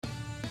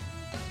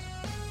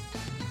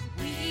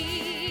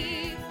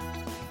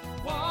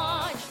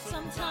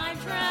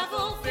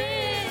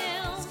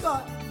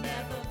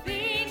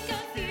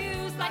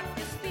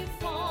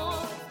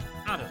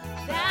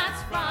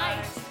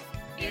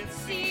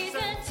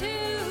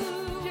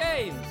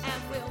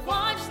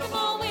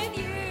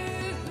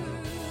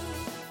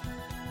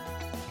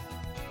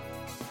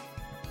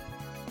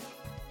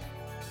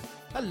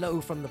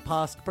Hello from the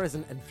past,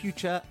 present, and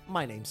future.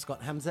 My name's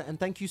Scott Hamza, and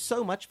thank you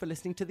so much for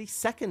listening to the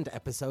second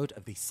episode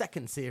of the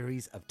second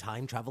series of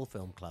Time Travel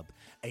Film Club,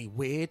 a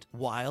weird,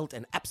 wild,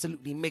 and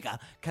absolutely mega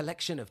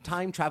collection of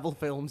time travel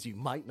films you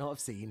might not have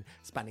seen,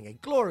 spanning a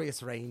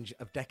glorious range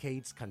of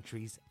decades,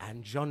 countries,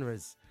 and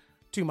genres.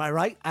 To my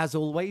right, as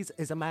always,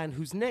 is a man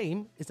whose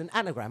name is an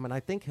anagram, and I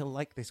think he'll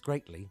like this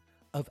greatly,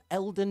 of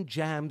Elden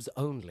Jams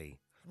Only.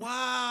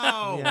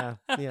 Wow!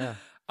 Yeah.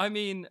 I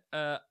mean,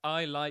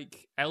 I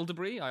like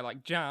elderberry, I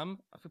like jam.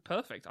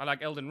 Perfect. I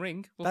like Elden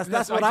Ring. Well,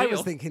 That's what I was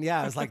ideal. thinking,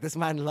 yeah. I was like, this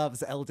man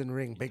loves Elden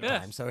Ring big Yes,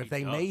 time. So if he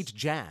they does. made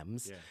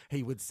jams, Yeah.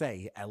 he would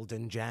say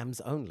Elden Jams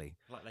Only.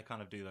 Like they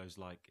kind of do those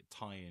like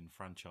tie-in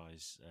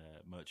franchise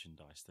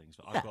merchandise things.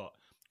 But I've got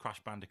Crash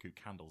Bandicoot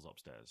candles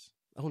upstairs.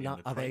 Oh, in no.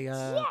 the Are they crates.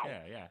 Wow.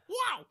 Yeah.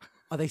 Wow!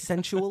 are they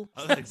sensual?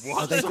 Are they Are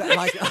what?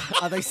 they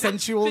are they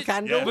sensual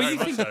candles? Yeah, Were very you,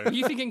 much so. were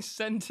you thinking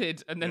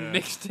scented and then Yeah.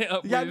 mixed it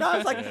up Yeah, with... no,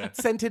 it's like Yeah.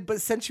 scented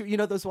but sensual. You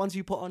know those ones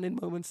you put on in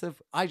moments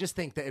of... I just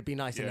think that it'd be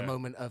nice in a Yeah.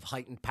 moment of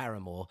heightened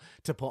Paramore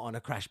to put on a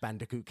Crash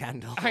Bandicoot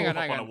candle. Hang on,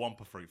 Up hang on on. a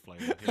Wampa fruit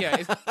flavour.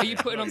 Yeah, are you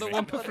putting on the Maybe.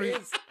 Wampa what it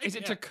fruit? is. Is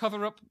it to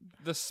cover up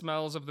the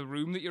smells of the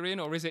room that you're in,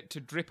 or is it to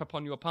drip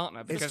upon your partner?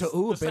 It's Because to,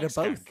 a The bit of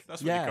sex both. skank.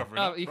 That's what yeah. you're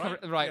covering oh, up, you cover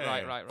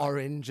right? right.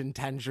 Orange and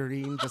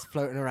tangerine just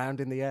floating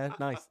around in the air.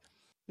 Nice.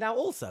 Now,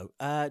 also,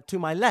 to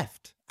my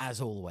left, as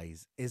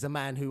always, is a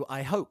man who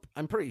I hope,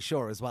 I'm pretty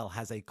sure as well,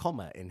 has a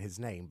comma in his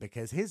name,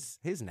 because his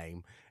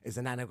name is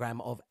an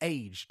anagram of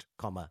aged,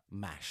 comma,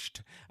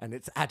 mashed. And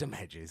it's Adam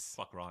Hedges.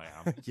 Fuck right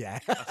I am. Yeah.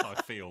 That's how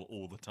I feel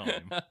all the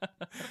time.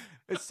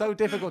 It's so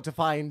difficult to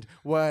find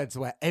words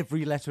where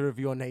every letter of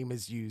your name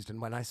is used. And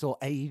when I saw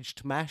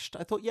aged, mashed,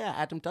 I thought, yeah,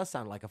 Adam does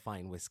sound like a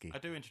fine whiskey. I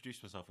do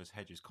introduce myself as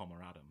Hedges, comma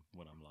Adam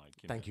when I'm like.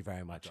 Thank you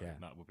very much, I don't- yeah.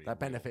 That would be That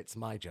real. benefits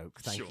my joke.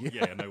 Thank Sure. you.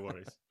 Yeah, no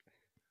worries.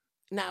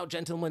 Now,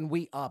 gentlemen,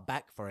 we are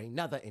back for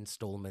another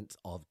installment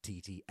of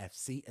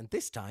TTFC, and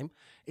this time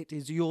it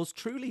is yours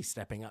truly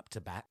stepping up to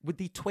bat with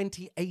the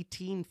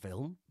 2018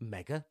 film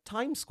Mega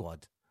Time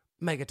Squad.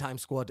 Mega Time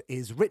Squad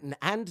is written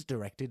and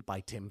directed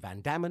by Tim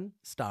Van Damme,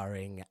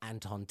 starring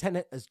Anton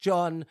Tennant as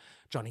John,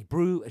 Johnny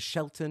Brew as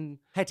Shelton,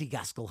 Hetty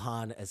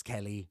Gaskell-Hahn as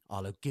Kelly,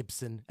 Arlo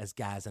Gibson as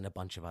Gaz, and a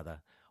bunch of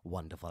other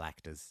wonderful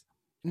actors.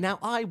 Now,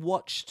 I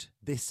watched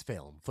this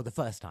film for the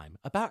first time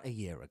about a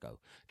year ago,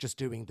 just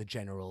doing the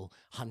general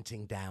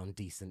hunting down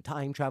decent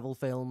time travel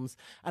films.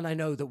 And I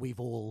know that we've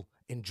all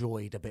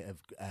enjoyed a bit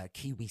of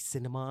Kiwi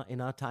cinema in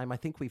our time. I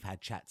think we've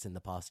had chats in the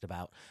past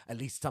about at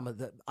least some of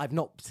the... I've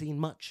not seen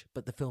much,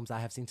 but the films I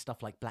have seen,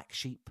 stuff like Black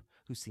Sheep.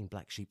 Who's seen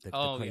Black Sheep, the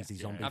Oh, crazy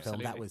yeah. zombie film?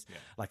 Absolutely. That was Yeah.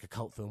 like a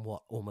cult film,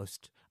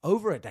 almost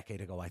over a decade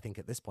ago, I think,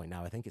 at this point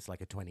now. I think it's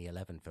like a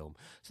 2011 film.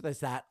 So there's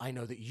that. I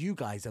know that you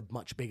guys are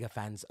much bigger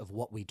fans of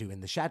What We Do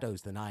in the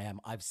Shadows than I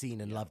am. I've seen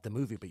and loved the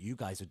movie, but you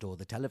guys adore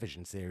the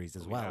television series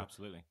as well. Yeah,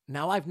 absolutely.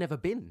 Now, I've never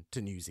been to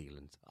New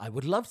Zealand. I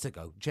would love to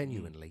go,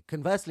 genuinely.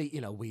 Conversely,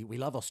 you know, we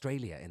love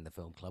Australia in the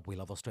film club. We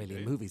love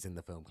Australian movies in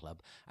the film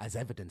club, as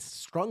evidenced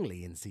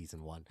strongly in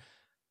season 1.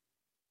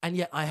 And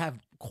yet I have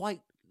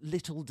quite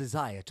little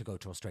desire to go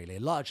to Australia,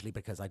 largely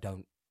because I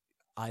don't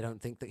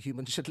think that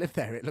humans should live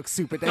there. It looks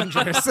super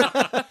dangerous.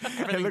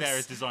 Everything there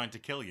is designed to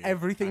kill you.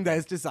 Everything there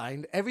is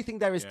designed. Everything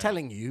there is Yeah.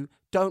 telling you,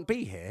 don't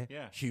be here,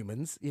 Yeah.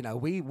 humans. You know,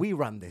 we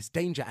run this.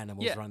 Danger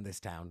animals Yeah. run this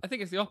town. I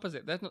think it's the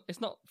opposite. It's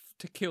not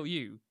to kill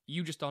you.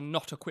 You just are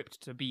not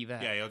equipped to be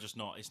there. Yeah, you're just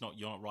not. It's not.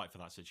 You're not right for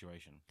that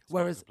situation. It's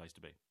Whereas- not a good place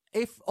to be.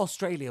 If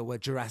Australia were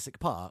Jurassic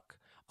Park,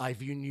 I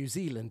view New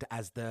Zealand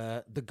as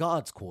the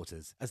guards'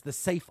 quarters, as the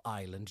safe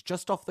island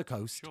just off the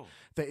coast. Sure.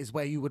 That is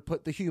where you would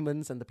put the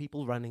humans and the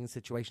people running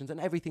situations, and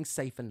everything's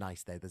safe and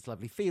nice there. There's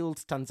lovely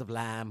fields, tons of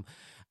lamb,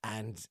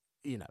 and,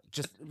 you know,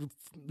 just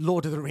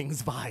Lord of the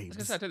Rings I was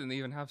gonna say, I vibes. don't think they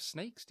even have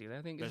snakes, do they?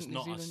 I think There's isn't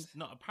not. New Zealand...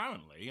 Not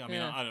apparently. I mean,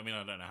 Yeah. I don't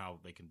know how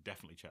they can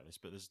definitely check this,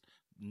 but there's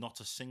not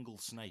a single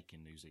snake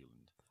in New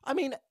Zealand. I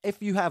mean,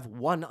 if you have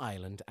one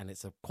island and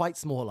it's a quite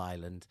small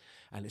island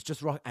and it's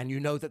just rock, and you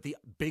know that the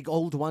big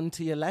old one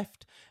to your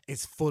left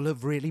is full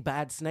of really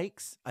bad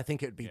snakes, I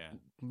think it would be Yeah.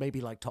 maybe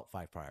like top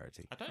 5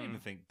 priority. I don't even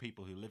think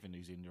people who live in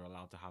New Zealand are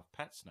allowed to have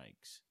pet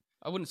snakes.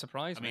 I wouldn't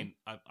surprise I me. mean,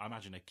 I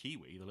imagine a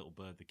kiwi, the little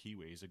bird, the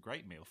kiwi, is a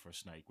great meal for a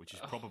snake, which is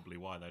probably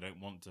why they don't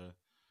want to,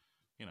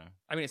 you know,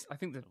 I mean, I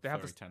think that they have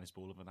furry the, tennis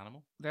ball of an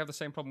animal. they have the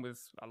same problem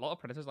with a lot of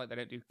predators. Like they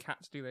don't do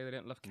cats, do they? They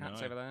don't love cats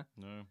No. over there.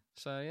 No.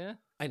 So yeah.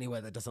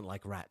 Anywhere that doesn't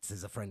like rats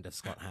is a friend of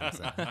Scott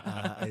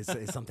Hanser,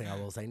 is something I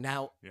will say.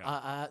 Now,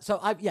 Yeah. so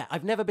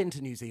I've never been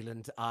to New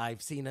Zealand.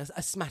 I've seen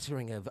a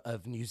smattering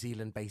of New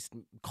Zealand-based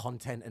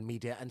content and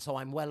media, and so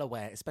I'm well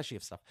aware, especially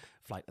of stuff,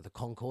 Flight of the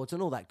Conchords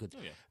and all that good,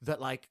 Oh, yeah.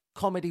 that like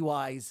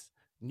comedy-wise,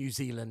 New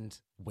Zealand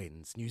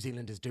wins. New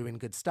Zealand is doing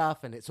good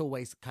stuff, and it's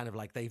always kind of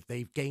like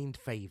they've gained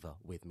favor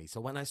with me. So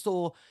when I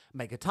saw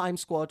Mega Time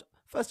Squad,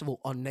 first of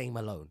all, on name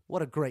alone,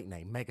 what a great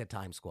name, Mega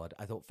Time Squad.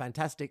 I thought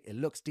fantastic. It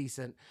looks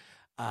decent.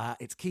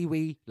 It's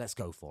Kiwi. Let's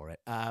go for it.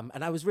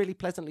 And I was really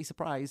pleasantly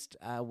surprised.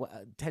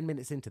 10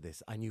 minutes into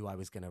this, I knew I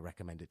was going to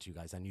recommend it to you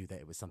guys. I knew that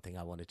it was something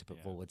I wanted to put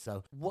forward.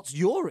 So what's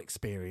your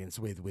experience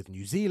with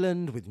New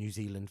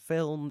Zealand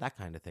film, that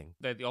kind of thing?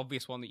 The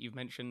obvious one that you've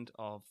mentioned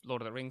of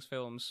Lord of the Rings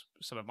films,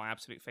 some of my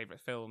absolute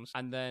favourite films.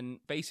 And then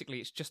basically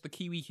it's just the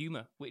Kiwi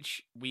humour,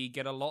 which we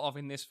get a lot of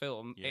in this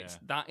film. Yeah.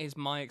 That is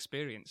my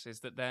experience,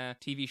 is that their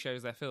TV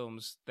shows, their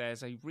films,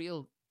 there's a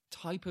real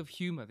type of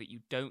humour that you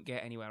don't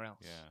get anywhere else.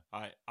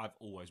 Yeah, I've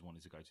always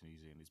wanted to go to New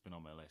Zealand. It's been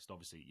on my list.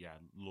 Obviously, yeah,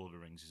 Lord of the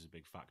Rings is a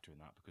big factor in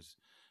that because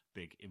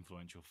big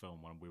influential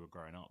film when we were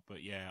growing up.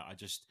 But yeah,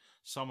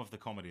 some of the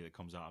comedy that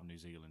comes out of New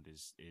Zealand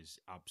is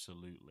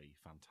absolutely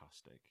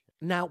fantastic.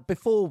 Now,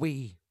 before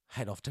we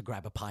head off to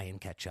grab a pie and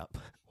ketchup,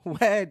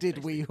 where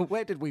did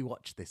we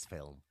watch this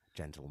film,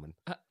 gentlemen?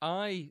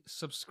 I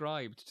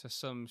subscribed to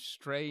some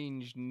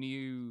strange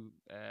new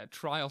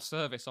trial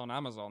service on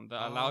Amazon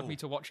that allowed me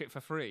to watch it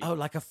for free. Oh,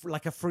 like a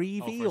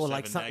freebie, for a or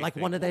like 7-day like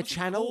thing. one of their What was it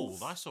channels?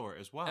 called? I saw it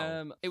as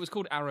well. It was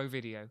called Arrow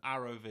Video.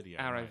 Arrow Video.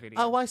 Arrow right. Video.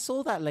 Oh, I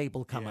saw that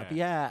label come up,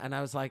 yeah, and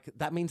I was like,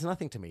 that means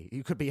nothing to me.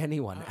 You could be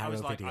anyone. I Arrow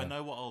was like, Video. I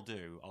know what I'll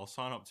do. I'll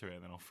sign up to it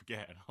and then I'll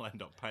forget and I'll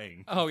end up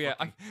paying. Oh, yeah,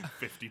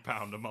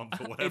 £50 a month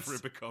or whatever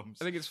it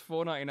becomes. I think it's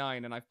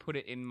 $4.99, and I've put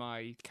it in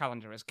my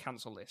calendar as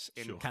cancel this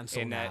in, Sure.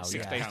 Cancel in now, 6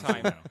 yeah. days' Cancel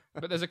time. now.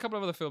 But there's a couple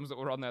of other films that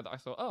were on there that I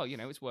thought, oh,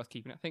 it's worth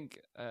keeping. I think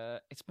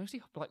it's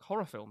mostly like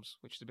horror films,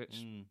 which is a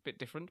bit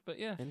different, but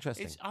yeah.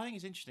 Interesting. I think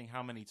it's interesting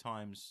how many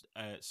times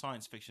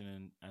science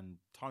fiction and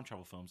time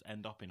travel films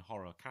end up in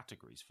horror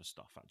categories for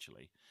stuff,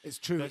 actually. It's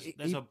true.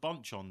 There's a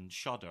bunch on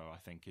Shudder, I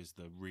think, is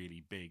the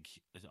really big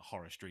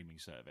horror streaming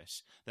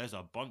service. There's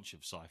a bunch of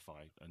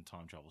sci-fi and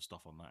time travel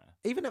stuff on there.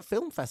 Even at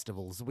film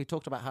festivals, we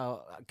talked about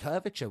how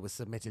Curvature was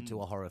submitted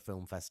to a horror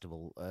film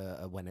festival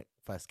when it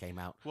first came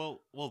out.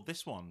 Well,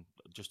 this one,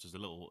 just as a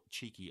little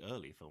cheeky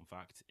early film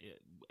fact,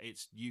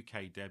 its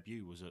UK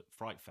debut was at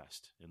Fright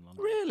Fest in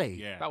London.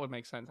 Really? Yeah. That would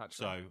make sense,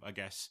 actually. So I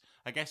guess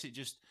it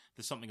just,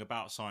 there's something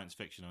about science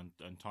fiction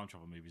and time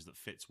travel movies that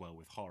fits well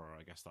with horror.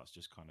 I guess that's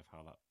just kind of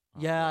how that.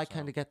 Yeah, I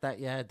kind of get that.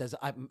 Yeah,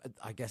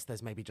 I guess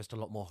there's maybe just a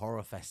lot more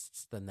horror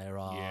fests than there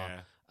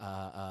are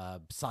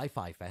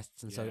sci-fi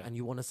fests, and so Yeah. and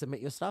you want to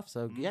submit your stuff.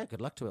 So yeah,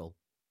 good luck to it all.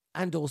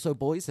 And also,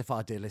 boys, if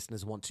our dear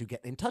listeners want to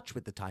get in touch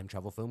with the Time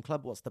Travel Film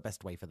Club, what's the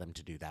best way for them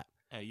to do that?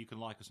 You can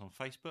like us on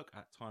Facebook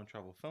at Time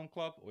Travel Film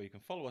Club, or you can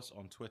follow us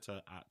on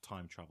Twitter at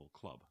Time Travel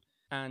Club.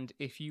 And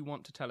if you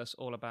want to tell us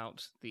all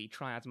about the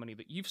Triad's money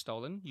that you've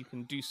stolen, you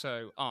can do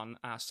so on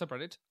our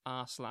subreddit,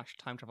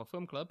 r/Time Travel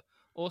Film Club,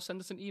 or send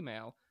us an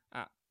email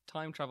at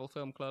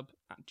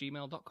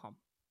timetravelfilmclub@gmail.com.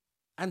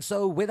 And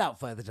so, without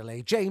further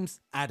delay,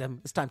 James,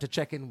 Adam, it's time to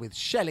check in with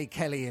Shelley,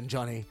 Kelly, and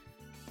Johnny.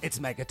 It's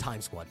Mega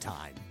Time Squad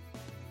time.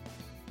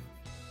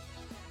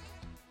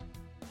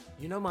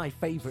 You know my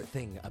favourite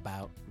thing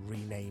about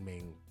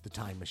renaming the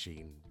Time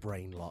Machine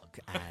Brainlock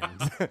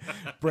and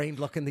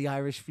Brainlock and the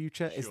Irish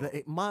Future is that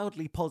it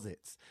mildly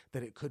posits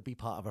that it could be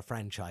part of a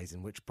franchise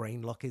in which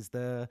Brainlock is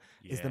the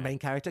main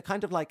character,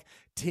 kind of like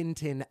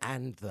Tintin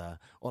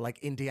or like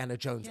Indiana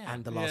Jones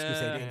and the Last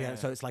Crusade. Indiana.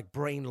 So it's like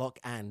Brainlock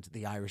and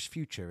the Irish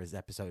Future is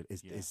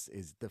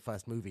the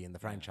first movie in the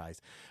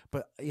franchise.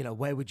 But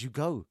where would you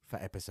go for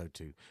episode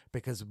 2?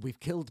 Because we've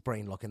killed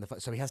Brainlock in the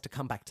first, so he has to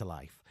come back to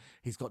life.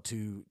 He's got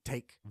to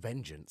take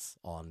vengeance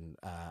on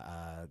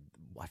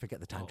I forget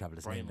the time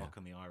traveler's name now. Brainlock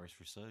and the Irish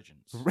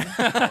Resurgence.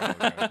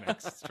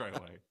 Next, straight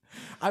away.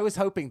 I was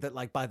hoping that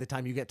by the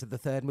time you get to the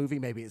third movie,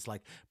 maybe it's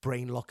like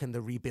Brainlock and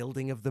the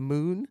Rebuilding of the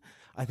Moon.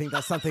 I think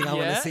that's something I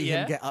want to see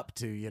him get up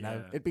to.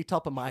 It'd be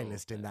top of my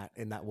list in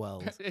that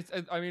world.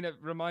 It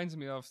reminds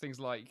me of things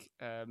like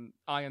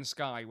Iron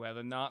Sky, where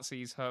the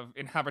Nazis have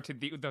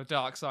inhabited the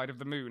dark side of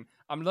the moon.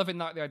 I'm loving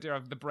the idea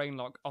of the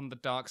Brainlock on the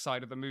dark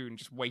side of the moon,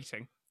 just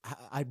waiting.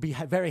 I'd be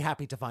very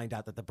happy to find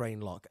out that the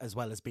Brainlock, as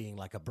well as being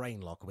like a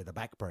brainlock with a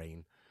back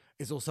brain,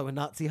 is also a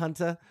Nazi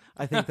hunter.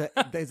 I think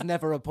that there's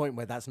never a point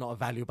where that's not a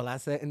valuable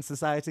asset in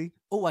society.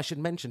 Oh, I should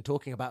mention,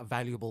 talking about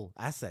valuable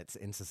assets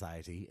in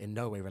society, in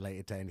no way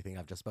related to anything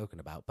I've just spoken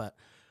about, but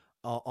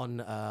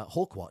on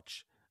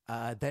Hawkwatch,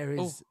 there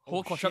is...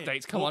 Hawkwatch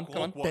updates, come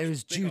on. There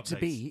is due to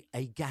be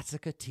a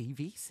Gattaca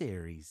TV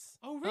series.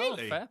 Oh,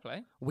 really? Oh, fair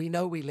play. We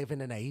know we live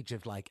in an age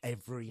of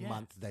every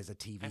month there's a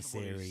TV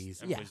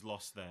series. Everybody's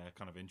lost their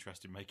kind of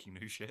interest in making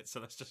new shit,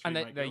 so let's just And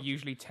remake they're them.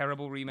 usually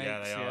terrible remakes.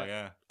 Yeah, they are,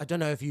 yeah. I don't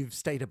know if you've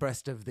stayed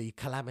abreast of the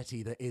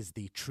calamity that is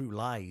the True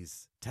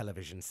Lies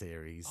television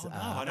series. Oh, no,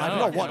 I don't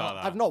know anything about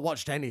that. I've not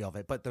watched any of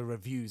it, but the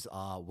reviews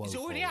are woeful. Is it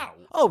already out?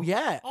 Oh,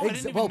 yeah. Oh, I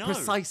didn't even know.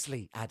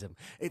 Precisely, Adam.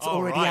 It's Oh,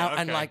 already right, out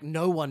and okay.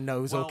 no one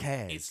knows or Well,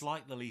 cares. it's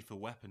like the Lethal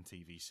Weapon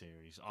TV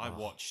series. I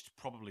watched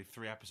probably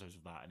 3 episodes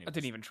of that, and I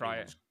didn't even try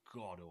it. was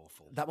god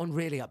awful. That one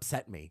really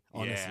upset me,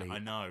 honestly. Yeah, I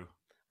know.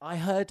 I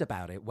heard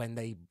about it when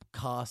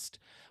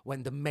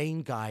when the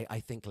main guy, I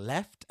think,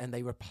 left and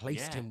they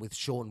replaced Yeah. him with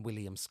Sean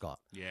William Scott.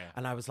 Yeah.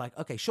 And I was like,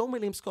 okay, Sean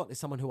William Scott is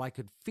someone who I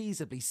could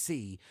feasibly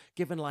see,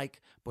 given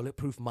like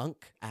Bulletproof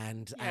Monk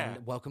and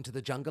Welcome to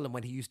the Jungle, and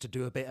when he used to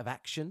do a bit of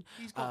action.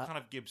 He's got kind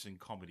of Gibson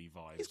comedy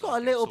vibes. He's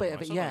got a little bit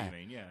of it, I know yeah. what you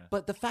mean, yeah.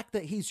 But the fact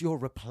that he's your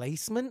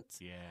replacement,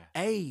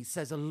 Yeah.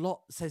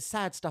 says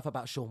sad stuff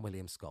about Sean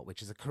William Scott,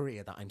 which is a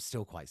career that I'm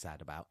still quite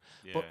sad about.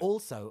 Yeah. But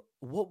also,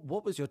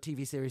 what was your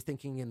TV series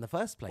thinking in the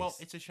first place? Well,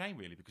 it's a shame,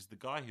 really, because the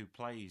guy who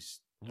plays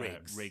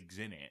Riggs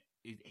in it,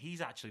 he's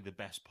actually the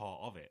best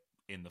part of it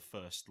in the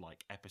first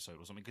episode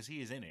or something, because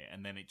he is in it,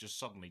 and then it just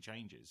suddenly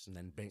changes. and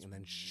then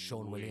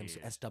Sean Williams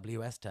weird.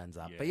 SWS turns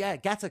up. Yeah. But yeah,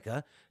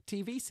 Gattaca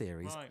TV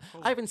series. Right,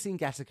 cool. I haven't seen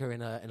Gattaca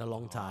in a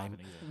long Oh, I time. haven't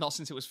either. Not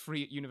since it was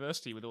free at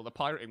university with all the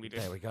pirating we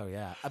did. There we go.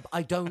 Yeah,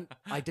 I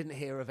didn't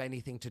hear of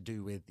anything to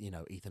do with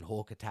Ethan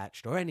Hawke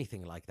attached or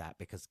anything like that,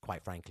 because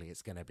quite frankly,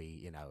 it's going to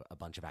be a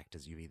bunch of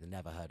actors you've either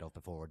never heard of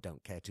before or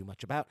don't care too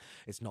much about.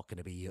 It's not going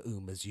to be your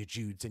Umas, your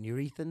Judes, and your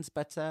Ethans.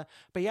 But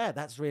yeah,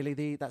 that's really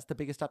the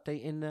biggest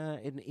update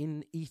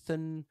in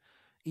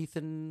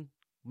Ethan.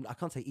 I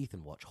can't say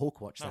Ethan Watch.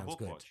 Hawk Watch No, sounds Hawk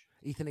good. Watch.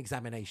 Ethan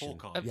Examination.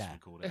 Hawkeye, yeah. we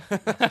called it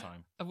last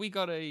time. Have we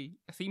got a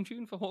theme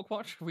tune for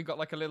Hawkwatch? Have we got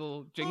like a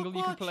little jingle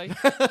you can play?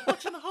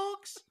 Watching the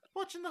Hawks,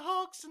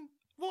 and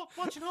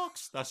watching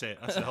Hawks. That's it.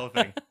 That's the whole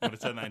thing. I'm going to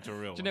turn that into a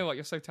real Do you know what?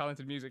 You're so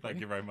talented musically.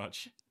 Thank you very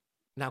much.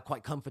 Now,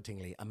 quite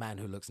comfortingly, a man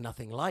who looks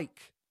nothing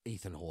like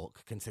Ethan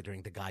Hawke,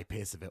 considering the Guy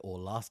Pearce of it all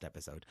last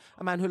episode,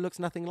 a man who looks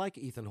nothing like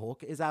Ethan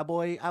Hawke is our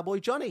boy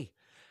Johnny,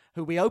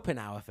 who we open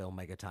our film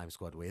Mega Time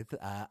Squad with,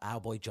 our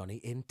boy Johnny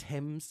in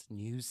Thames,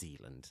 New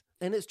Zealand.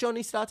 And it's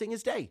Johnny starting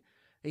his day.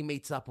 He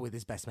meets up with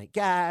his best mate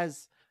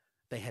Gaz.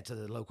 They head to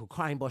the local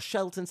crime boss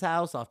Shelton's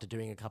house after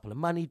doing a couple of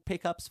money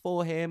pickups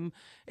for him.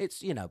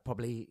 It's,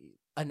 probably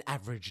an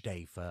average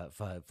day for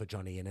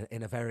Johnny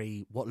in a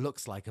very, what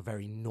looks like a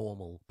very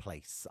normal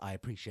place. I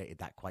appreciated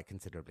that quite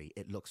considerably.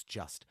 It looks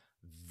just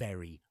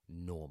very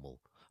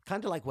normal.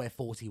 Kind of like where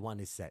 41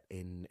 is set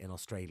in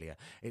Australia.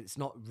 It's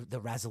not the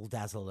razzle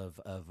dazzle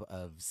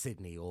of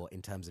Sydney, or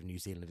in terms of New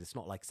Zealand, it's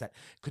not like set,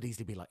 could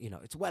easily be like,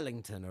 it's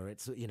Wellington or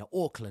it's,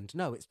 Auckland.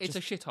 No, it's It's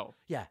just, a shithole.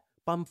 yeah,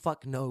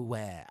 bumfuck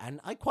nowhere. And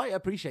I quite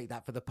appreciate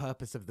that for the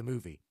purpose of the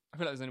movie. I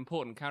feel like there's an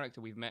important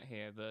character we've met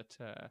here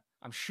that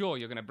I'm sure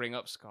you're going to bring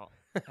up, Scott.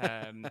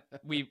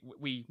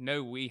 We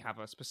know we have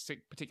a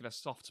particular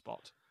soft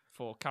spot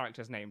for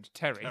characters named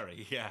Terry.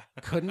 Terry, yeah.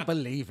 Couldn't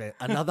believe it.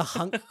 Another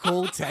hunk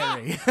called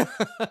Terry.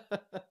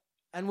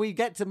 And we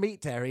get to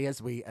meet Terry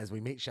as we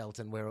meet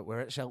Shelton. We're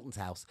at Shelton's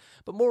house.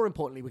 But more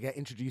importantly, we get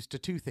introduced to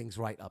two things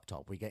right up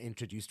top. We get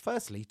introduced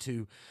firstly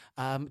to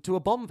a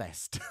bomb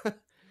vest.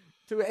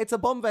 It's a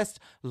bomb vest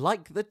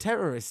like the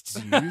terrorists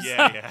use.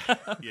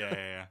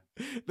 Yeah.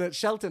 That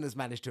Shelton has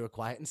managed to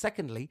acquire. And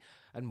secondly,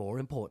 and more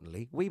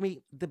importantly, we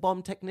meet the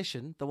bomb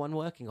technician, the one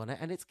working on it,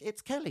 and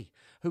it's Kelly,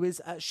 who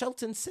is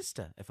Shelton's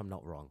sister, if I'm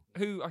not wrong.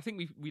 Who I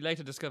think we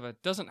later discover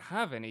doesn't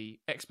have any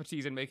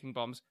expertise in making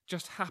bombs,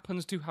 just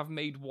happens to have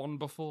made one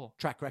before.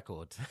 Track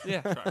record.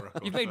 Yeah,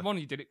 record. you've made one,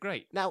 you did it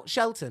great. Now,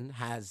 Shelton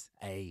has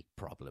a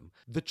problem.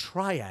 The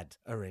Triad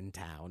are in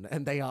town,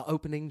 and they are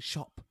opening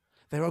shop.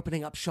 They're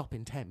opening up shop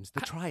in Thames.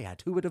 The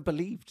Triad. Who would have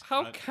believed?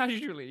 How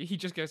casually he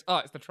just goes,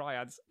 it's the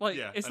Triads. Like,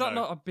 Yeah, is I that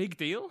know. not a big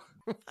deal?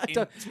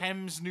 In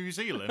Thames, New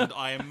Zealand,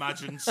 I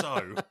imagine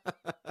so.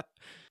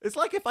 It's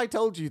like if I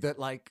told you that,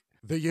 like,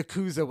 the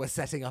Yakuza were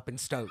setting up in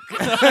Stoke.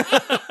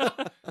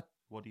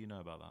 What do you know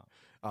about that?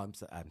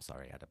 I'm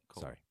sorry, Adam.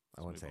 Cool. Sorry.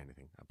 I won't move say on.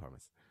 anything. I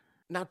promise.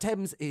 Now,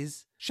 Thames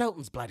is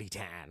Shelton's bloody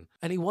tan,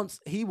 and he wants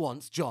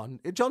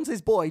John. John's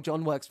his boy.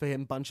 John works for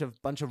him. Bunch of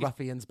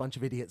ruffians, bunch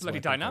of idiots. Bloody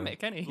working for him.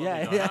 dynamic, isn't he?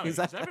 Yeah, Dynamic,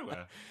 exactly. It's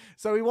everywhere.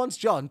 So he wants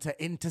John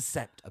to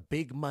intercept a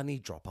big money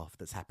drop-off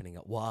that's happening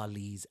at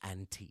Walee's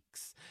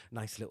Antiques.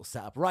 Nice little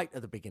setup right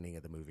at the beginning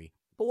of the movie.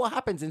 But what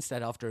happens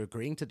instead, after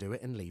agreeing to do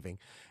it and leaving,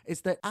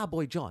 is that our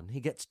boy John, he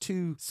gets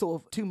two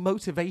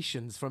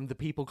motivations from the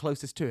people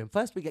closest to him.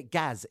 First, we get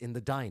Gaz in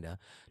the diner,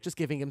 just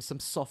giving him some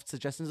soft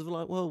suggestions of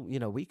like, well,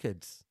 we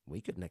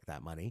could nick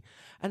that money.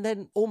 And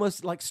then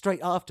almost like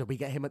straight after, we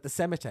get him at the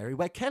cemetery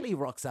where Kelly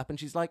rocks up and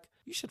she's like,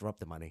 you should rob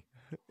the money.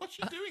 What's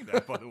she doing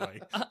there, by the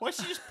way? Why is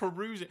she just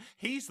perusing?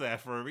 He's there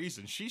for a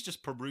reason. She's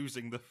just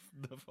perusing the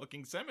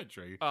fucking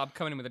cemetery. I'm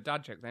coming in with a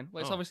dad joke then.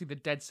 Well, it's Oh. obviously the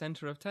dead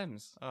centre of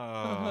Thames. Oh.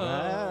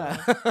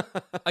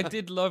 I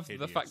did love the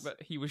Idiots. fact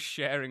that he was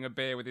sharing a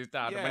beer with his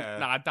dad. And Yeah. went,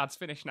 nah, dad's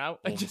finished now.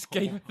 And just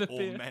gave him the or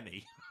beer.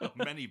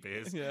 many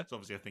beers. Yeah. It's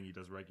obviously a thing he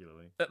does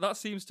regularly. That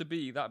seems to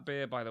be that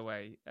beer, by the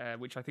way,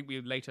 which I think we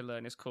later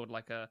learn is called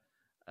like a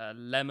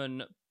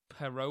lemon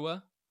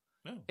Perroa.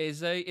 No.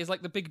 Is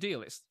like the big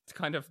deal. It's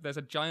kind of, there's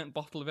a giant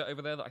bottle of it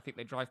over there that I think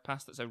they drive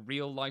past. That's a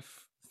real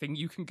life thing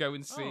you can go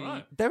and see.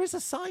 right. There is a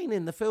sign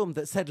in the film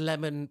that said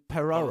Lemon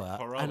Pyroa,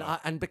 Pyroa.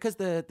 and because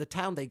the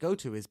town they go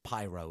to is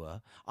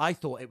Pyroa, I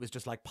thought it was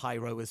just like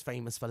Pyro is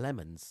famous for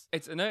lemons.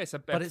 It's a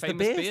But it's the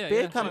famous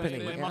beer yeah. company.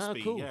 It Yeah, must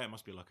be. cool. Yeah, it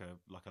must be like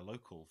a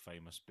local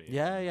famous beer.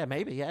 Yeah,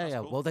 maybe, That's yeah.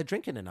 cool. Well, they're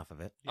drinking enough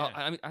of it. Oh,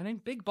 Yeah. I mean,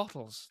 big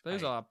bottles.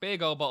 Those Hey. are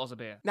big old bottles of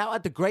beer. Now,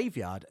 at the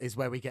graveyard is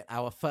where we get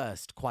our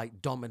first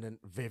quite dominant,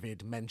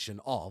 vivid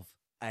mention of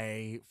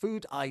a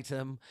food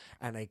item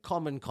and a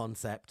common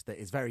concept that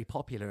is very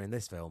popular in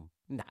this film: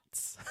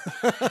 nuts.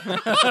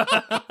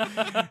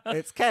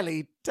 It's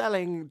Kelly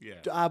telling Yeah.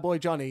 our boy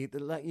Johnny,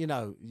 that, like, you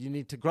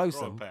need to grow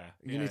Grow a some. pair.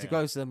 You Yeah, need to yeah.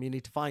 grow some. You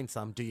need to find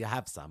some. Do you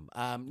have some?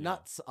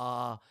 Nuts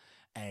are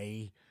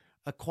a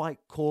quite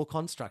core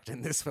construct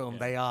in this film. Yeah.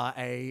 They are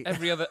a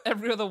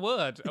Every other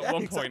word at Yeah,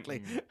 one exactly.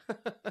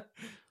 point.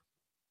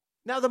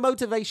 Now, the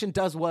motivation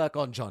does work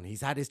on John.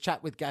 He's had his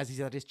chat with Gaz. He's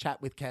had his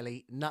chat with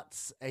Kelly.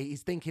 Nuts.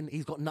 He's thinking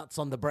he's got nuts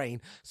on the brain.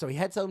 So he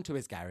heads home to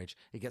his garage.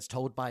 He gets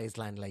told by his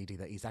landlady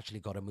that he's actually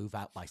got to move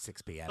out by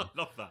 6 p.m. I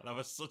love that. That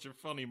was such a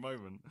funny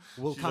moment.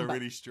 We'll She's come a back-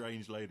 really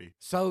strange lady.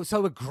 So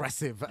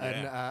aggressive,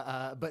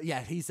 and but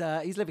yeah, he's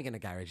living in a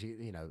garage.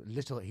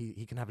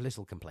 He can have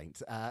little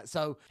complaints.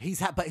 So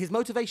but his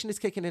motivation is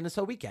kicking in, and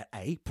so we get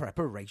a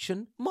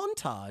preparation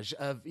montage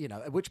of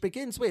which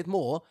begins with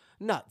more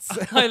nuts.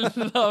 I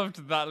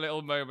loved that little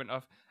moment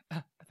of,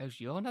 are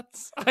those your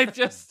nuts?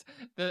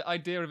 The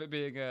idea of it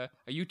being are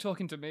you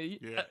talking to me?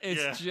 Yeah,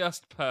 It's yeah.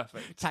 just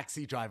perfect.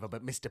 Taxi driver,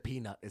 but Mr.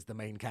 Peanut is the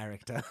main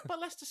character. But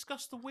let's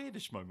discuss the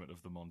weirdest moment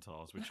of the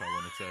montage, which I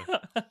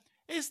wanted to.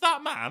 Is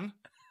that man?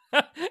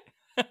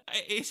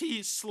 Is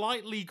he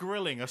slightly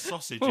grilling a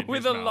sausage in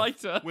With his a mouth?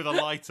 lighter. With a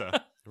lighter.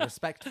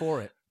 Respect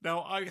for it.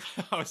 Now,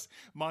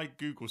 my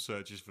Google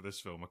searches for this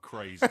film are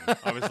crazy.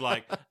 I was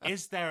like,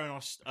 is there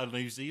a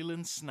New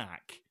Zealand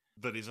snack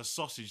that is a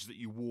sausage that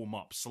you warm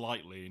up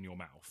slightly in your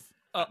mouth?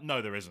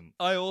 No, there isn't.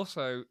 I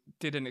also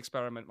did an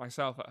experiment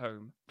myself at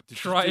home, Did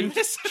you trying do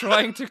this?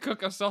 trying to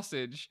cook a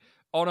sausage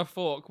on a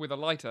fork with a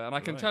lighter, and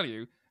I can Right. tell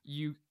you,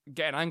 you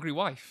get an angry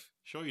wife.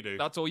 Sure you do.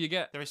 That's all you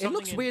get. There is It something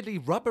looks in- weirdly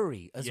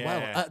rubbery as well.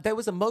 Yeah. There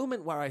was a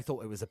moment where I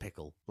thought it was a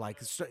pickle,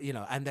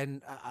 and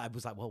then I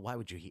was like, "Well, why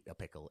would you heat a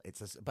pickle?"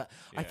 But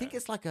I think Yeah.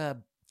 it's like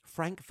a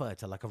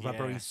frankfurter, like a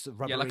rubbery, Yeah.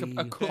 rubbery Yeah, like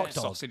a cooked hot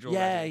dog. sausage Yeah,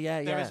 already. yeah,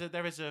 yeah.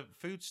 There is a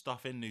food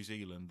stuff in New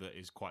Zealand that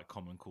is quite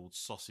common called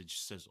sausage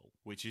sizzle,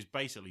 which is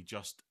basically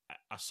just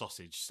a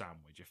sausage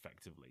sandwich,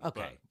 effectively.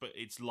 Okay. but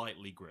it's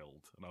lightly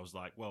grilled, and I was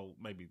like, well,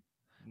 maybe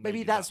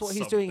Maybe that's what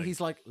he's doing. something. He's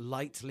like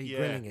lightly Yeah,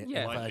 grilling it.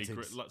 Yeah. lightly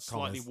inverted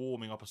slightly commas.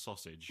 warming up a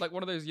sausage. Like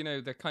one of those,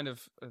 they're kind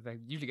of they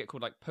usually get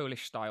called like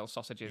Polish style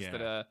sausages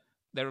that Yeah. are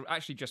they're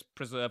actually just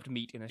preserved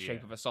meat in the shape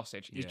Yeah. of a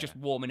sausage. He's Yeah. just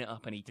warming it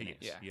up and eating Yes,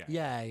 it. Yeah.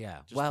 Yeah, yeah.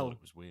 Just Well, thought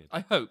it was weird. I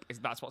hope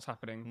that's what's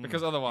happening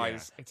because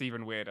otherwise yeah. it's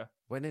even weirder.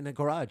 when in a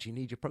garage, you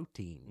need your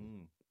protein.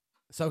 Mm.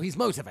 So he's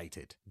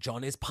motivated.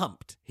 John is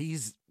pumped.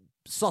 He's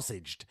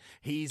sausaged.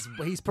 He's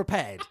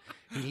prepared.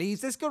 He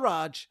leaves this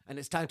garage, and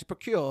it's time to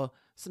procure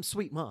some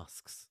sweet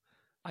masks.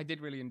 I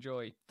did really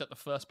enjoy that the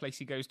first place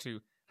he goes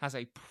to has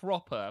a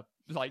proper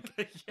like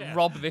Yeah.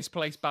 rob this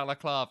place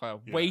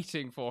balaclava Yeah.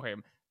 waiting for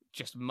him.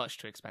 Just much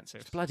too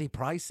expensive. Bloody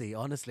pricey,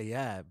 honestly,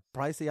 yeah.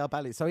 Pricey our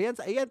belly. So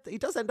he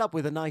does end up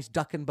with a nice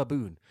duck and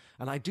baboon.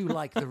 And I do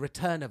like the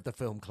return of the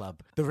film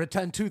club, the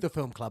return to the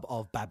film club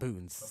of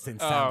baboons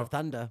since Sound Oh. of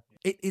Thunder.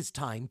 It is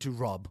time to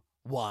rob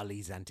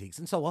Wally's Antiques.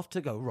 And so off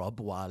to go rob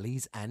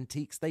Wally's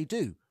Antiques they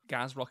do.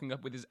 Gaz rocking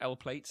up with his L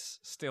plates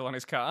still on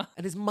his car.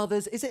 And his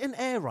mother's, is it an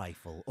air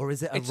rifle or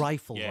is it a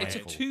rifle yeah, It's a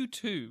rifle?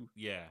 2-2.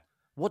 Yeah.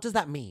 What does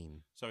that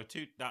mean? So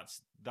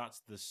that's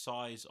the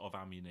size of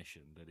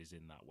ammunition that is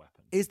in that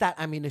weapon. Is that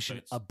ammunition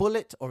it's- a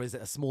bullet or is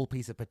it a small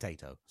piece of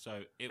potato?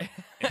 So it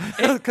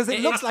Because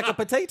it looks like a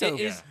potato.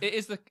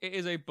 It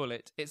is a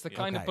bullet. It's the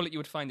kind Okay. of bullet you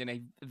would find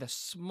in the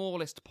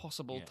smallest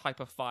possible Yeah. type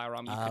of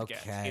firearm you could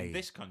get. Okay. in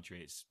this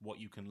country, it's what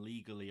you can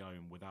legally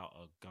own without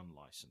a gun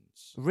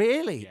license.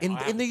 Really?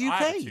 Yeah, in the UK?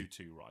 I have a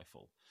 2.2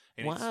 rifle.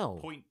 And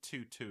Wow. It's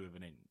 0.22 of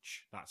an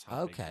inch. That's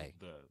how Okay. big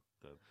the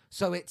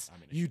So it's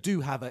ammunition.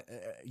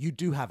 you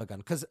do have a gun,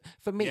 because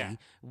for me, Yeah.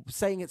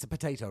 saying it's a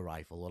potato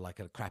rifle or like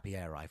a crappy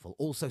air rifle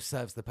also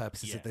serves the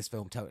purposes of Yeah. this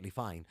film totally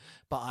fine.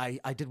 But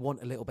I did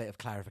want a little bit of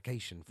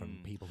clarification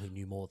from people who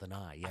knew more than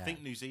I. Yeah. I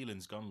think New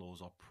Zealand's gun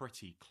laws are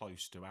pretty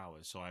close to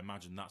ours, so I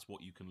imagine that's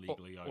what you can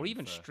legally own. Or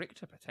even for-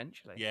 stricter,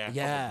 potentially. Yeah,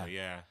 Yeah. probably,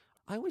 yeah.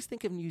 I always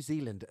think of New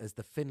Zealand as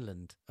the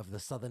Finland of the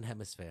Southern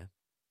Hemisphere.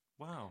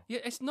 Wow.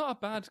 Yeah, it's not a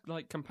bad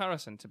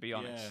comparison, to be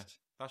honest.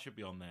 Yeah, that should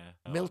be on there.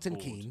 Milton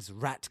board. Keynes,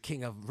 rat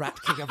king of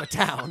a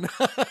town.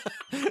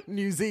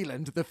 New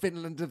Zealand, the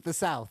Finland of the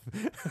South.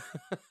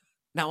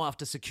 Now,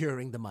 after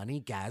securing the money,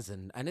 Gaz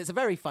and it's a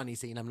very funny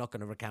scene. I'm not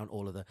going to recount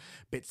all of the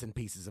bits and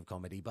pieces of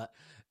comedy, but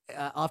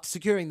after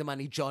securing the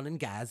money, John and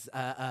Gaz,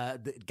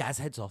 Gaz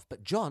heads off.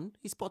 But John,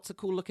 he spots a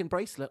cool-looking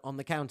bracelet on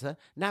the counter,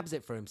 nabs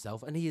it for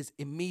himself, and he is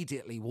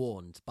immediately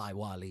warned by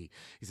Wally.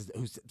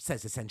 Who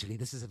says essentially,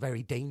 this is a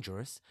very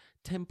dangerous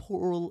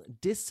temporal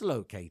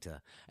dislocator,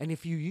 and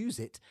if you use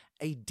it,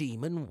 a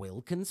demon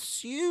will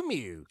consume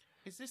you.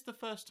 Is this the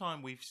first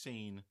time we've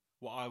seen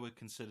what I would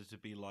consider to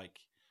be like,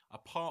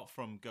 apart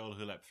from Girl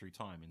Who Leapt Through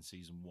Time in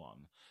season 1,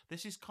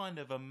 this is kind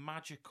of a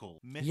magical,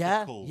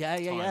 mythical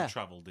time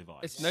travel device.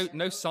 It's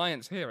no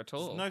science here at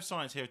all. There's no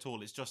science here at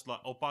all. It's just like,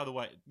 oh, by the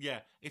way,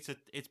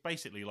 it's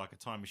basically like a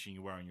time machine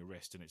you wear on your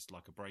wrist, and it's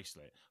like a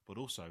bracelet. But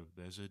also,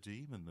 there's a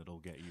demon that'll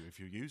get you if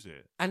you use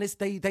it. And it's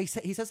they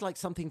say, he says like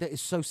something that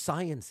is so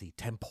sciencey,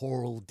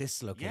 temporal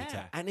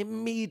dislocator, and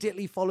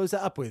immediately follows it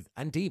up with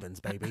and demons,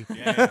 baby.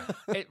 Yeah.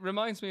 It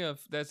reminds me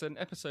of there's an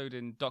episode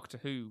in Doctor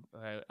Who,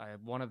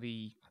 one of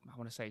the I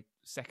want to say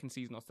second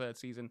season or third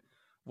season,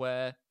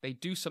 where they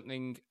do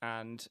something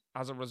and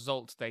as a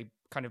result they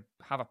kind of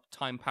have a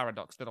time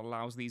paradox that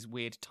allows these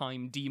weird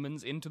time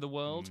demons into the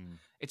world.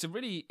 It's a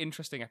really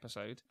interesting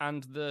episode,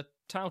 and the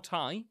Tao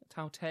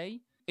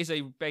Te is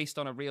based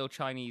on a real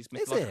Chinese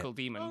mythological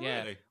demon. Oh,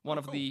 yeah, really? one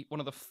of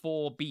the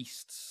four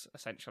beasts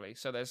essentially.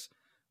 So there's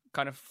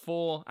kind of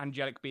four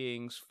angelic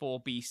beings, four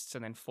beasts,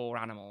 and then four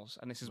animals,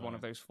 and this is one of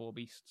those four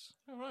beasts.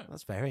 All right.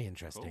 That's very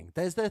interesting. Cool.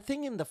 There's the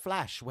thing in The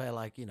Flash where,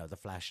 like, you know, The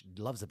Flash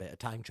loves a bit of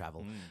time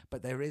travel,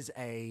 but there is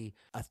a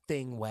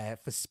thing where,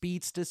 for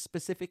speedsters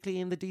specifically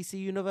in the DC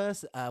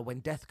universe, when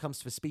death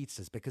comes for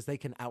speedsters, because they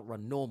can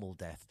outrun normal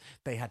death,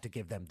 they had to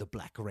give them the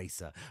Black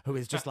Racer, who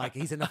is just like,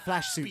 he's in a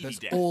Flash suit that's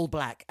all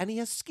black, and he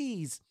has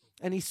skis.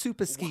 And he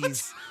super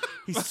skis.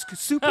 He's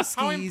super skis.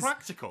 How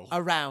impractical.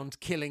 Around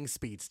killing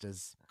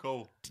speedsters.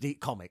 Cool.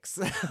 Comics.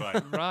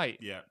 Right. Right.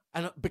 Yeah.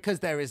 And because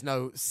there is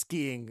no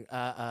skiing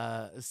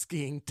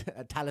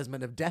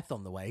talisman of death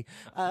on the way,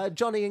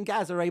 Johnny and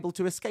Gaz are able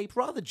to escape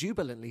rather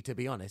jubilantly, to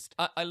be honest.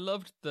 I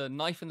loved the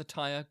knife in the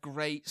tyre.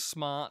 Great,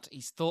 smart.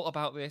 He's thought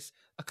about this.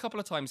 A couple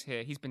of times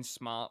here, he's been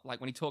smart. Like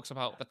when he talks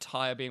about the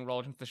tyre being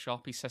rolled into the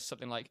shop, he says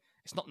something like,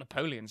 it's not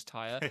Napoleon's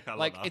tyre.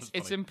 Like,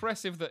 it's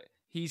impressive that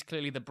he's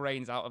clearly the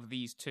brains out of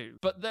these two.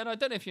 But then, I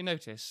don't know if you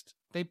noticed,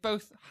 they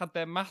both had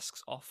their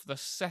masks off the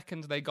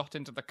second they got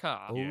into the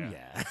car. Oh,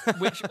 yeah.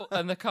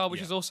 And the car,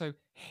 which is also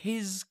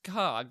his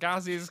car,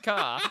 Gaz's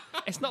car.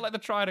 It's not like the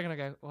Triad are going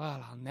to go,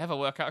 well, I'll never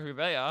work out who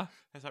they are.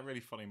 There's that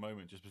really funny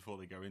moment just before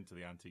they go into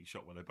the antique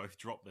shop where they both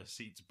drop their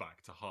seats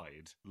back to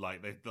hide.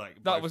 Like, they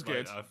like that was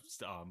good.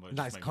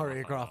 Nice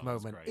choreographed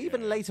moment. Great,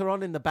 Even later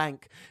on in the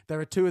bank, there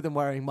are two of them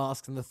wearing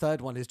masks, and the third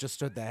one is just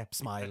stood there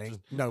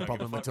smiling. No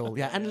problem at all.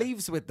 Yeah, and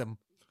leaves with them.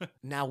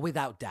 Now,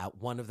 without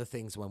doubt, one of the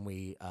things when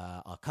we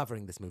are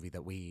covering this movie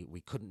that we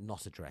couldn't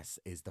not address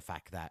is the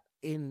fact that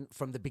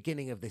from the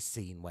beginning of this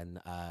scene when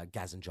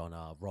Gaz and John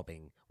are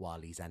robbing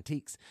Wali's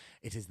antiques,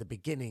 it is the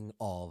beginning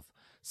of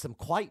some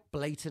quite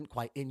blatant,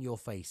 quite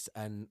in-your-face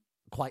and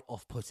quite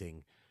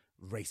off-putting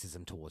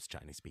racism towards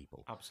Chinese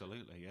people.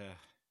 Absolutely, yeah.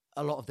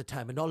 A lot of the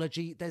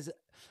terminology,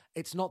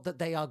 it's not that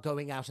they are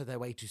going out of their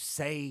way to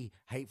say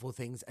hateful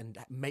things and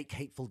make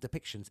hateful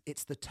depictions.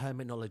 It's the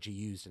terminology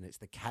used, and it's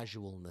the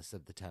casualness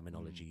of the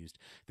terminology used.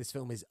 This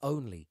film is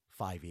only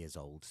 5 years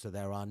old, so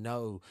there are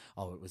no,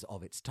 it was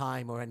of its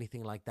time or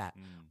anything like that.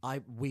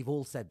 We've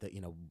all said that,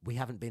 you know, we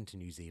haven't been to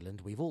New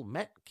Zealand. We've all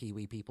met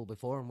Kiwi people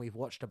before, and we've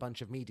watched a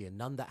bunch of media,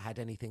 none that had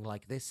anything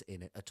like this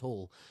in it at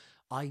all.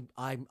 I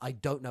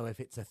don't know if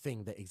it's a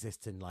thing that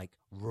exists in like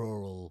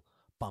rural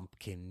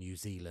bumpkin New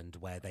Zealand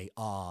where they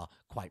are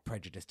quite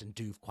prejudiced and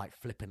do quite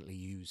flippantly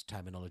use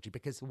terminology,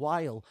 because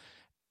while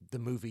the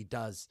movie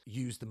does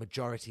use the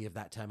majority of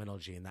that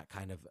terminology in that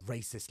kind of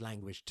racist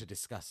language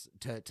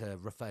to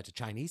refer to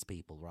Chinese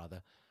people,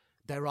 rather,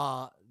 there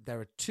are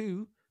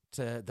two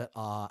that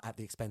are at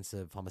the expense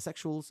of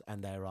homosexuals,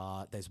 and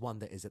there's one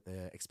that is at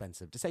the expense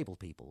of disabled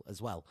people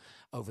as well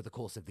over the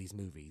course of these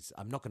movies.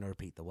 I'm not going to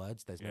repeat the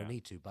words, there's no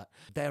need to, but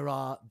there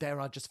are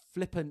just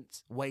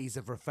flippant ways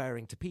of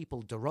referring to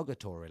people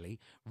derogatorily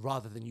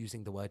rather than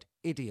using the word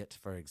idiot,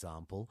 for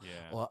example,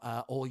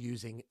 or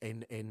using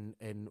in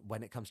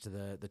when it comes to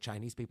the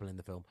Chinese people in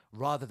the film,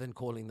 rather than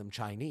calling them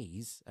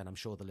Chinese. And I'm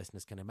sure the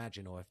listeners can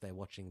imagine, or if they're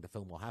watching the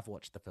film or have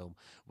watched the film,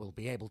 will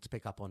be able to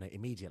pick up on it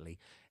immediately.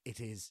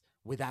 It is,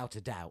 without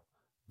a doubt,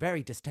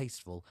 very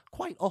distasteful,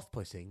 quite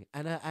off-putting,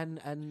 and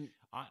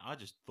I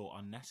just thought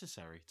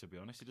unnecessary, to be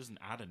honest. It doesn't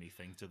add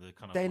anything to the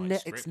kind of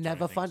script. It's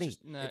never funny.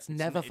 It's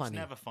never funny. It's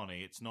never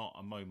funny. It's not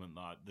a moment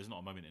there's not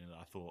a moment in it that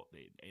I thought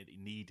it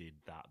needed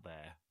that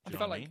there. I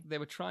felt like they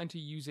were trying to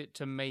use it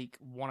to make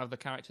one of the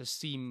characters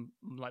seem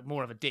like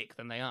more of a dick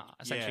than they are,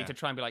 essentially, to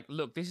try and be like,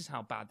 look, this is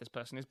how bad this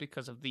person is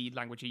because of the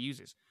language he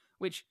uses,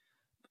 which,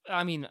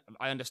 I mean,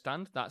 I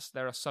understand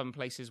there are some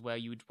places where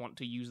you would want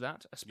to use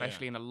that,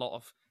 especially in a lot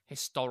of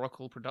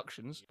historical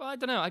productions. But I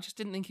don't know, I just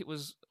didn't think it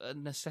was a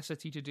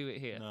necessity to do it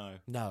here.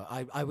 No,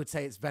 I would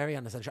say it's very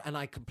unnecessary. And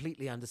I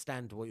completely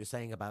understand what you're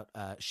saying about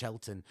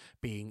Shelton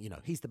being, you know,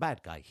 he's the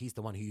bad guy. He's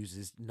the one who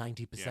uses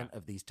 90%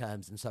 of these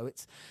terms. And so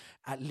it's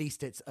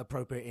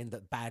appropriate in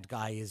that bad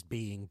guy is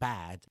being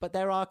bad. But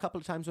there are a couple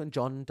of times when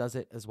John does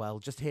it as well,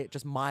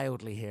 just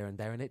mildly here and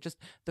there. And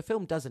the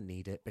film doesn't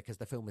need it because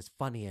the film is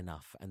funny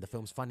enough, and the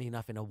film's funny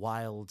enough in a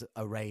wild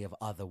array of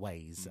other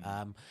ways.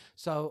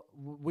 So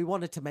we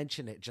wanted to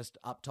mention it just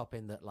up top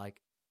in that,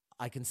 like,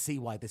 I can see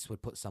why this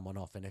would put someone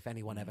off. And if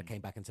anyone ever came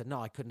back and said,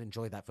 no, I couldn't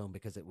enjoy that film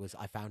because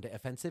I found it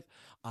offensive,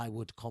 I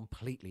would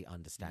completely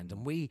understand.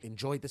 And we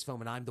enjoyed this film,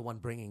 and I'm the one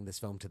bringing this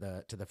film to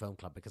the film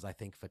club because I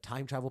think for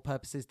time travel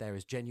purposes, there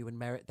is genuine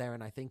merit there.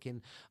 And I think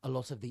in a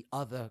lot of the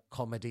other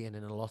comedy and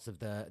in a lot of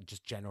the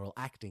just general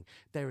acting,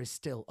 there is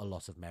still a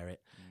lot of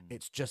merit.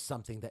 It's just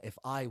something that if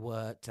I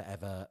were to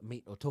ever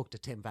meet or talk to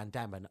Tim Van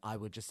Damme, I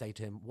would just say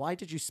to him, why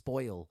did you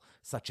spoil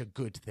such a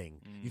good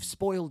thing? You've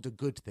spoiled a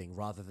good thing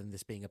rather than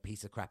this being a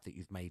piece of crap that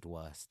you've made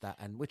worse,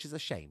 which is a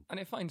shame. And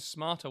it finds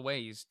smarter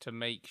ways to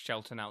make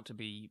Shelton out to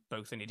be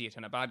both an idiot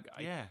and a bad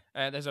guy.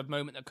 Yeah. There's a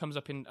moment that comes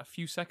up in a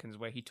few seconds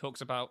where he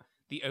talks about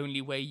the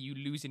only way you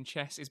lose in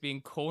chess is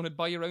being cornered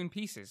by your own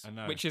pieces, I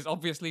know. which is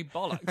obviously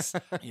bollocks.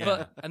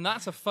 Yeah. And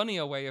that's a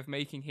funnier way of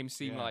making him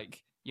seem Yeah.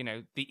 like,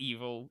 the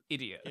evil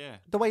idiot. Yeah.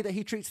 The way that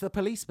he treats the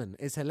policeman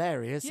is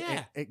hilarious.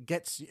 Yeah. It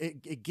gives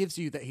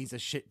you that he's a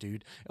shit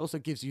dude. It also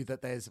gives you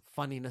that there's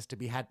funniness to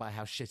be had by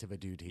how shit of a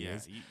dude he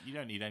is. You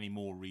don't need any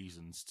more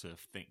reasons to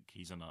think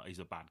he's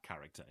a bad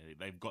character.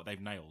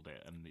 They've nailed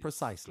it, and it's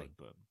Precisely.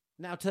 good, but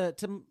Now,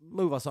 to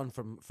move us on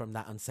from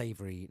that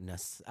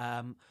unsavoriness,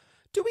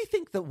 do we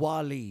think that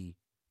Wall-E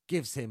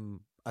gives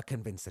him a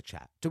convincer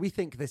chat? Do we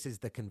think this is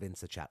the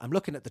convincer chat? I'm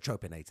looking at the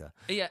Tropinator.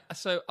 Yeah,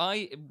 so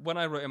when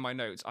I wrote in my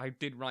notes, I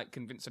did write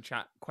convincer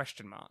chat ?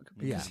 Because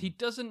Yeah. he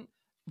doesn't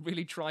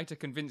really try to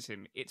convince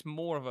him. It's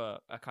more of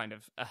a kind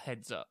of a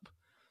heads up.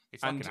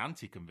 it's like And- an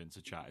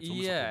anti-convincer chat. It's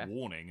almost Yeah. like a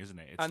warning, isn't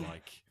it? It's And-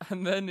 like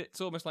And then it's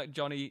almost like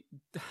Johnny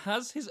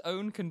has his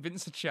own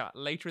convincer chat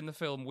later in the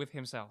film with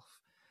himself.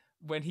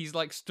 When he's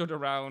like stood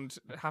around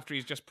after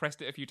he's just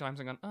pressed it a few times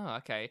and gone,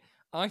 okay,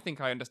 I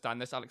think I understand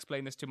this. I'll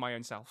explain this to my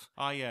own self.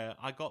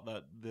 I got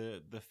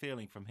the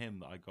feeling from him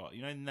that I got,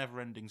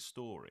 Never Ending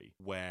Story,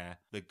 where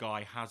the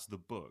guy has the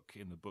book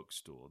in the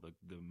bookstore,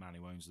 the man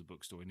who owns the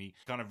bookstore, and he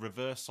kind of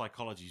reverse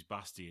psychologies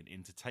Bastian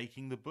into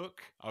taking the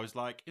book. I was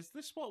like, is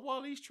this what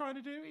Wall-E's trying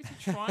to do? Is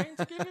he trying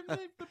to give him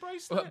the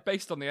bracelet? Well,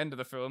 based on the end of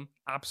the film,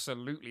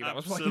 absolutely, that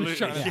was what he was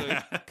trying to do.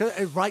 yeah.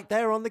 'Cause, right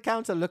there on the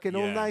counter, looking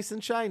all Yeah. nice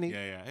and shiny.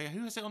 Yeah. Hey,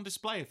 who has it on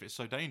display if it's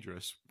so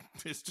dangerous?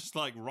 It's just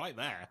like right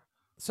there.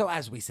 So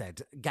as we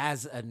said,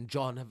 Gaz and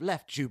John have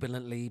left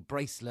jubilantly,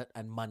 bracelet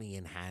and money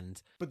in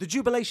hand. But the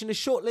jubilation is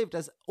short-lived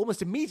as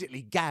almost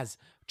immediately Gaz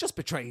just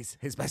betrays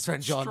his best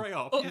friend John. Straight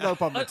up. Oh, yeah. No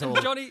problem at And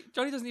all. Johnny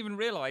doesn't even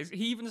realise.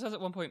 He even says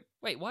at one point,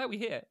 wait, why are we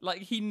here?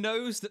 Like, he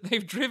knows that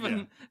they've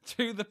driven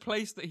to the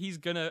place that he's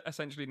going to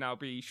essentially now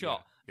be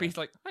shot. But he's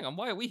like, hang on,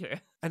 why are we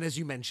here? And as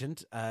you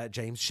mentioned,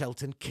 James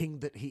Shelton, king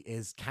that he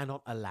is,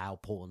 cannot allow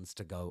pawns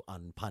to go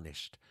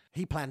unpunished.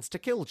 He plans to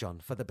kill John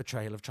for the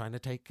betrayal of trying to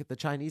take the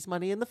Chinese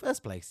money in the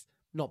first place.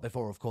 Not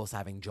before, of course,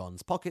 having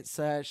John's pockets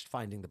searched,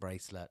 finding the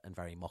bracelet, and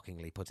very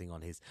mockingly putting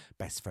on his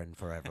best friend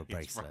forever His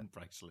bracelet. front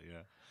bracelet,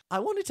 yeah. I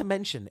wanted to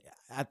mention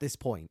at this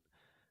point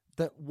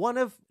that one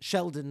of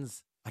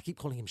Sheldon's, I keep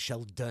calling him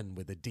Sheldon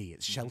with a D.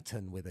 It's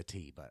Shelton with a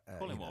T, but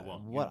Call him you what I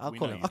know, want. I'll We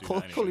call know him. you I'll do call,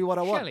 that call you what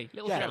I want. Shelley,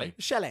 little Shelley.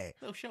 Shelley.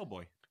 Little shell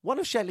boy. One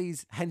of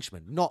Shelley's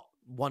henchmen, not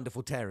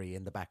wonderful Terry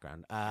in the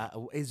background,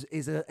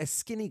 is a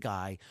skinny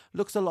guy,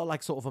 looks a lot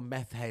like sort of a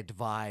meth head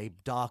vibe,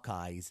 dark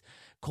eyes,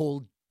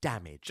 called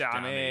Damage.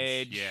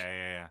 Damage.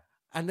 Yeah.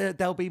 And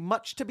there'll be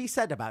much to be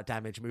said about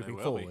Damage moving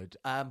will be. forward.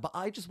 But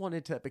I just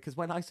wanted to, because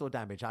when I saw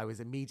Damage, I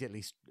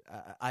immediately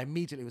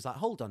was like,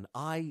 hold on,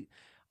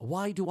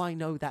 why do I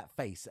know that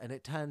face? And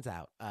it turns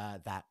out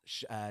that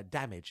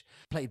Damage,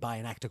 played by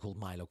an actor called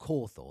Milo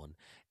Cawthorn,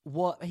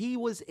 he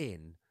was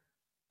in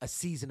a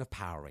season of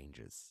Power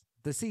Rangers.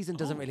 The season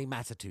doesn't really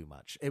matter too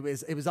much. It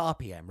was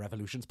RPM,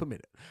 revolutions per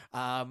minute.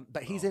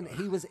 But he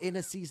was in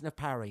a season of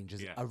Power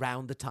Rangers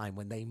around the time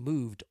when they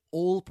moved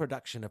all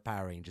production of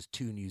Power Rangers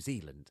to New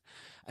Zealand.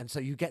 And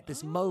so you get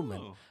this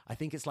moment, I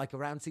think it's like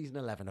around season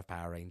 11 of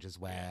Power Rangers,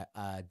 where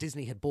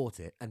Disney had bought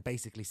it and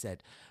basically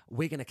said,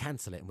 we're going to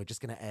cancel it and we're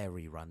just going to air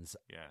reruns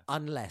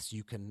unless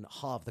you can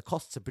halve the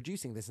costs of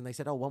producing this. And they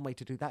said, one way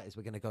to do that is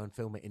we're going to go and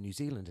film it in New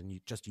Zealand, and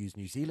you just use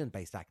New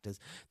Zealand-based actors.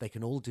 They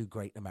can all do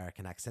great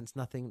American accents.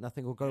 Nothing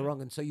will go wrong.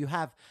 And so you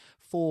have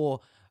for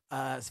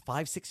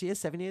 5, 6 years,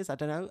 7 years, I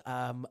don't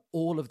know,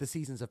 all of the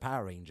seasons of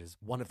Power Rangers.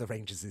 One of the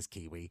Rangers is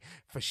Kiwi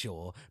for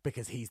sure,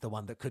 because he's the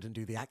one that couldn't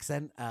do the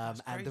accent, and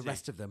the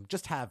rest of them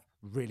just have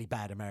really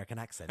bad American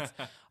accents,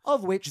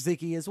 of which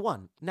Ziggy is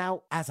one.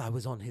 Now, as I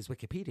was on his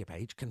Wikipedia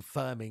page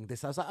confirming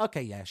this, I was like,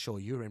 okay, yeah, sure,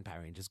 you're in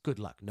Power Rangers, good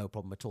luck, no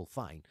problem at all,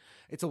 fine.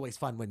 It's always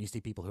fun when you see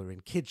people who are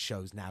in kids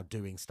shows now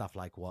doing stuff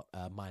like what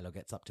Milo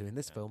gets up to in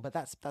this film, but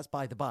that's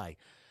by the by.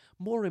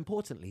 More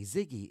importantly,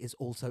 Ziggy is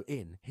also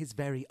in his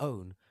very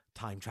own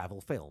time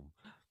travel film.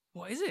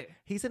 What is it?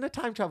 He's in a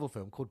time travel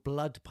film called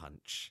Blood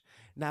Punch.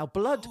 Now,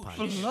 Blood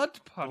Punch. Blood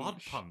Punch.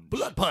 Blood punch.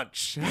 Blood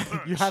Punch.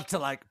 You have to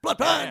Blood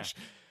Punch.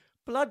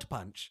 Blood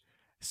Punch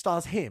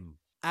stars him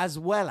as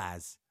well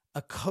as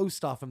a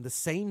co-star from the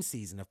same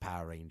season of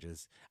Power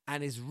Rangers,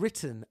 and is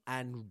written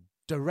and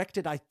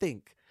directed, I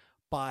think,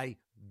 by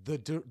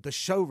the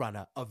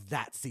showrunner of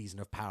that season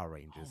of Power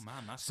Rangers. Oh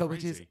man, that's so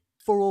crazy. it is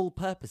for all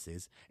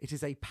purposes, it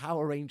is a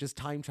Power Rangers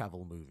time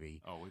travel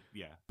movie, Oh,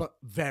 yeah. but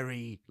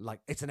very, like,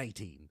 it's an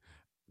 18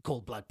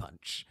 called Blood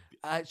Punch.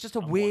 It's just a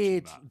I'm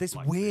weird, watching that, this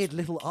like, weird this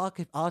little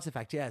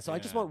artifact. Yeah. So I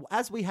just Yeah. want,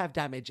 as we have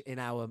Damage in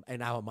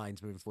our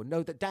minds moving forward,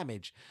 know that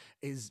Damage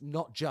is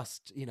not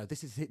just,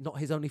 this is not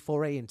his only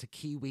foray into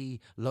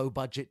Kiwi low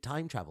budget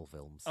time travel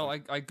films. Oh, I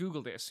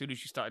googled it as soon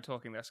as you started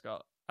talking there,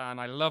 Scott,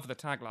 and I love the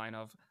tagline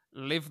of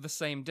 "Live the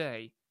same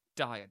day,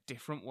 die a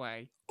different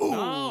way."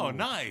 Oh, Ooh.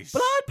 nice.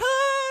 Blood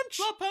Punch.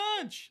 Blood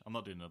Punch. I'm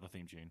not doing another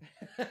theme tune.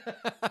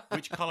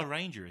 Which color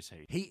ranger is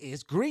he? He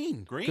is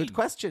green. Green? Good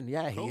question.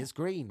 Yeah, Cool. he is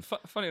green.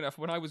 Funny enough,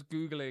 when I was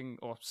googling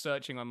or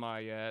searching on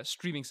my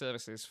streaming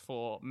services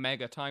for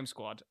Mega Time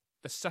Squad,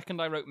 the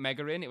second I wrote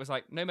Mega in, it was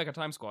like, no Mega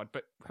Time Squad,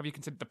 but have you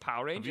considered the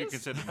Power Have Rangers? you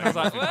considered I was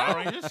like, Power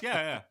Rangers?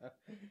 Yeah.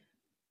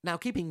 Now,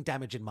 keeping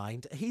Damage in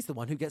mind, he's the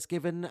one who gets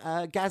given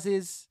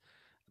Gaz's.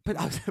 But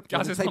I was going to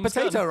Gaz's say mum's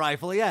potato gun.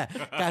 rifle, yeah.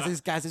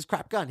 Gaz's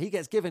crap gun. He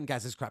gets given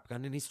Gaz's crap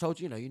gun, and he's told,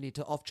 you need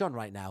to off John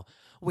right now,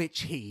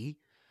 which he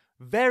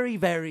very,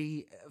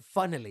 very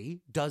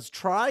funnily does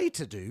try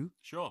to do.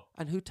 Sure.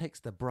 And who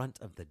takes the brunt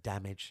of the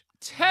damage?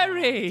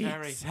 Terry!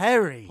 Terry.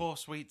 Terry. Poor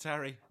sweet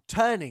Terry.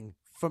 Turning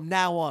from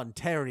now on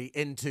Terry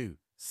into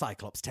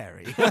Cyclops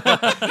Terry.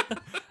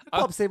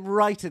 Pops him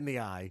right in the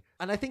eye.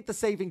 And I think the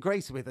saving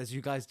grace with, as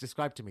you guys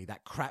described to me,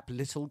 that crap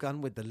little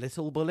gun with the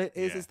little bullet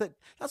is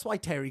that's why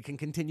Terry can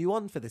continue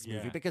on for this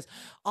movie. Yeah. Because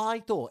I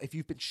thought if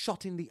you've been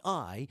shot in the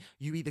eye,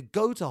 you either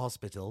go to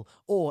hospital,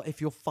 or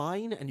if you're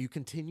fine and you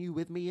continue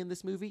with me in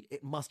this movie,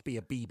 it must be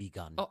a BB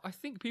gun. Oh, I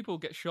think people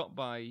get shot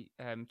by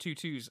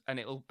 2.2s and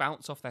it'll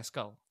bounce off their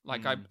skull.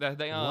 Like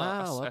they are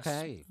Wow, a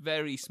okay.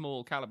 very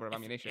small caliber of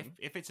ammunition.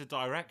 If it's a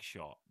direct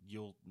shot,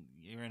 you're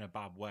in a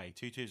bad way.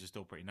 2.2s are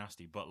still pretty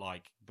nasty, but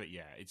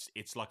yeah,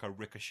 it's like a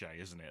ricochet,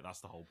 isn't it?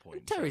 That's the whole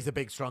point. Terry's a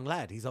big, strong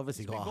lad. He's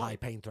obviously got a big boy. high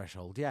pain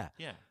threshold, yeah.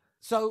 Yeah.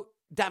 So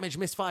Damage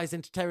misfires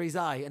into Terry's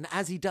eye, and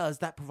as he does,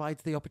 that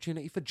provides the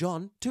opportunity for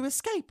John to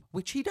escape,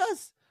 which he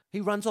does. He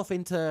runs off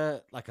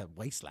into like a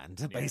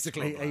wasteland,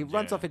 basically. He scrubland,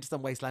 runs yeah. off into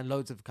some wasteland,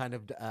 loads of kind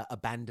of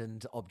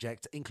abandoned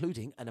objects,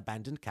 including an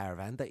abandoned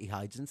caravan that he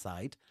hides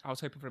inside. I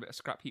was hoping for a bit of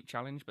scrap heap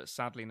challenge, but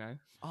sadly no.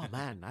 Oh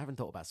man, I haven't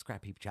thought about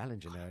Scrap Heap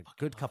Challenge in a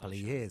good couple of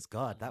years.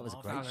 God, that was a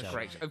love great that show. That was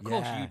great. Of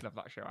course, Yeah. you'd love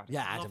that show, Adam.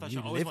 Yeah, I love Adam, that you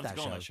show. I always lived wanted that to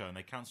go on show. that show, and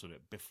they cancelled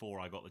it before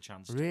I got the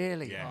chance to.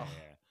 Really? Yeah, Oh.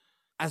 yeah.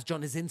 As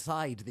John is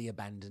inside the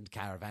abandoned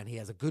caravan, he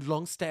has a good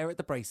long stare at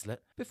the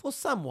bracelet before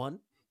someone,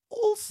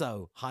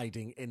 also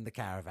hiding in the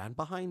caravan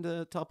behind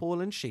the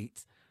tarpaulin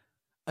sheets,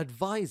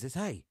 advises,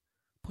 hey,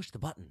 push the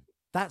button.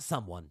 That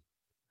someone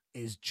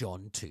is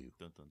John 2.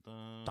 Dun, dun,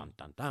 dun. Dun,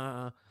 dun,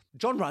 dun.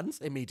 John runs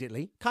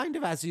immediately, kind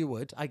of as you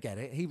would. I get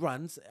it. He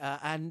runs,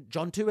 and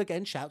John 2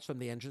 again shouts from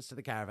the entrance to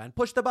the caravan,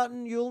 push the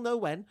button, you'll know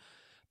when.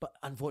 But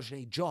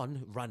unfortunately,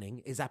 John, running,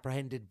 is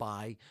apprehended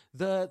by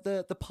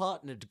the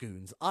partnered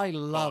goons. I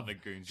love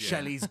Partnered goons, yeah.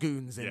 Shelley's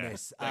goons in Yeah,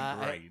 this. they're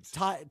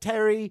great.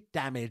 Terry,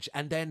 Damage,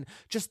 and then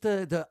just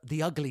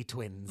the ugly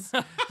twins.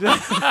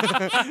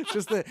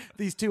 Just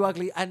these two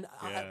ugly. And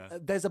Yeah.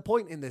 there's a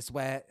point in this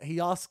where he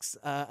asks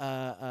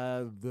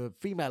the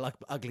female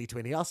ugly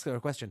twin, he asks her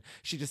a question.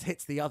 She just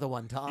hits the other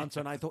one to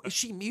answer. And I thought, is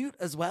she mute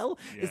as well?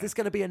 Yeah. Is this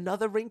going to be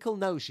another wrinkle?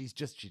 No, she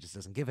just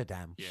doesn't give a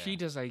damn. Yeah. She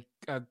does a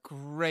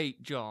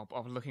great job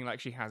of looking like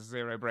she has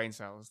zero brain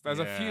cells. There's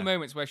a few Yeah.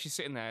 moments where she's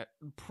sitting there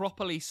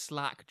properly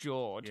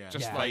slack-jawed, Yeah.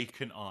 just Yeah. like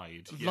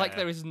vacant-eyed. like Yeah.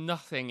 there is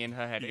nothing in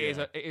her head. Yeah.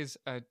 It is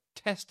a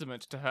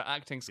testament to her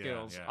acting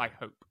skills, yeah. I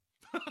hope.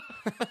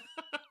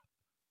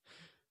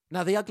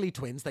 Now the ugly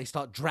twins, they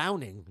start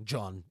drowning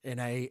John in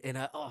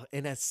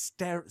a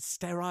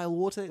sterile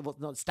water, well,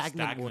 not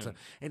stagnant water, Stagnant.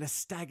 in a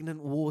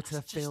stagnant water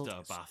It's just filled.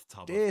 a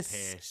bathtub of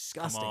piss.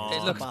 Disgusting. Come It's on. a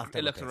It looks- bathtub it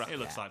of looks piss. rough. It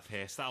looks Yeah. like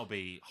piss. That'll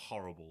be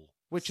horrible.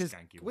 Which is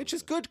skanky water.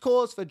 good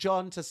cause for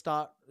John to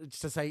start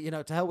to say,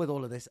 to hell with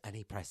all of this, and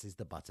he presses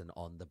the button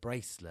on the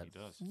bracelet. He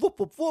does. Whoop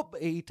whoop whoop.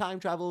 He time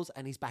travels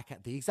and he's back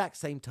at the exact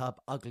same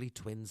tub. Ugly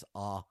twins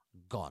are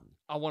gone.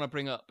 I want to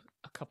bring up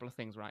a couple of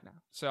things right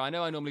now. So I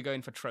know I normally go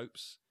in for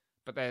tropes,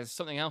 but there's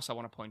something else I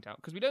want to point out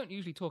because we don't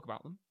usually talk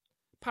about them.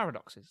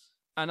 Paradoxes.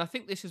 And I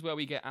think this is where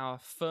we get our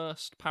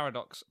first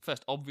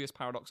obvious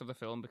paradox of the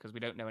film because we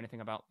don't know anything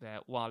about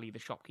Wally the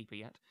shopkeeper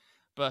yet.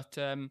 But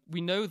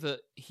we know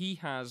that he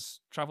has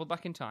travelled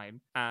back in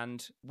time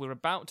and we're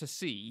about to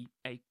see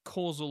a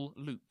causal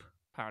loop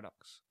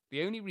paradox.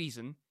 The only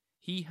reason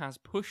he has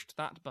pushed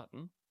that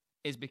button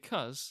is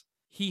because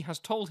he has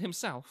told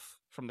himself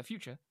from the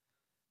future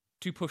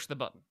to push the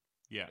button,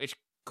 Yeah. which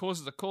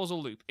causes a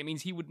causal loop. It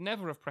means he would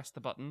never have pressed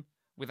the button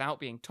without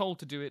being told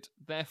to do it.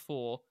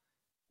 Therefore,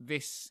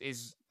 this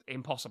is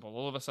impossible.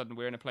 All of a sudden,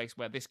 we're in a place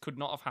where this could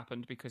not have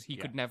happened because he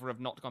could never have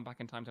not gone back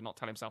in time to not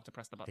tell himself to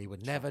press the button. He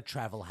would never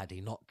travel had he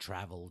not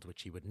travelled,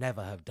 which he would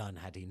never have done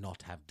had he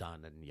not have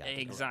done. And yeah,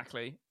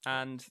 Exactly.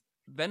 And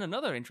then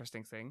another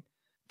interesting thing,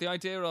 the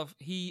idea of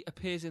he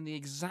appears in the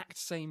exact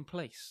same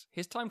place.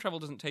 His time travel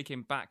doesn't take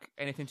him back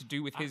anything to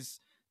do with his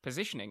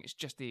positioning. It's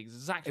just the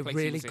exact It place he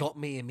really was in. got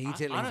me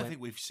immediately. I don't when-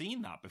 think we've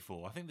seen that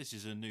before. I think this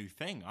is a new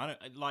thing. I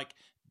don't like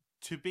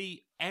to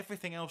be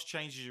everything else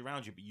changes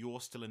around you, but you're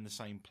still in the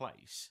same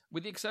place.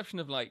 With the exception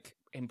of like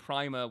in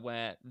Primer,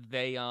 where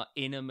they are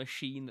in a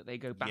machine that they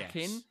go back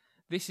Yes. in.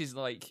 This is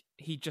like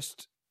he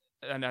just,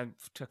 and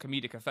to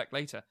comedic effect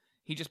later,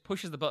 he just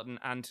pushes the button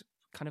and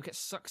kind of gets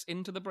sucks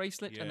into the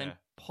bracelet and then Yeah.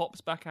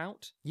 pops back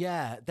out.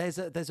 Yeah, there's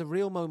a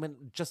real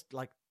moment just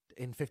like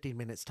in 15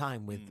 minutes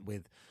time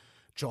with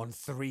John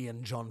 3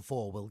 and John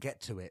 4. We'll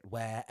get to it,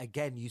 where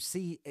again you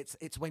see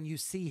it's when you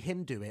see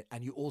him do it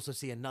and you also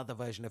see another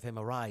version of him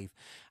arrive,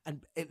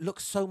 and it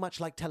looks so much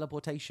like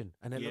teleportation,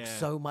 and it looks Yeah.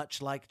 so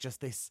much like just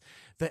this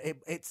that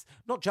it's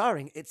not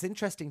jarring. It's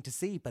interesting to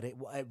see, but it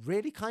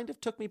really kind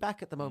of took me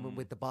back at the moment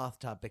with the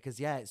bathtub, because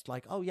it's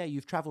like, oh yeah,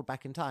 you've traveled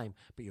back in time,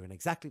 but you're in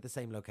exactly the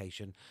same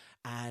location,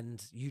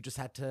 and you just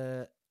had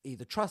to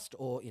either trust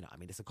or, I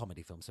mean, it's a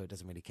comedy film, so it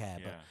doesn't really care,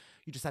 but Yeah.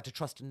 you just had to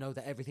trust and know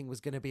that everything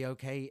was going to be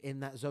okay in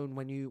that zone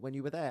when you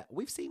were there.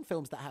 We've seen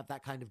films that have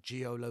that kind of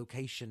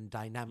geolocation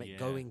dynamic Yeah.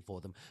 going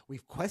for them.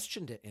 We've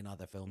questioned it in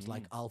other films,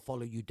 like I'll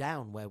Follow You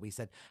Down, where we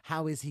said,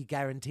 how is he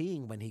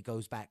guaranteeing when he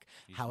goes back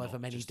He's however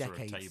not many just through a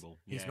decades table.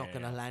 he's Yeah, not yeah,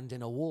 going to yeah. land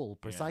in a wall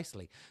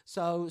precisely.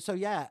 So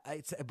yeah,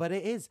 but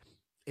it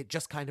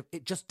just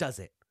does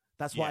it.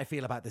 That's what Yeah. I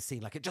feel about this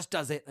scene. Like, it just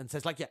does it and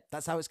says, like, yeah,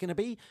 that's how it's going to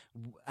be.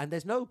 And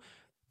there's no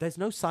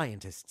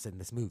scientists in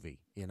this movie,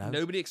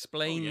 Nobody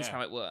explains yeah.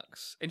 how it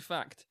works. In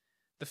fact,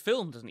 the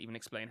film doesn't even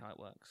explain how it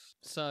works.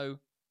 So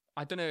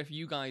I don't know if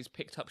you guys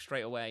picked up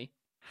straight away,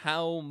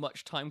 how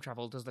much time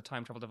travel does the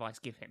time travel device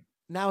give him?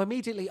 Now,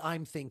 immediately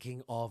I'm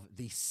thinking of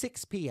the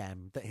 6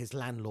 p.m. that his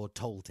landlord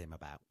told him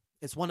about.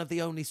 It's one of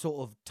the only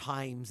sort of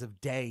times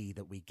of day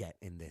that we get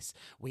in this.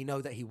 We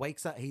know that he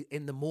wakes up,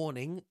 in the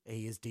morning,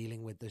 he is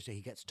dealing with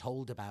he gets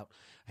told about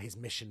his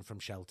mission from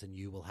Shelton.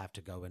 You will have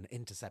to go and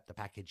intercept the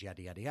package,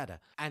 yada, yada, yada.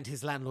 And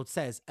his landlord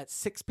says, at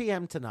 6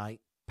 p.m. tonight,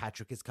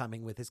 Patrick is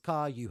coming with his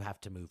car, you have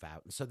to move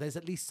out. And so there's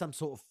at least some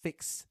sort of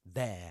fix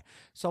there.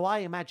 So I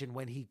imagine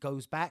when he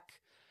goes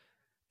back,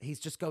 he's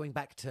just going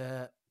back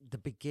to the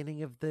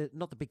beginning of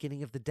not the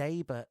beginning of the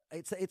day, but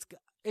it's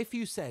if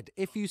you said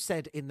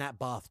in that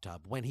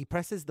bathtub, when he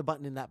presses the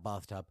button in that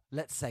bathtub,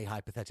 let's say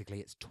hypothetically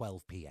it's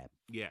 12 p.m.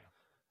 Yeah.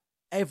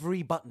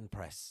 Every button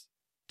press,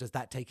 does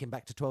that take him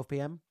back to 12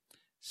 p.m.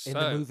 in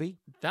the movie?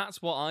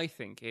 That's what I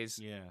think is.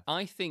 Yeah.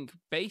 I think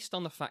based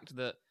on the fact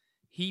that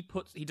he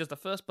does the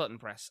first button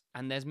press,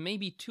 and there's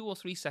maybe 2 or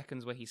 3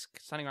 seconds where he's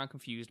standing around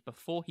confused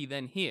before he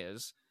then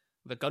hears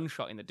the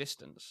gunshot in the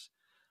distance.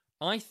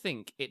 I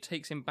think it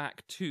takes him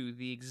back to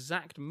the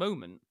exact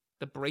moment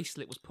the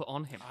bracelet was put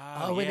on him.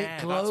 And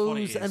it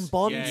glows and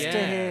bonds to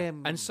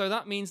him. And so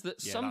that means that Yeah,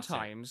 that's it.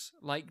 sometimes,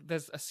 like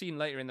there's a scene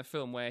later in the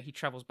film where he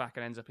travels back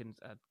and ends up in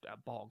a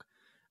bog.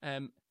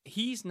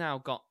 He's now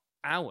got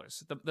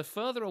hours. The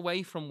further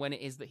away from when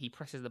it is that he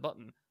presses the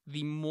button,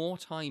 the more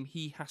time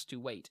he has to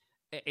wait.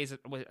 It is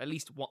at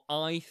least what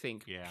I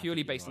think, Yeah, I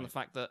purely think you're based on the right.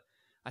 fact that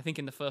I think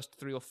in the first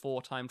 3 or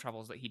 4 time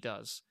travels that he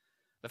does,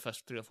 the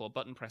first 3 or 4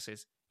 button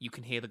presses, you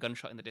can hear the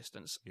gunshot in the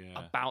distance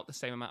Yeah. about the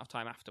same amount of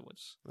time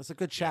afterwards. That's a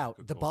good shout.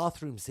 good The call.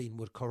 bathroom scene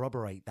would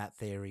corroborate that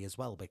theory as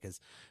well, because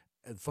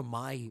from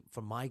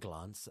my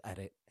glance at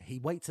it, he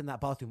waits in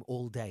that bathroom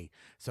all day.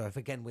 So if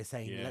again we're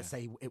saying, Yeah. let's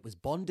say it was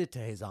bonded to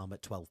his arm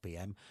at 12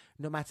 p.m.,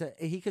 no matter,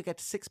 he could get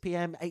to 6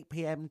 p.m., 8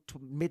 p.m., to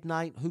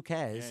midnight, who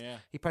cares? Yeah.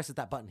 He presses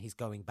that button, he's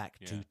going back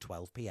Yeah. to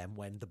 12 p.m.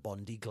 when the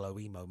Bondy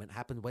glowy moment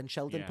happened, when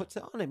Sheldon Yeah. puts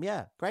it on him.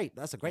 Yeah, great.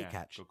 That's a great Yeah,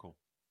 catch. Good call.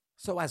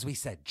 So as we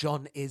said,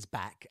 John is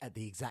back at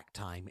the exact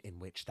time in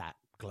which that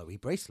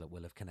glowy bracelet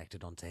will have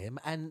connected onto him.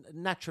 And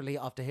naturally,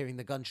 after hearing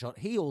the gunshot,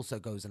 he also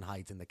goes and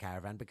hides in the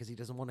caravan because he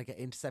doesn't want to get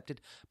intercepted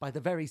by the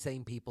very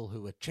same people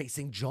who are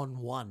chasing John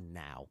 1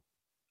 now.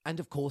 And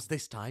of course,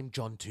 this time,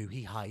 John 2,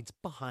 he hides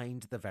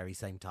behind the very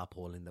same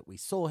tarpaulin that we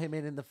saw him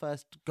in the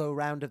first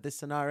go-round of this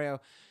scenario.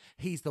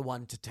 He's the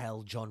one to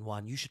tell John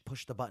 1, you should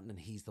push the button, and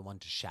he's the one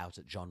to shout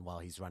at John while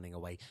he's running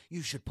away,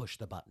 you should push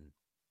the button.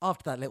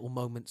 After that little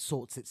moment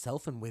sorts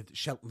itself, and with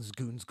Shelton's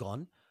goons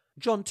gone,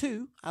 John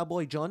 2, our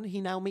boy John,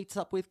 he now meets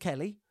up with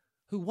Kelly,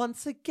 who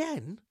once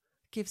again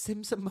gives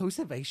him some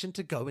motivation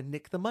to go and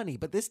nick the money,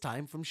 but this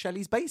time from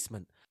Shelley's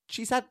basement.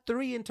 She's had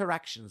 3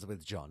 interactions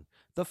with John.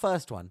 The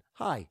first one,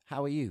 hi,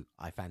 how are you?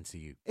 I fancy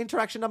you.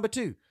 Interaction number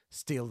 2,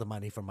 steal the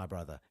money from my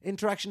brother.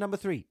 Interaction number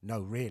 3, no,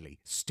 really,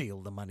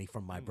 steal the money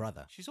from my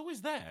brother. She's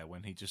always there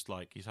when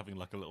he's having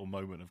like a little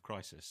moment of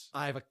crisis.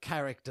 I have a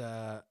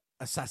character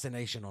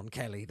assassination on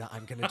Kelly that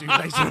I'm going to do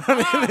later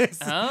on in this.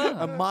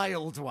 Ah. A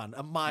mild one.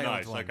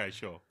 Nice. One. Okay,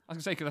 sure. I was going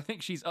to say, because I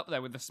think she's up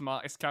there with the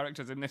smartest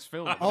characters in this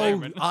film at the Oh,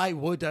 moment. I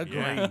would agree.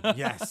 Yeah.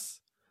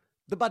 Yes.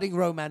 The budding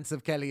romance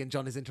of Kelly and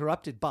John is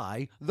interrupted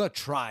by the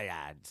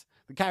Triad.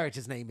 The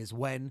character's name is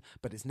Wen,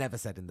 but it's never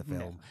said in the film.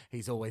 Never.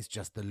 He's always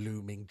just the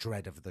looming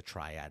dread of the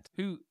Triad.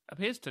 Who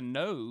appears to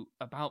know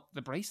about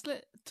the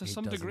bracelet to He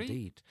some does degree.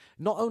 Indeed.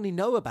 Not only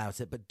know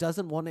about it, but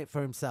doesn't want it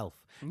for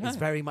himself. No. It's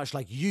very much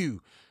like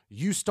you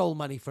You stole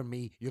money from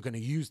me. You're going to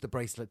use the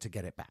bracelet to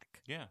get it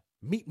back. Yeah.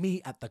 Meet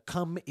me at the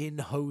Come In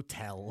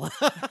Hotel.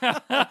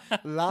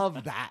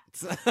 Love that.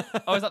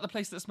 Oh, is that the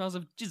place that smells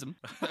of jism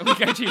that we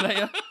go to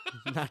later?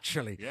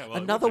 Naturally. Yeah, well,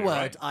 it Another would be, word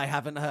right? I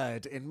haven't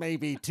heard in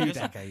maybe 2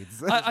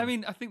 decades. I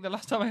mean, I think the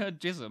last time I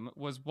heard jism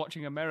was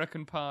watching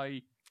American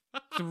Pie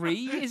 3,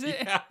 is it?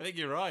 Yeah, I think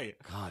you're right.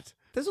 God.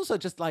 There's also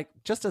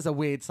just as a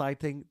weird side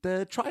thing,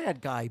 the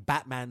triad guy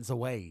Batman's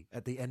away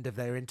at the end of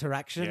their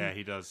interaction. Yeah,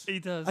 he does. He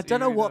does. I he don't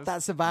know really what does.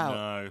 that's about.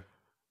 No.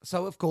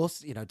 So, of course,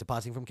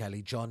 departing from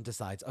Kelly, John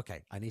decides,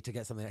 okay, I need to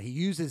get something.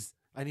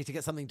 I need to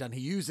get something done.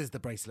 He uses the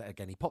bracelet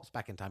again. He pops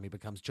back in time. He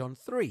becomes John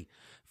 3.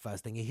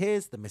 First thing he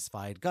hears, the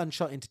misfired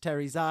gunshot into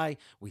Terry's eye.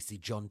 We see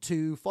John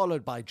 2,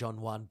 followed by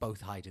John 1,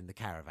 both hide in the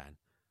caravan.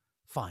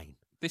 Fine.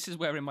 This is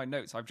where in my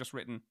notes I've just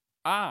written,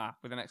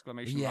 with an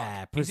exclamation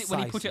Yeah, mark. Is it when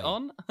he put it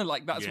precisely. on?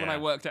 Like, that's when I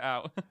Yeah. worked it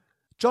out.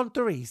 John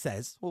 3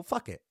 says, well,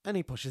 fuck it. And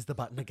he pushes the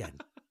button again.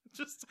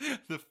 Just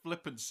the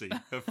flippancy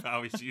of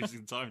how he's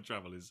using time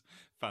travel is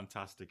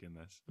fantastic in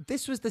this.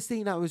 This was the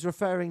scene I was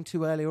referring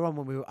to earlier on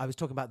when I was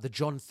talking about the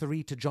John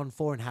 3 to John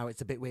 4 and how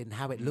it's a bit weird and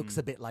how it looks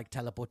a bit like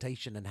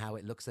teleportation and how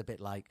it looks a bit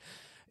like...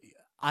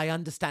 I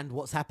understand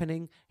what's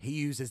happening. He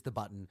uses the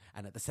button,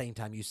 and at the same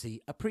time, you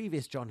see a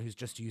previous John who's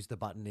just used the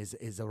button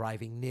is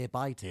arriving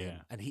nearby to him,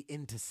 Yeah. and he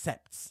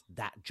intercepts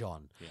that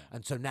John. Yeah.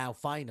 And so now,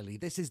 finally,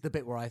 this is the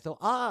bit where I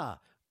thought,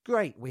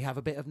 great, we have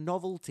a bit of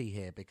novelty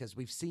here because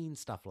we've seen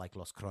stuff like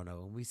Los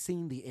Chrono and we've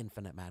seen The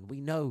Infinite Man.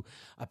 We know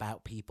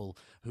about people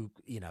who,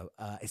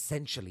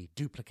 essentially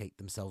duplicate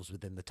themselves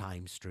within the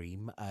time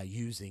stream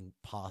using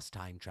past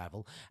time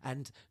travel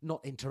and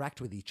not interact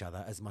with each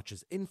other as much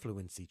as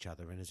influence each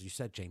other. And as you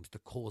said, James, the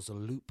causal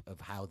loop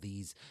of how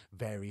these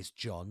various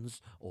Johns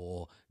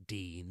or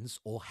Deans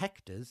or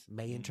Hectors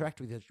may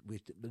interact with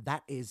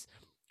that is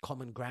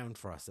common ground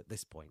for us at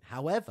this point.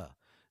 However,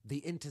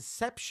 the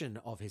interception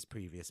of his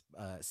previous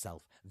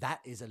self, that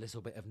is a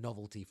little bit of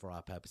novelty for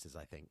our purposes,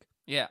 I think.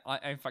 Yeah,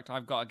 in fact,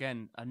 I've got,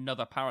 again,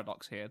 another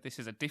paradox here. This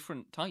is a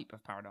different type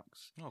of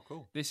paradox. Oh,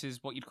 cool. This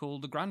is what you'd call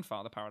the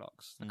grandfather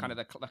paradox, the kind of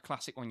the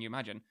classic one you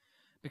imagine.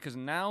 Because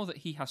now that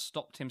he has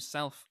stopped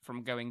himself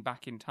from going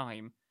back in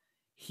time,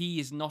 he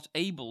is not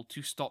able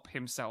to stop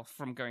himself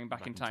from going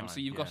back in time. So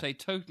you've got a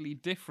totally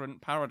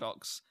different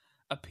paradox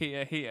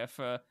appear here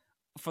for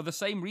the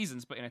same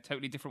reasons, but in a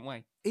totally different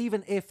way.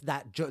 Even if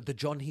the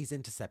John he's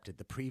intercepted,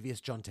 the previous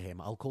John to him,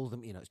 I'll call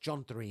them, it's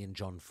John 3 and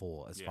John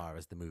 4 as far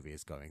as the movie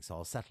is going, so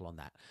I'll settle on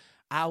that.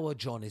 Our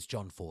John is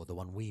John 4, the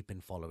one we've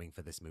been following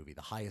for this movie.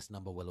 The highest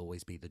number will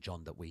always be the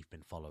John that we've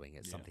been following.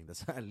 It's something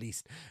that's at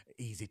least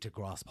easy to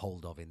grasp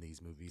hold of in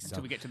these movies.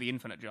 Until we get to the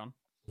infinite John.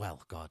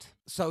 Well, God.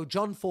 So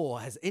John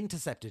 4 has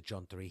intercepted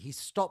John 3. He's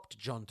stopped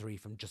John 3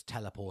 from just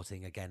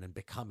teleporting again and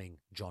becoming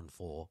John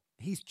 4.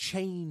 He's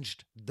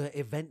changed the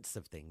events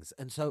of things.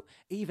 And so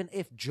even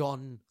if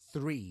John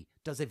 3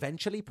 does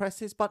eventually press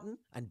his button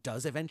and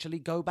does eventually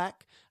go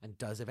back and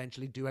does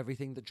eventually do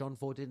everything that John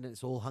 4 did and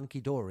it's all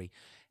hunky-dory,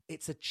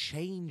 it's a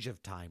change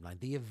of timeline.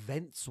 The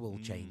events will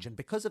change. And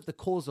because of the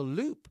causal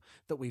loop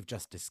that we've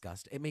just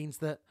discussed, it means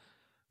that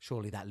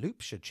surely that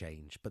loop should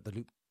change, but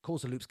the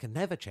causal loops can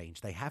never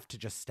change. They have to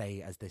just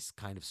stay as this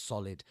kind of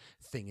solid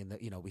thing in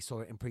that, we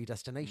saw it in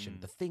Predestination.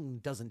 The thing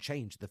doesn't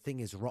change. The thing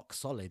is rock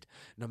solid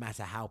no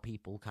matter how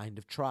people kind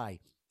of try.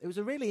 It was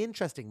a really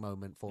interesting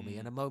moment for me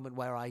and a moment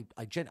where I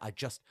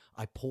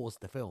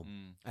paused the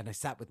film and I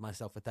sat with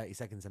myself for 30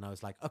 seconds and I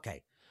was like,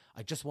 okay,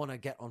 I just want to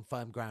get on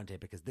firm ground here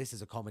because this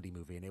is a comedy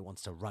movie and it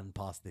wants to run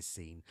past this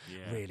scene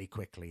really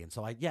quickly. And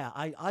so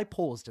I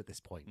paused at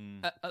this point.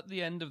 At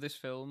the end of this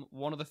film,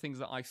 one of the things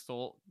that I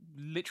thought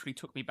literally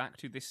took me back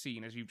to this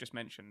scene, as you've just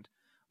mentioned,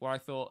 where I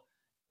thought,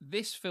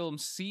 this film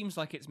seems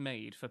like it's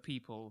made for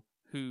people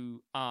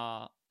who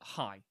are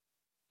high,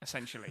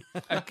 essentially.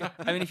 I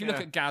mean, if you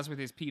look at Gaz with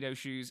his pedo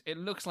shoes, it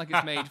looks like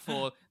it's made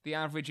for the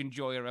average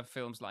enjoyer of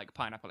films like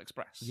Pineapple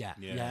Express.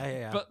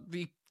 Yeah. But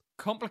the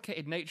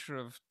complicated nature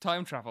of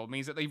time travel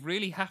means that they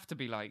really have to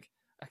be like,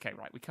 okay,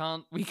 right, we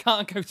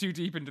can't go too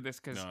deep into this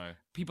because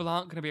people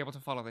aren't going to be able to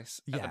follow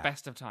this at the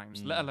best of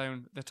times, let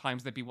alone the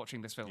times they'd be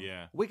watching this film.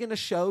 Yeah. We're going to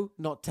show,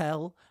 not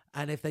tell.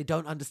 And if they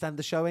don't understand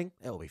the showing,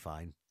 it'll be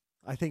fine.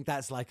 I think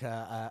that's like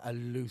a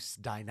loose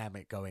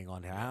dynamic going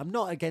on here. I'm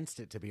not against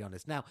it, to be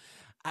honest. Now,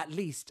 at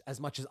least as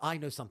much as I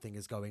know something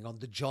is going on,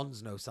 the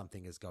Johns know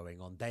something is going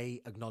on.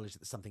 They acknowledge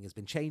that something has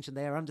been changed and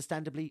they are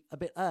understandably a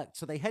bit irked.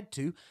 So they head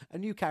to a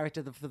new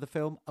character for the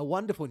film, a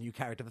wonderful new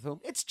character for the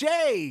film. It's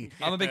Jay!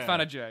 I'm a big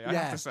fan of Jay, I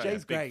have to say.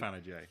 Jay's Big great. fan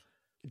of Jay.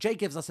 Jay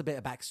gives us a bit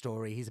of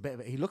backstory.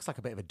 He looks like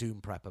a bit of a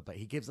doom prepper, but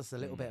he gives us a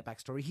little bit of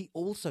backstory. He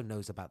also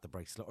knows about the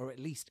bracelet, or at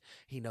least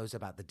he knows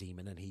about the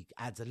demon, and he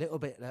adds a little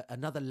bit,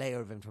 another layer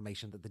of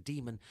information that the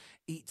demon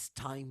eats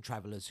time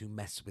travelers who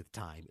mess with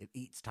time. It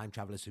eats time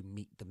travelers who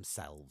meet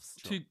themselves.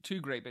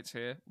 Two great bits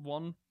here.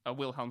 One, a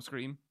Wilhelm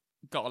scream.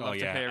 Gotta love to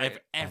hear every,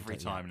 it. every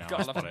time now.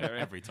 Gotta I've love got to it, hear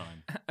it. every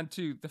time. And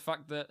two, the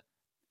fact that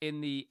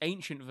in the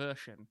ancient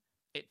version,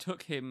 it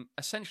took him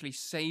essentially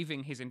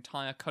saving his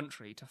entire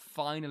country to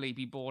finally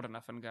be bored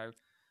enough and go,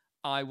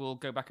 I will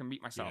go back and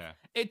meet myself. Yeah.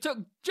 It took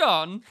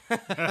John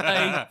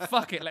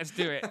fuck it, let's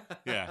do it.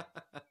 Yeah.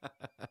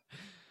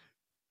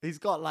 He's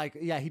got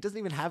he doesn't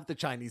even have the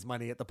Chinese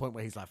money at the point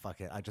where he's like,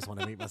 fuck it, I just want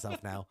to meet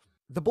myself now.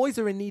 The boys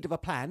are in need of a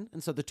plan,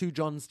 and so the two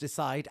Johns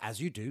decide, as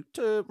you do,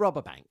 to rob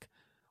a bank,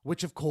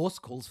 which of course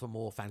calls for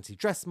more fancy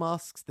dress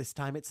masks. This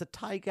time it's a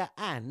tiger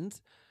and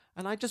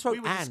I just wrote We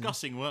were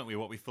discussing, weren't we,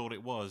 what we thought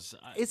it was.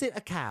 Is it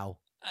a cow?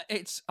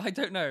 I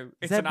don't know.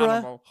 It's Zebra? an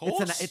animal.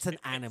 Horse? It's an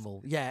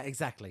animal. Yeah,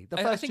 exactly. The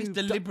I first think it's two,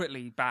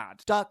 deliberately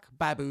bad. duck,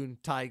 baboon,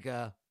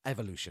 tiger,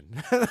 evolution.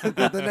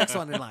 the next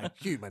one in line,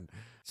 human.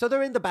 So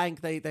they're in the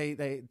bank.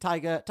 They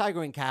tiger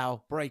and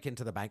cow break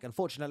into the bank.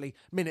 Unfortunately,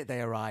 minute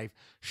they arrive,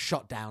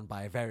 shot down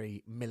by a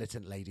very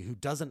militant lady who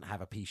doesn't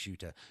have a pea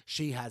shooter.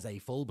 She has a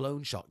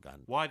full-blown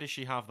shotgun. Why does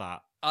she have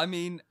that? I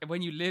mean,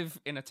 when you live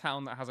in a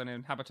town that has an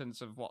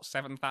inhabitants of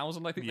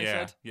 7,000, I think they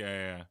said.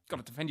 Yeah. Got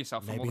to defend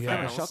yourself from all Maybe the a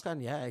criminals.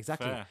 shotgun. Yeah,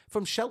 exactly. Fair.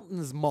 From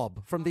Shelton's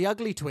mob, from the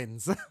Ugly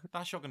Twins.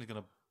 That shotgun is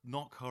going to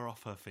knock her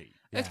off her feet.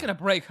 It's going to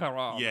break her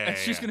arm. Yeah, and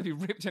she's yeah. going to be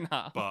ripped in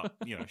half. But,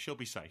 she'll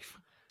be safe.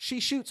 She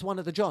shoots one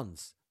of the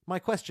Johns. My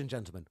question,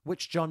 gentlemen,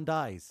 which John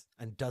dies?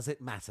 And does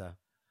it matter?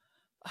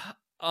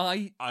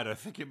 I I don't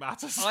think it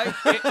matters.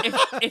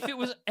 if it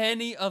was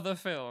any other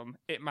film,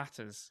 it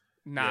matters.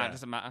 Nah, Yeah. it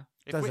doesn't matter.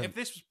 If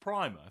this was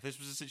Primer, if this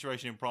was a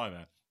situation in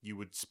Primer, you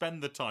would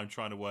spend the time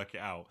trying to work it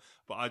out.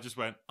 But I just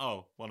went,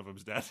 oh, one of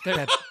them's dead.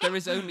 There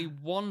is only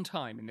one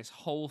time in this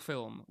whole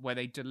film where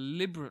they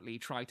deliberately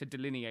try to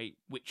delineate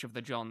which of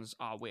the Johns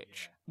are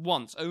which.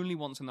 Once, only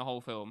once in the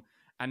whole film.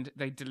 And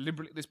they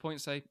deliberately at this point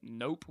say,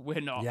 nope,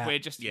 we're not. Yeah. We're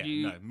just Yeah,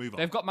 you. no, move on.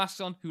 They've got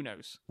masks on. Who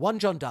knows? One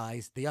John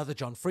dies, the other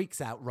John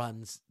freaks out,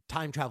 runs,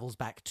 time travels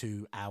back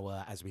to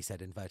our, as we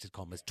said, inverted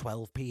commas,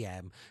 12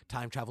 p.m.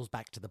 Time travels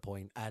back to the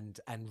point and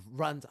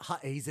runs.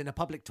 He's in a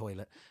public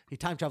toilet. He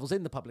time travels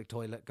in the public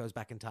toilet, goes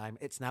back in time.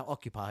 It's now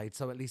occupied,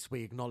 so at least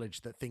we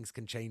acknowledge that things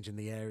can change in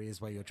the areas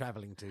where you're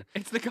traveling to.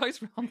 It's the guy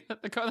on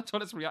the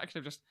toilet's reaction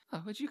of just, oh,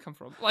 where'd you come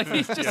from? Like,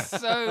 he's just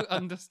so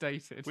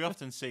understated. We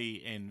often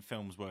see in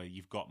films where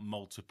you've got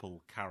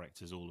multiple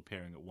characters all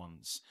appearing at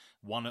once.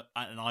 An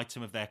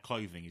item of their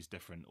clothing is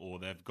different, or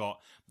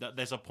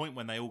there's a point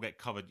when they all get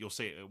covered. You'll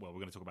see it. Well, we're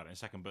going to talk about it in a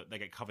second, but they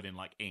get covered in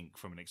like ink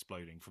from an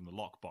exploding from the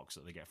lockbox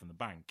that they get from the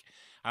bank.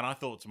 And I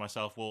thought to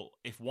myself, well,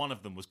 if one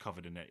of them was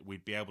covered in it,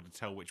 we'd be able to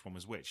tell which one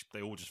was which.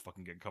 They all just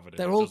fucking get covered in it.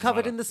 They're It all doesn't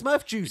covered matter. in the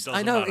Smurf juice. It I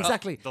doesn't know, matter.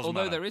 exactly. Doesn't Although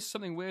matter. there is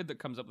something weird that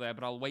comes up there,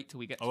 but I'll wait till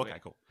we get to Oh, it. okay,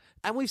 cool.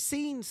 And we've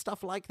seen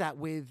stuff like that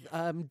with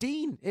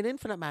Dean in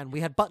Infinite Man.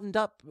 We had buttoned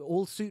up,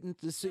 all suited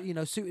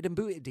and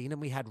booted Dean, and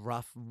we had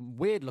rough,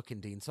 weird-looking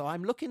Dean. So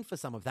I'm looking for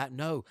some of that.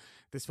 No,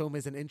 this film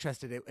isn't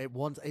interested.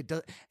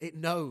 It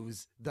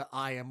knows that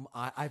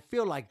I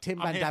feel like Tim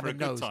I'm Van here for a Damme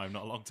good knows. time,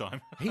 not a long time.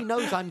 He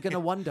knows I'm going to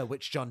wonder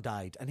which John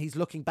died, and he's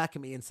looking back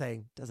at me and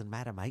saying, "Doesn't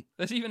matter, mate."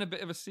 There's even a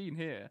bit of a scene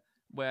here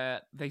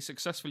where they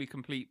successfully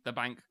complete the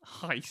bank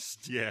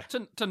heist. Yeah.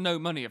 To no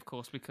money, of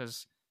course,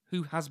 because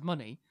who has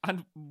money?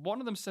 And one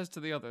of them says to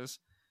the others,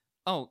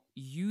 "Oh,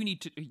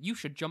 you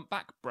should jump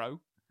back, bro."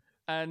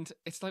 And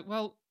it's like,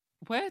 well,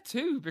 where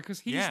to?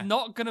 Because he's Yeah.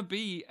 not going to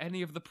be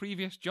any of the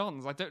previous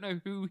Johns. I don't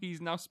know who he's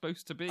now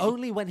supposed to be.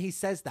 Only when he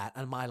says that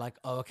am I like,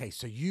 "Oh, okay,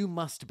 so you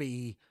must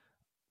be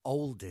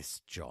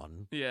oldest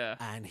John." Yeah.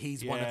 And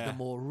he's one of the Yeah.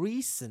 more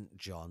recent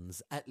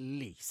Johns, at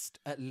least,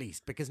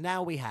 because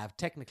now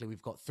technically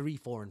we've got 3,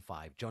 4, and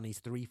 5. Johnny's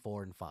 3,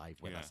 4, and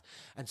 5 with Yeah. us.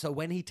 And so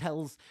when he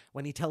tells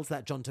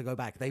that John to go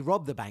back, they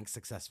rob the bank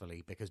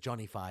successfully because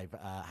Johnny 5,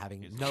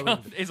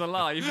 Is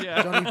alive,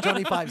 yeah.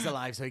 Johnny 5's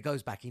alive, so he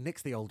goes back. He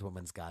nicks the old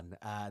woman's gun.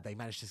 They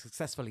manage to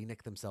successfully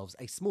nick themselves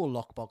a small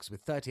lockbox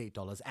with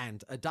 $38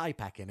 and a dye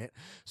pack in it.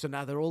 So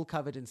now they're all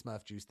covered in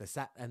Smurf juice. They're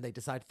sat and they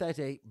decide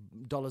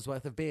 $38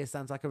 worth of beer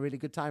sounds like a really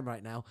good time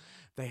right now.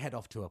 They head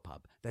off to a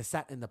pub. They're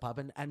sat in the pub,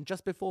 and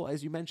just before,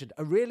 as you mentioned,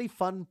 a really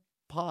fun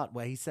part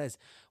where he says,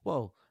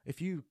 well, if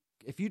you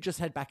just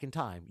head back in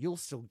time, you'll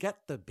still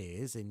get the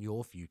beers in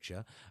your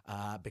future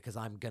because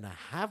I'm going to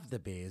have the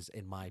beers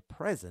in my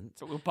present.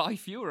 But we'll buy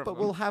fewer of But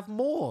them. we'll have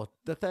more.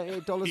 The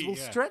 $38 will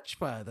Yeah. stretch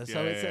further.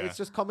 So Yeah, it's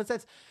just common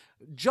sense.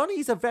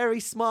 Johnny's a very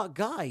smart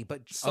guy,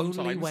 but only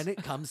Sometimes. when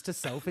it comes to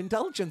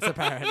self-indulgence,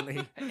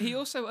 apparently. He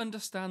also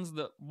understands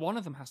that one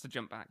of them has to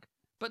jump back,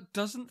 but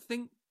doesn't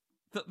think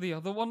that the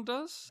other one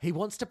does. He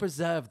wants to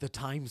preserve the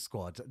Time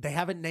Squad. They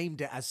haven't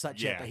named it as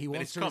such yet, Yeah, but he but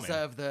wants it's to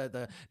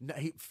coming.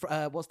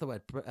 reserve what's the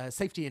word?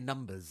 Safety in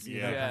numbers, you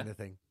know, Yeah. kind of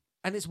thing.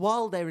 And it's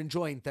while they're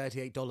enjoying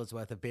 $38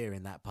 worth of beer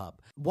in that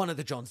pub, one of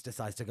the Johns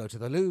decides to go to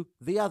the loo.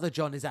 The other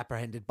John is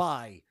apprehended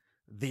by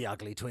the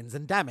Ugly Twins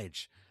and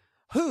Damage,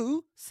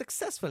 who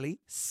successfully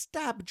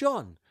stab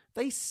John.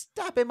 They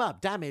stab him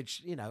up.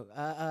 Damage,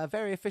 a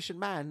very efficient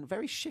man,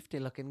 very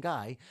shifty-looking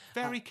guy.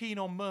 Very keen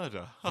on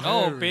murder.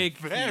 Oh, big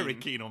Very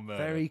keen. keen on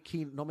murder. Very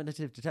keen,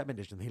 nominative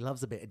determinism. He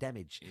loves a bit of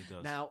damage. He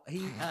does. Now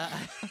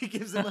he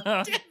gives him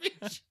a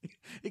damage.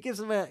 He gives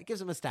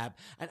him a stab,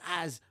 and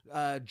as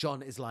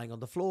John is lying on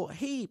the floor,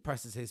 he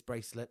presses his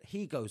bracelet.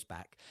 He goes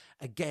back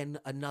again.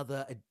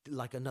 Another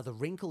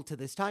wrinkle to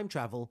this time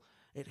travel.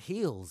 It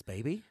heals,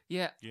 baby.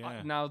 Yeah.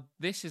 Yeah. Now,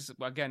 this is,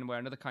 again, where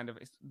another kind of...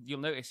 You'll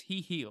notice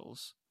he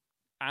heals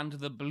and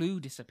the blue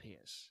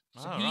disappears.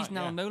 So Oh, he's right,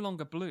 now yeah. no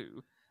longer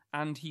blue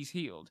and he's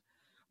healed.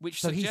 Which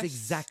So suggests... he's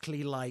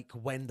exactly like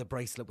when the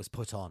bracelet was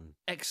put on.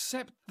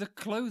 Except the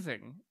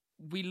clothing.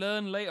 We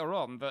learn later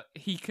on that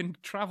he can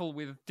travel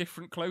with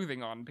different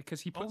clothing on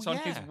because he puts on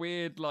his yeah.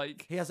 weird,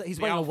 like... He's The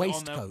wearing a outfit on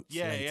waistcoat.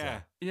 Yeah, later. yeah.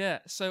 Yeah,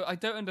 so I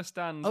don't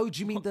understand... Oh,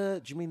 do you mean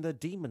the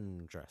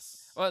demon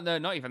dress? Well, no,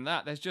 not even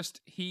that. There's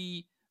just...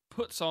 He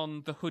puts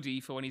on the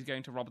hoodie for when he's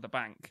going to rob the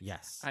bank.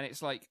 Yes. And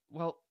it's like,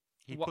 well...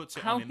 He what- puts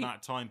it how on in he-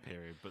 that time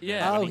period. But Yeah.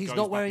 then when Oh, he he's goes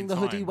not back wearing in the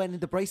hoodie time- when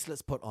the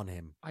bracelet's put on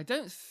him. I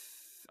don't...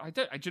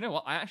 Do you know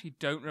what? I actually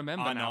don't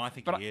remember I now. know, I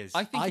think but he is.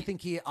 I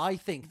think I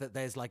think that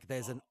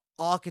there's an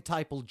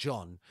archetypal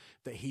John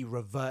that he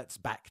reverts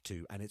back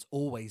to, and it's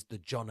always the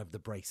John of the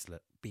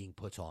bracelet being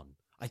put on.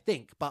 I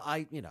think, but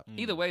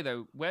Either way,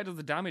 though, where does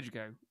the damage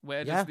go?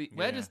 Where Yeah. does the...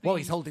 Where Yeah. does the... Well,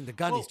 he's holding the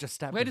gun. Well, He's just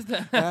stabbed. Where him. does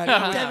the...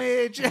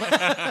 Damage.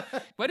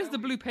 Where does the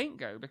blue paint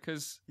go?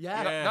 Because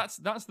Yeah.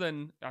 that's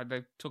then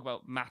they talk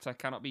about matter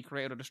cannot be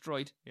created or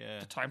destroyed. Yeah.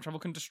 The time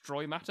travel can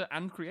destroy matter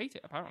and create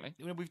it. Apparently,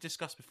 You know, we've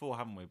discussed before,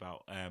 haven't we,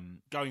 about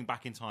going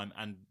back in time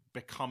and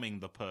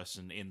becoming the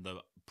person in the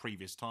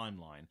previous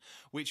timeline,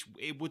 which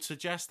it would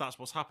suggest that's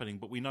what's happening,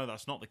 but we know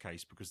that's not the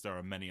case because there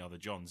are many other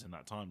Johns in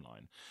that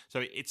timeline.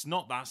 So it's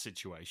not that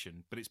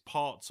situation, but it's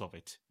parts of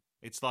it.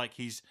 It's like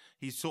he's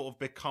sort of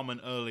become an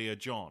earlier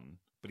John,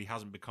 but he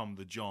hasn't become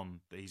the John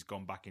that he's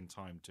gone back in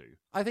time to.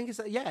 I think it's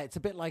a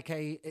bit like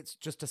it's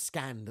just a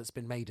scan that's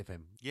been made of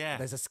him. Yeah.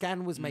 There's a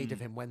scan was made of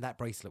him when that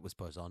bracelet was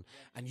put on,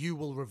 and you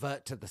will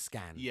revert to the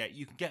scan. Yeah,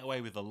 you can get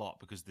away with a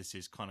lot because this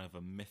is kind of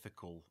a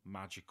mythical,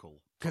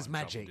 magical. Because time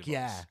travel magic, device.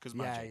 yeah. 'Cause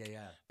Yeah, magic.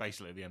 yeah.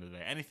 Basically, at the end of the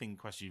day, anything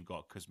question you've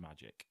got, because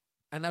magic.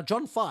 And now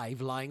John 5,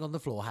 lying on the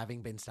floor,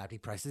 having been stabbed, he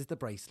presses the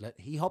bracelet.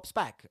 He hops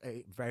back.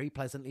 Very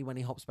pleasantly when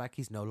he hops back,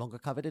 he's no longer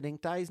covered in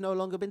ink dye. He's no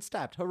longer been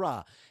stabbed.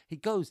 Hurrah.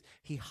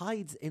 He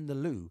hides in the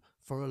loo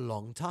for a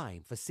long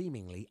time, for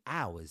seemingly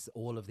hours,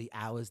 all of the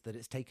hours that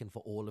it's taken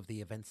for all of the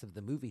events of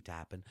the movie to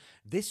happen.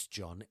 This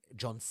John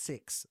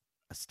 6,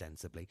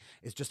 ostensibly,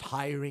 is just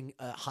hiding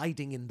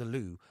in the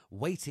loo,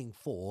 waiting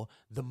for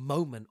the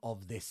moment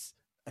of this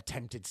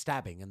attempted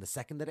stabbing. And the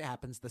second that it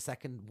happens, the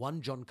second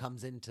one John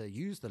comes in to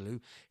use the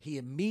loo, he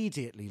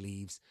immediately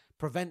leaves,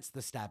 prevents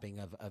the stabbing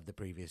of the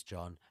previous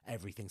John.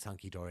 Everything's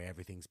hunky-dory,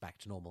 everything's back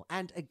to normal.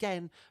 And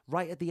again,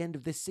 right at the end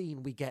of this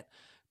scene, we get,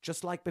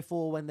 just like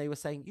before when they were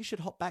saying, you should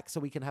hop back so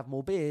we can have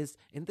more beers,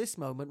 in this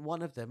moment,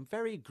 one of them,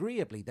 very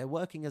agreeably, they're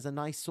working as a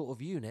nice sort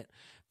of unit,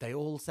 they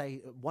all say,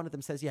 one of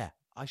them says, yeah,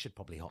 I should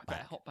probably hop better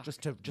back, hop back.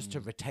 just to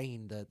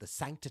retain the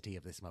sanctity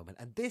of this moment.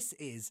 And this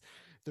is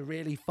the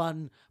really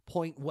fun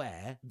point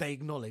where they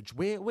acknowledge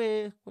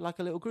we're like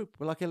a little group,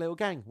 we're like a little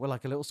gang, we're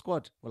like a little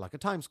squad, we're like a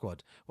time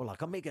squad, we're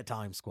like a mega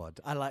time squad.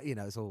 I like,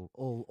 it's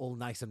all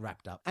nice and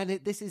wrapped up. And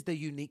this is the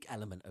unique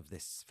element of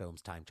this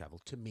film's time travel,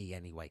 to me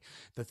anyway.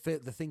 The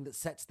thing that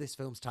sets this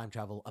film's time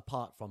travel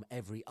apart from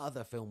every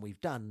other film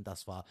we've done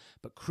thus far,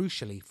 but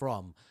crucially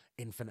from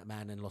Infinite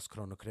Man and Los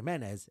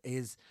Cronocrímenes,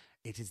 is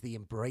it is the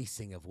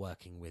embracing of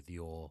working with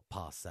your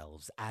past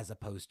selves as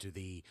opposed to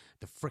the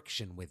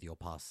friction with your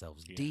past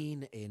selves. Yeah.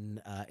 Dean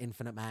in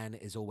Infinite Man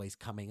is always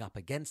coming up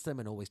against them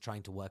and always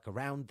trying to work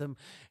around them.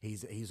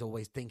 He's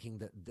always thinking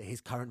that his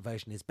current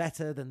version is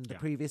better than the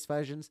previous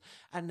versions.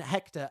 And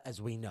Hector,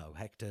 as we know,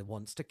 Hector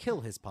wants to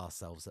kill his past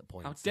selves at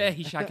points. how dare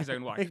he shag his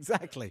own wife?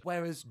 Exactly.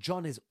 Whereas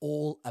John is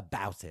all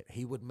about it.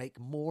 He would make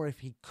more if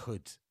he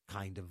could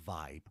kind of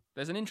vibe.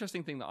 There's an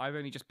interesting thing that I've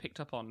only just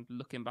picked up on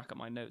looking back at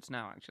my notes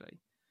now, actually.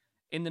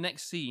 In the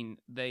next scene,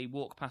 they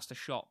walk past a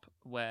shop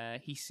where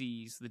he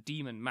sees the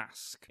demon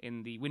mask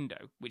in the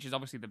window, which is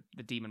obviously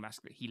the demon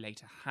mask that he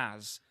later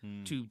has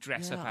to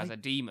dress Yeah, up as I a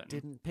demon.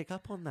 Didn't pick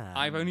up on that.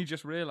 I've only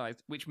just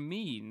realised, which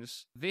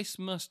means this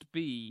must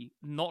be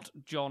not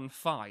John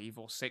 5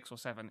 or 6 or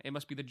 7. It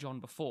must be the John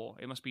before.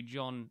 It must be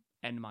John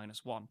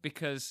N-1,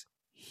 because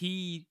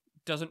he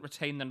doesn't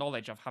retain the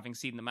knowledge of having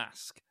seen the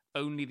mask.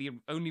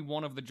 Only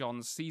one of the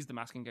Johns sees the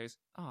mask and goes,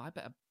 "Oh, I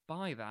better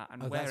buy that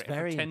and wear that's it and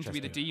very pretend to be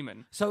the interesting.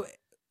 demon." So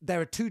there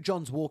are two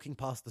Johns walking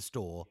past the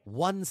store.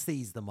 One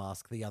sees the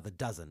mask, the other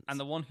doesn't. And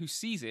the one who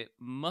sees it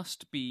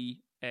must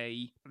be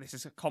this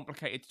is a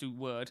complicated to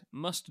word,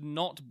 must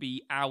not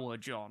be our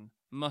John,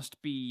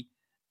 must be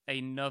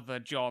another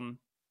John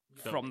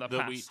from the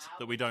past.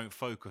 That we don't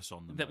focus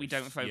on. That we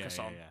don't focus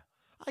on. Yeah.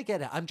 I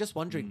get it. I'm just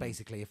wondering,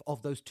 basically, if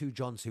of those two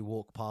Johns who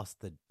walk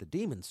past the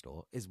demon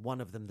store, is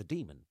one of them the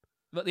demon?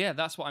 But yeah,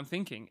 that's what I'm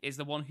thinking, is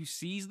the one who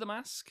sees the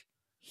mask,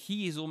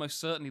 he is almost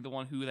certainly the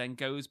one who then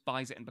goes,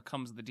 buys it, and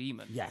becomes the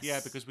demon. Yes. Yeah,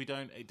 because we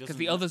don't. It doesn't. Because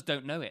the others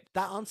don't know it.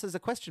 That answers a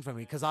question for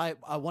me, because I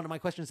one of my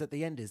questions at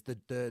the end is the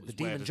where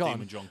demon does John.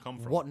 Demon John come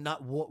from?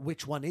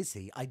 Which one is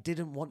he? I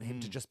didn't want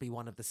him to just be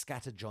one of the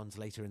scattered Johns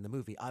later in the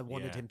movie. I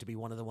wanted him to be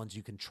one of the ones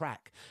you can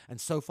track.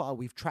 And so far,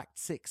 we've tracked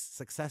 6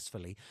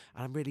 successfully,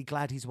 and I'm really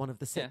glad he's one of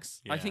the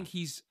 6. I think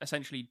he's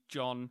essentially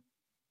John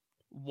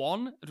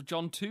 1,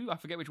 John 2. I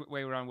forget which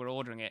way around we're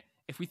ordering it.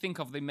 if we think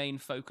of the main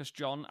focus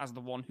John as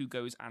the one who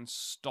goes and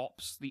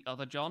stops the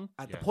other John.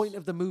 At the Yes. point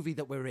of the movie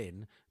that we're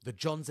in, the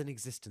Johns in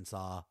existence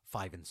are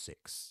 5 and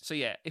 6. So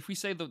yeah, if we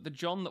say the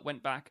John that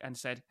went back and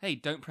said, "Hey,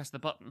 don't press the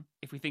button,"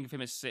 if we think of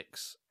him as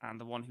 6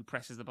 and the one who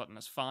presses the button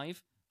as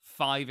 5,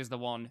 5 is the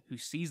one who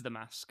sees the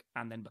mask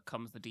and then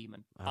becomes the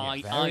demon.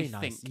 I Very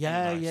nice. think.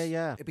 Yeah, Nice.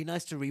 yeah. It'd be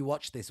nice to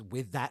rewatch this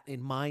with that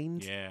in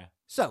mind. Yeah.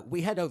 So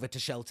we head over to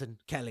Shelton,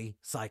 Kelly,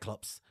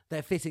 Cyclops.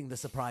 They're fitting the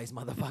surprise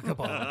motherfucker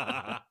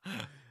bomb.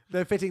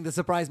 They're fitting the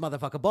surprise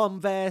motherfucker bomb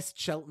vest.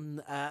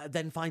 Shelton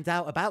then finds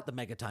out about the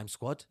Mega Time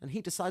Squad, and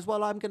he decides,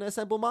 well, I'm going to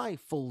assemble my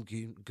full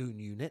goon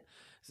unit.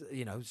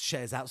 You know,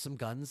 shares out some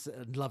guns.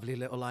 A lovely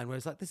little line where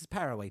it's like, "This is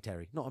Paraway,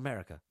 Terry, not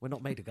America. We're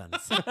not made of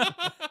guns."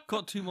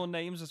 Got 2 more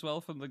names as well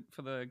for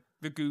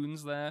the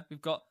goons there.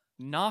 We've got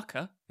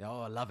Naka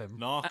Oh, I love him.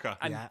 Narca.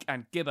 Yeah.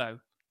 and Gibbo.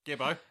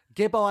 Gibbo.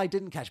 Gibbo I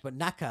didn't catch, but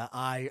Naka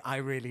I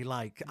really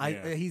like.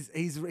 Yeah.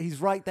 He's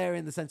right there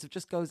in the sense of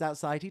just goes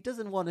outside. He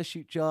doesn't want to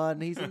shoot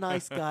John. He's a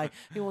nice guy.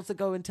 He wants to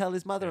go and tell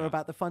his mother Yeah.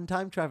 about the fun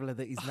time traveler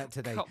that he's met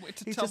today. Can't wait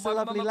to He's tell just my a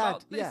lovely mum lad.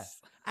 about Yeah,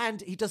 this.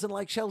 and he doesn't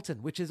like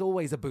Shelton, which is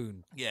always a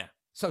boon. Yeah.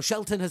 So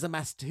Shelton has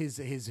amassed his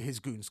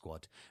goon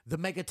squad. The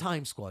Mega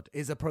Time Squad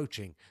is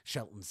approaching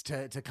Shelton's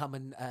to come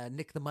and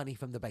nick the money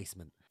from the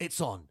basement.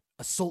 It's on.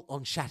 Assault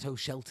on Chateau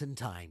Shelton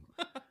time.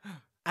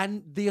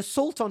 And the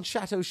assault on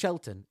Chateau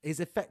Shelton is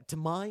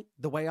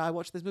the way I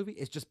watch this movie,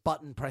 is just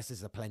button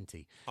presses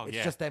aplenty. Oh, It's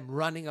yeah. just them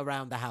running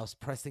around the house,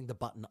 pressing the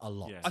button a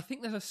lot. Yeah. I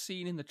think there's a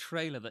scene in the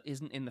trailer that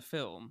isn't in the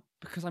film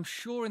because I'm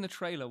sure in the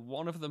trailer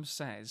one of them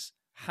says,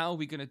 "How are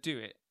we going to do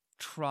it?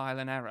 Trial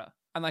and error."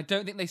 And I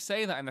don't think they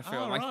say that in the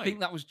film. Oh, I right. think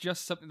that was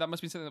just something that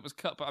must be something that was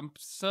cut, but I'm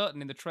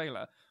certain in the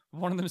trailer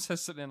one of them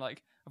says something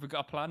like, "Have we got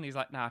a plan?" And he's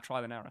like, "Nah,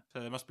 trial and error." So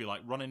they must be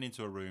like running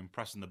into a room,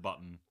 pressing the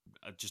button,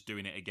 just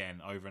doing it again,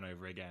 over and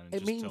over again, and It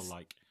just means till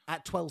like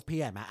at 12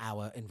 p.m. at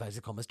our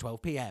inverted commas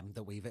 12 p.m.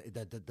 that we've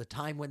the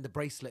time when the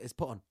bracelet is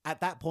put on.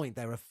 At that point,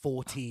 there are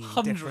 14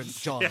 different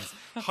Hundreds. Johns Yeah,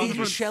 in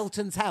hundreds.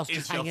 Shelton's house, It's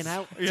just hanging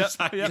out, just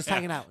hanging just out.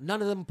 hanging out.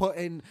 None of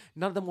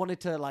them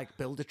wanted to like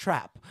build a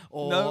trap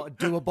or No.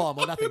 do a bomb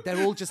or nothing.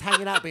 They're all just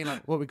hanging out, being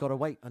like, "Well, we got to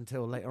wait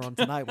until later on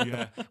tonight when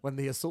Yeah. when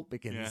the assault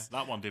begins." yeah,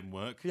 that one didn't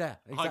work. Yeah.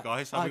 Hi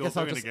guys, how I we all guess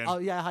I'll doing just, again? oh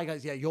yeah, hi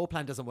guys. Yeah, your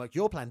plan doesn't work.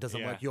 Your plan doesn't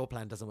Yeah. work. Your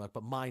plan doesn't work.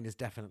 But mine is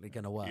definitely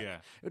going to work. Yeah.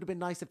 It would have been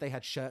nice if they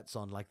had shirts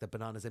on, like the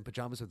Bananas in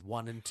Pajamas, with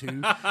 1 and 2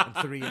 and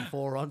 3 and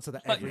 4 on, so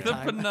that Like every the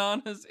time.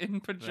 bananas in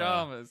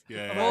pajamas.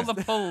 Yeah, Of yeah. all the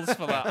pulls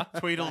for that.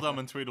 Tweedledum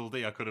and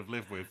Tweedledee I could have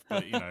lived with,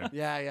 but you know.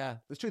 Yeah.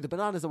 It's true. The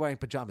Bananas are wearing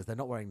pajamas. They're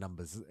not wearing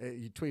numbers.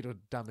 Tweedledum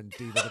and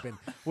D would have been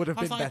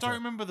I was like, I better. don't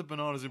remember the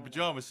bananas in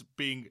pajamas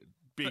being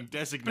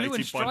designated Blue and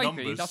by stripy,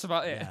 numbers. that's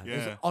about it. Yeah. It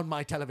was Yeah. on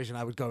my television,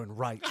 I would go and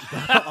write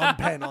on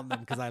pen on them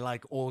because I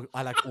like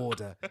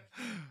order.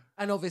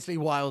 And obviously,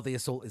 while the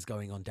assault is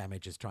going on,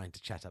 Damage is trying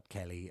to chat up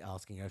Kelly,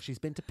 asking her if she's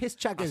been to Piss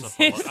Chuggers.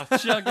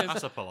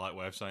 That's a polite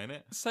way of saying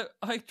it. So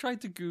I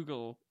tried to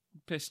Google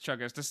piss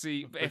chuggers to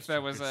see if Piss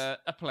there was chuggers.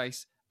 a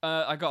place.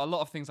 I got a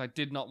lot of things I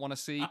did not want to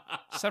see,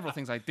 several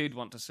things I did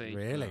want to see.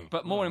 Really?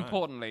 But more Oh, right.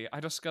 importantly, I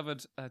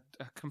discovered a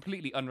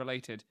completely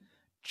unrelated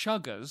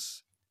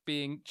chuggers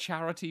being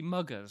charity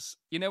muggers.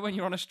 You know when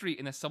you're on a street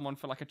and there's someone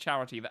for like a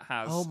charity that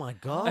has Oh my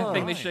god! a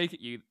thing right. they shake at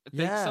you.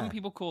 Yeah. Some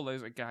people call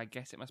those, I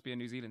guess it must be a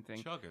New Zealand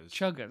thing, Chuggers.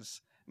 chuggers.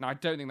 Now I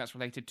don't think that's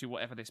related to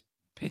whatever this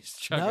piss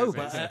chuggers No, is.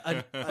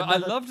 but, But I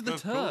loved the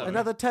That's cool, term. though.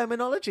 another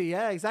terminology.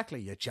 Yeah, exactly.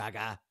 You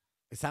chugger.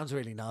 It sounds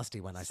really nasty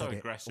when I So said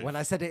aggressive. it. When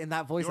I said it in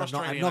that voice, Your I'm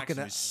not Australian gonna.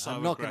 accent is so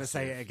I'm not gonna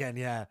say it aggressive. again.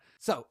 Yeah.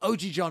 So OG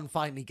John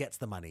finally gets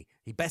the money.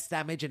 He bests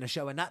Damage in a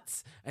show of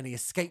nuts, and he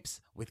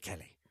escapes with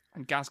Kelly.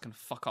 And Gaz can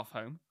fuck off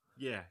home.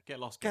 Yeah, get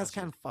lost, Gaz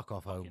Gaz. can fuck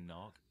off home. Fucking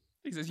narc.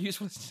 He's as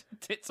useful as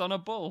tits on a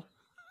bull.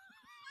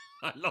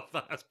 I love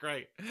that. That's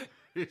great.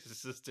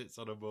 It's just tits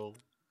on a ball.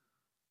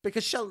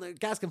 Because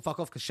Gaz can fuck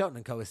off because Shelton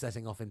and Co is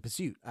setting off in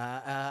pursuit.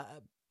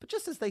 But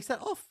just as they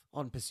set off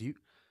on pursuit,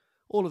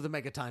 all of the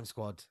Mega Time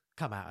Squad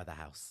come out of the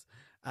house,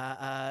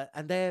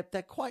 and they're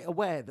quite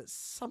aware that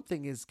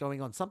something is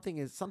going on.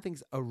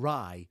 Something's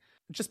awry.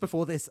 Just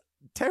before this,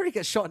 Terry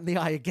gets shot in the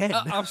eye again.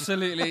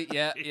 Absolutely,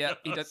 yeah.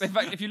 He does. In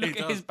fact, if you look He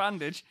at does. his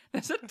bandage,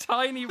 there's a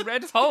tiny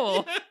red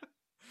hole.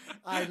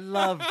 I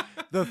love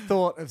the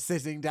thought of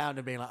sitting down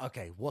and being like,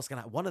 okay, what's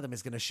gonna happen? One of them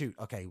is gonna shoot.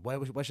 Okay,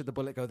 where should the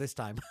bullet go this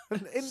time?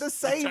 In the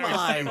same Terry's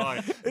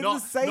eye. In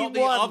not, the same not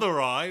the one.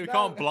 other eye. We No.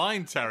 can't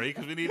blind Terry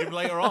because we need him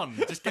later on.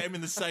 Just get him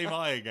in the same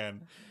eye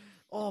again.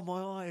 Oh,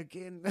 my eye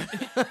again.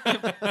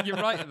 You're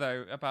right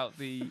though about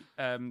the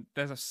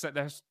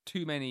there's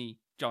too many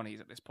Johnnies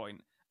at this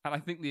point, and I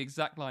think the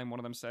exact line one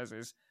of them says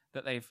is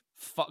that they've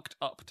fucked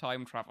up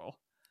time travel,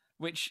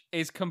 which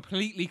is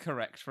completely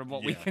correct from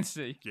what we Yeah. can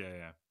see.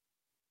 Yeah.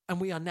 And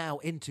we are now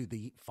into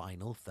the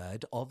final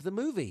third of the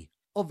movie.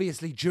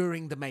 Obviously,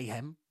 during the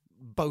mayhem,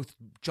 both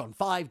John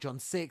 5, John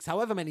 6,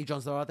 however many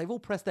Johns there are, they've all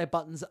pressed their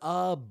buttons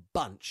a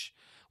bunch.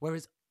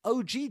 Whereas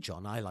OG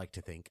John, I like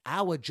to think,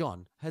 our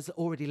John has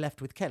already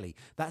left with Kelly.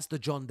 That's the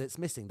John that's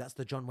missing. That's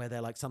the John where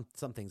they're like,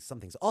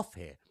 something's off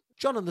here.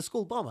 John and the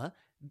school bomber,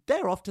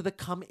 they're off to the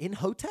Come In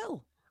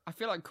Hotel. I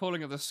feel like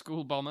calling her the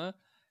school bomber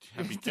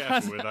Yeah, be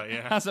careful with that,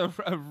 yeah. has a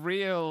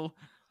real,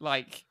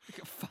 like,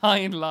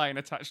 fine line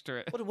attached to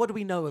it. What do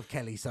we know of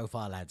Kelly so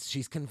far, lads?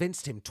 She's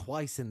convinced him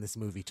twice in this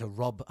movie to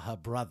rob her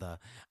brother,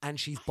 and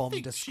she's bombed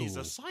think a school. she's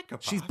a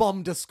psychopath. She's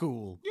bombed a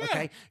school. Yeah.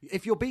 Okay,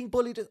 if you're being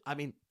bullied, I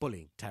mean,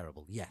 bullying,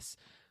 terrible. Yes,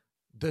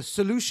 the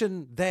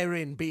solution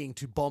therein being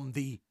to bomb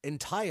the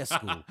entire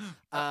school.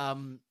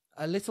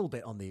 A little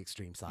bit on the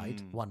extreme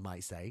side, one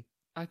might say.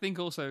 I think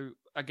also,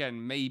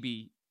 again,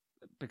 maybe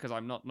because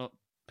I'm not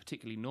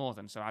particularly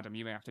northern, so Adam,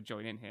 you may have to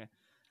join in here.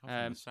 I'm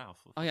from the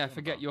south. Oh yeah, I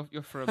forget you're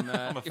from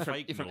I'm a you're from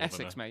fake Essex,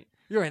 northerner. mate.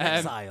 You're in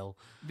exile.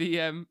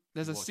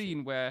 There's a Watch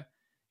scene where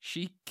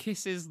she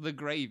kisses the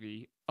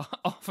gravy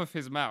off of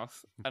his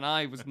mouth, and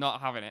I was not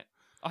having it.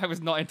 I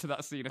was not into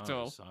that scene at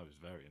all. I was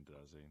very into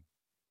that scene.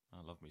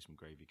 I love me some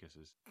gravy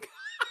kisses.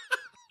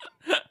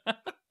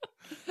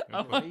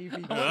 Gravy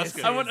that's kisses.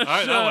 good. I want a Alright,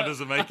 shirt. that one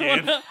doesn't make it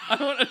in. I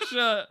want a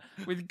shirt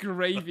with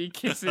gravy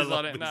kisses I love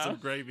on it me now. some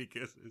gravy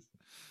kisses.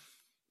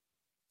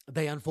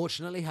 They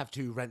unfortunately have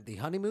to rent the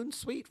honeymoon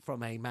suite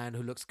from a man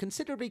who looks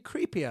considerably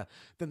creepier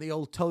than the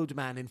old Toad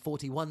man in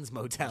 41's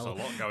motel. There's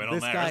a lot going on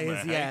This there, guy isn't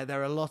is, there, yeah, hey?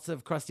 there are lots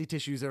of crusty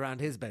tissues around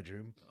his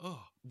bedroom. Oh.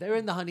 They're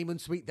in the honeymoon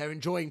suite. They're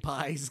enjoying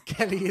pies.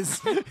 Kelly is,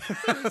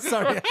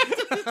 sorry,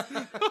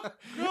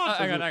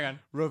 Hang on.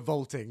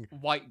 revolting.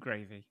 White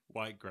gravy.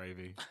 White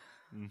gravy.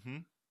 Mm-hmm.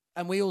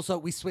 And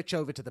we switch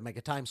over to the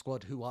Mega Time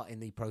Squad, who are in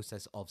the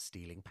process of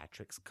stealing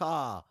Patrick's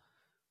car.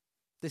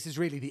 This is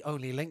really the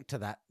only link to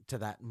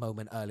that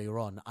moment earlier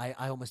on. I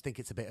almost think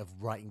it's a bit of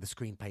writing the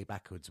screenplay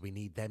backwards. We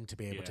need them to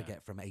be able to Yeah.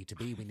 get from A to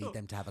B. We need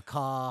them to have a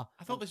car.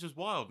 I thought this was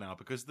wild now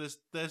because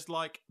there's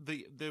like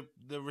the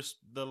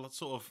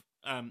sort of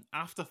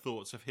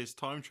afterthoughts of his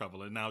time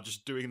travel and now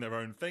just doing their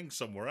own thing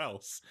somewhere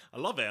else. I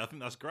love it. I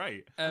think that's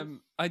great.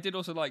 I did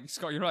also like,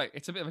 Scott, you're right,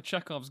 it's a bit of a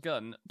Chekhov's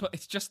gun, but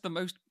it's just the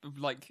most,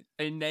 like,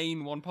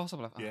 inane one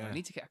possible. Yeah. I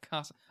need to get a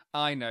car.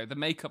 I know, the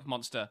makeup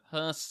monster,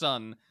 her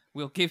son,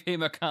 will give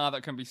him a car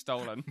that can be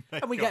stolen.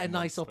 And we get a Makeup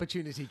nice monster.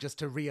 opportunity just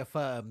to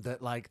reaffirm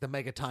that, like, the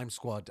Mega Time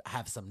Squad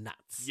have some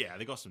nuts. Yeah,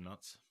 they got some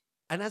nuts.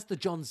 And as the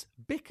Johns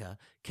bicker,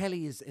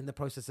 Kelly is in the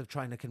process of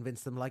trying to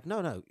convince them, like,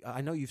 no,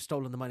 I know you've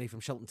stolen the money from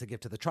Shelton to give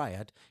to the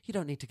Triad. You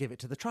don't need to give it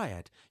to the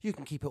Triad. You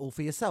can keep it all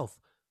for yourself.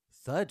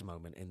 Third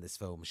moment in this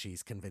film,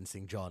 she's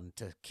convincing John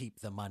to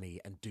keep the money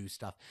and do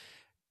stuff.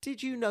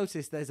 Did you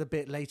notice there's a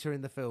bit later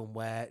in the film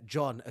where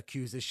John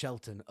accuses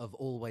Shelton of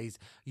always,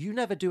 you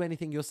never do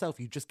anything yourself,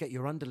 you just get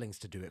your underlings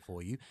to do it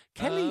for you.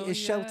 Kelly Oh,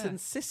 is yeah.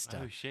 Shelton's sister.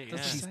 Oh shit! Does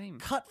Yeah. the She's same.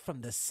 cut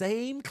from the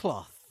same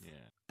cloth. Yeah.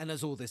 And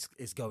as all this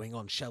is going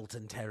on,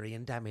 Shelton, Terry,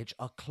 and Damage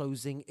are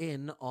closing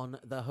in on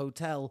the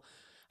hotel.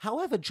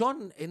 However,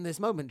 John, in this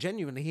moment,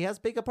 genuinely, he has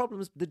bigger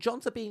problems. The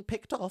Johns are being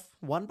picked off,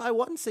 one by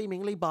one,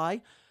 seemingly,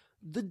 by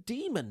the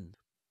demon.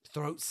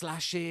 Throat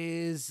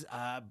slashes,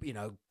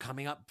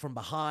 coming up from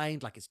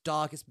behind, like it's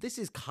dark. This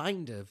is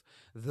kind of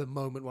the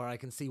moment where I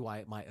can see why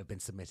it might have been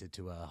submitted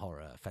to a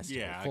horror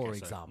festival, Yeah, I for guess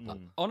so. example.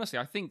 Honestly,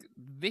 I think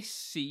this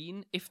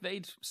scene, if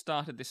they'd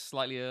started this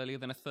slightly earlier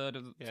than a third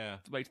of Yeah.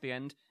 the way to the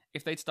end,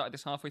 if they'd started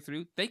this halfway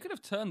through, they could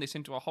have turned this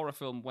into a horror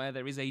film where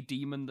there is a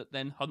demon that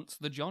then hunts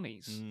the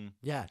Johnnies. Mm.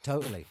 Yeah,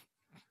 totally.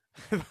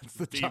 That's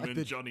the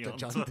Demon Johnny the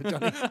Hunter. the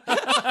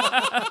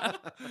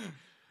Johnny.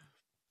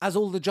 As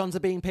all the Johns are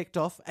being picked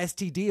off,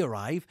 STD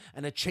arrive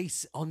and a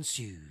chase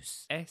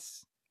ensues.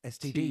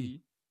 STD.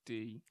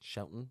 STD.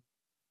 Shelton.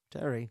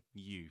 Terry.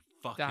 You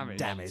fucking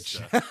Damage.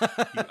 monster.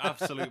 You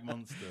absolute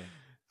monster.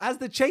 As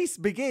the chase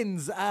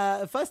begins,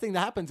 first thing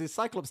that happens is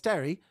Cyclops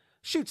Terry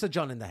shoots a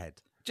John in the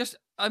head. Just,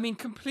 I mean,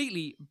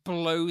 completely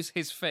blows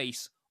his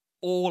face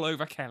all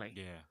over Kelly.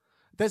 Yeah.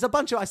 There's a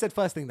bunch of, I said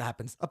first thing that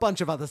happens, a bunch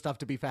of other stuff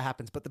to be fair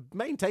happens, but the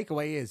main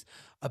takeaway is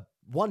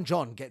one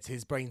John gets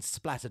his brains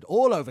splattered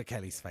all over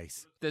Kelly's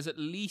face. There's at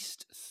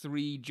least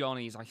 3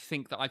 Johnnies, I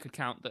think, that I could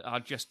count that are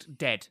just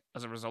dead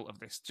as a result of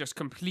this. Just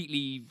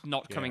completely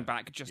not coming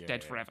back, just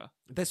dead forever.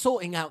 They're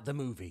sorting out the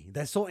movie.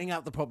 They're sorting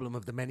out the problem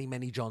of the many,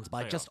 many Johns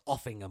by They just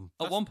offing them.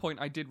 At one point,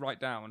 I did write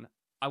down,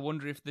 I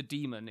wonder if the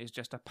demon is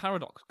just a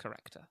paradox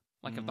corrector.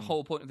 Like, if the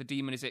whole point of the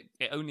demon is it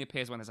only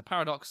appears when there's a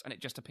paradox, and it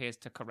just appears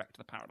to correct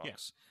the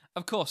paradox.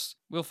 Of course,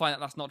 we'll find that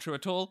that's not true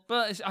at all,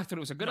 but I thought it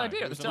was a good No, idea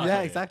it at the was a time. nice Yeah,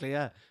 idea. exactly,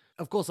 yeah.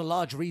 Of course, a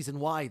large reason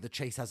why the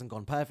chase hasn't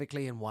gone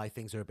perfectly and why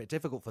things are a bit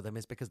difficult for them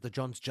is because the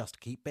Johns just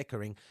keep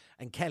bickering,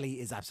 and Kelly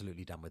is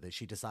absolutely done with it.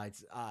 She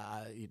decides,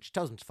 she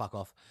tells them to fuck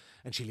off,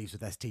 and she leaves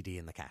with STD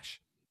in the cash.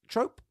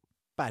 Trope?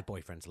 Bad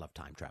boyfriends love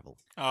time travel.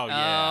 Oh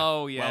yeah.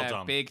 Oh, yeah, Well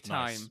done. big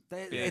Nice. time.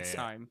 They- Big it's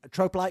time. a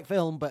trope-like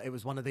film, but it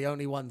was one of the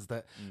only ones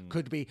that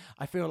could be.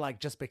 I feel like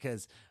just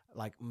because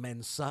like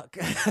men suck,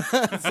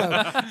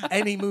 so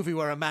any movie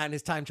where a man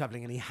is time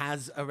traveling and he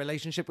has a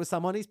relationship with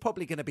someone, he's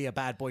probably going to be a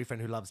bad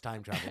boyfriend who loves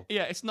time travel.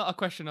 Yeah, it's not a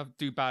question of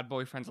do bad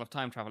boyfriends love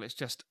time travel. It's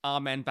just,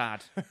 are men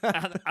bad?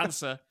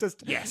 Answer,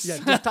 Just yes. yeah,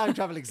 just time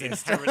travel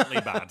exists.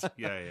 Inherently bad.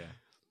 Yeah, yeah.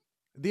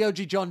 The OG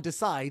John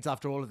decides,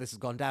 after all of this has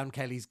gone down,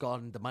 Kelly's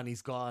gone, the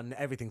money's gone,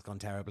 everything's gone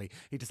terribly.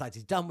 He decides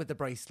he's done with the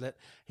bracelet.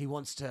 He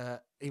wants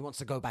to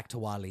go back to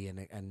Wally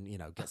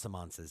and get some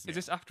answers. Is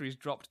this after he's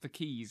dropped the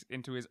keys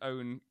into his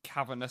own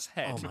cavernous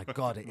head? Oh my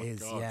God, it is.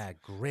 God. Yeah,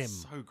 grim.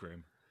 So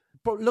grim.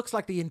 But it looks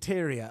like the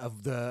interior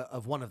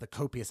of one of the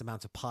copious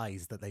amounts of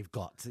pies that they've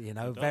got,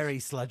 very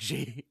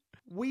sludgy.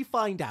 We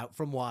find out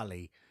from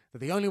Wally that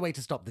the only way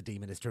to stop the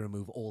demon is to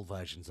remove all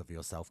versions of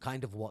yourself,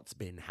 kind of what's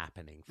been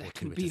happening. There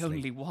can be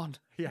only one.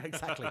 Yeah,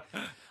 exactly.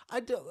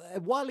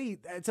 Wally,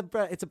 it's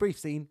a brief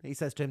scene. He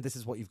says to him, "This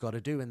is what you've got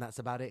to do," and that's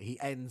about it. He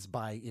ends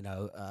by,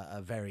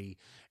 a very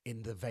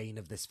in the vein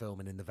of this film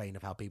and in the vein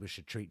of how people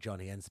should treat John.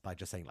 He ends by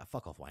just saying, like,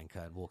 "Fuck off,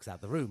 wanker," and walks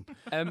out the room.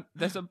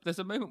 There's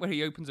a moment where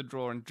he opens a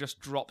drawer and just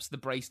drops the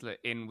bracelet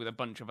in with a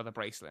bunch of other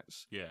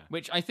bracelets. Yeah.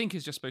 Which I think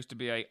is just supposed to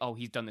be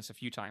he's done this a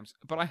few times.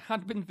 But I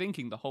had been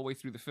thinking the whole way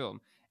through the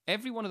film,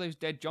 every one of those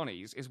dead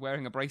Johnnies is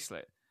wearing a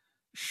bracelet.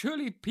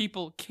 Surely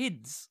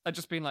kids, are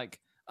just being like,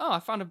 "Oh, I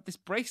found this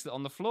bracelet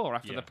on the floor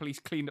after the police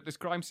cleaned up this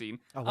crime scene.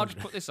 I'll just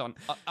put this on."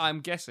 I'm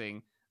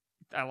guessing,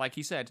 like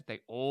he said,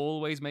 they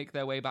always make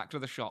their way back to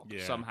the shop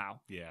somehow.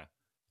 Yeah.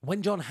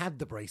 When John had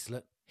the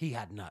bracelet, he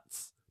had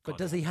nuts. But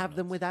does he have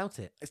them without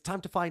it? It's time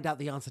to find out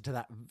the answer to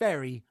that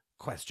very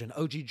question.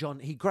 OG John,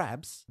 he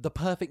grabs the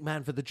perfect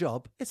man for the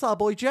job. It's our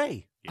boy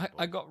Jay. Yeah,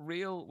 I got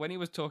real, when he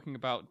was talking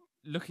about,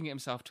 looking at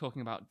himself,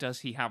 talking about, does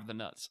he have the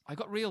nuts? I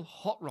got real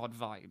Hot Rod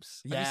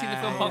vibes. Have you seen the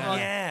film Hot Rod?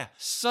 Yeah.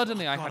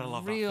 Suddenly I I had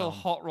love that real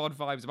film. Hot Rod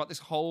vibes about this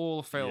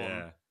whole film.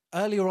 Yeah.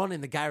 Earlier on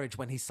in the garage,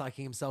 when he's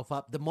psyching himself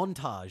up, the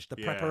montage, the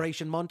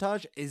preparation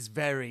montage is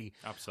very,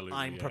 Absolutely.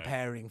 I'm yeah.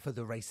 preparing for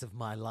the race of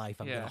my life.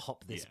 I'm going to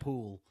hop this Yeah.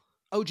 pool.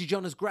 OG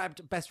John has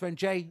grabbed best friend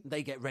Jay.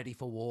 They get ready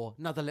for war.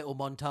 Another little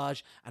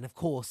montage. And of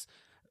course,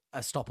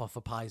 a stop off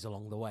for pies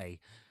along the way.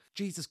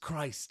 Jesus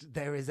Christ,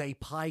 there is a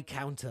pie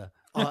counter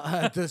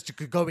just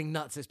going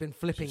nuts. It's been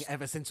flipping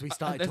ever since we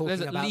started talking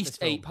There's about at this least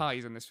film. 8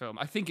 pies in this film.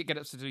 I think it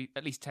gets up to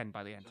at least 10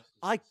 by the end.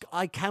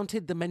 I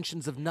counted the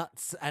mentions of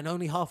nuts, and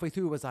only halfway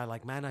through was I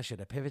like, man, I should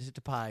have pivoted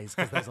to pies,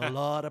 because there's a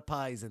lot of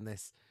pies in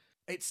this.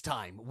 It's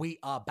time. We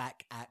are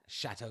back at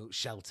Chateau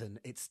Shelton.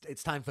 It's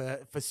time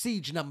for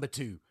siege number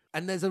 2.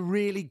 And there's a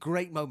really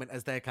great moment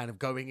as they're kind of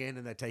going in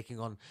and they're taking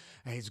on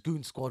his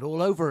goon squad all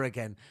over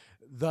again.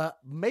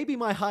 Maybe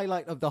my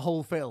highlight of the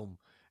whole film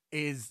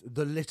is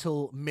the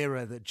little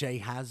mirror that Jay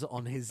has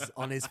on his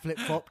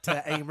flip-flop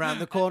to aim around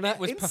the corner. It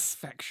was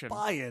perfection.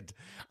 Inspired.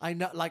 I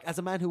know, like, as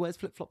a man who wears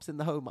flip-flops in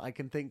the home, I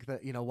can think that,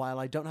 while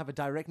I don't have a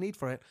direct need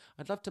for it,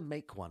 I'd love to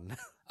make one.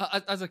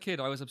 As a kid,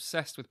 I was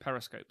obsessed with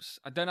periscopes.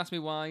 Don't ask me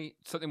why.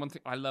 One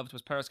thing I loved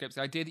was periscopes.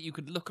 The idea that you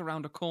could look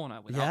around a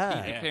corner without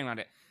people peering around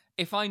it.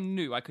 If I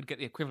knew I could get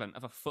the equivalent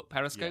of a foot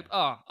periscope,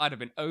 I'd have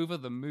been over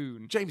the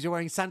moon. James, you're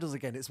wearing sandals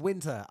again. It's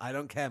winter. I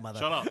don't care, mother.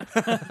 Shut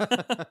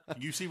up.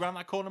 You see round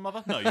that corner,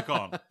 mother? No, you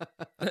can't.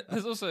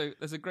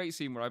 There's a great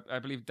scene where I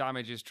believe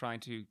Damage is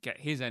trying to get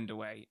his end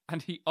away,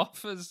 and he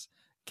offers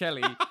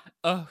Kelly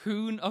a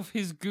hoon of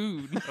his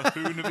goon. A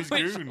hoon of his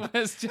which goon.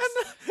 was just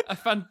a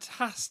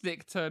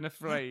fantastic turn of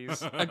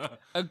phrase.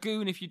 A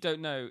goon, if you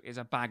don't know, is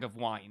a bag of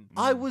wine.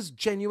 I was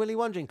genuinely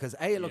wondering, because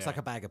A, it looks Yeah. like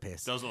a bag of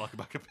piss. Does look like a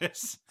bag of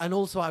piss. And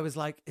also I was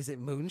like, is it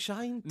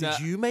moonshine? Did No.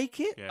 you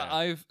make it? Yeah.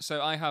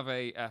 I have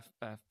a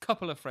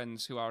couple of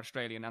friends who are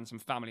Australian and some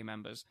family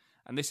members,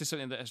 and this is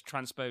something that has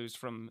transposed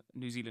from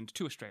New Zealand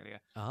to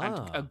Australia. And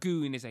Ah. a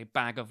goon is a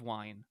bag of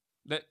wine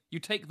that you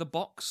take the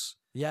box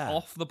Yeah.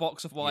 off the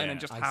box of wine Yeah. and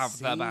just I have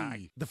the see.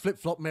 bag. The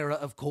flip-flop mirror,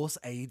 of course,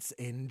 aids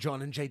in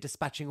John and Jay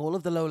dispatching all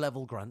of the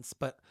low-level grunts,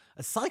 but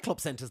as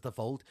Cyclops enters the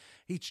fold,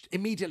 he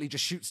immediately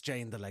just shoots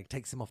Jay in the leg,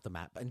 takes him off the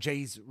map, and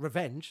Jay's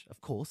revenge, of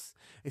course,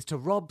 is to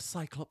rob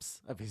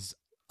Cyclops of his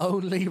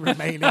only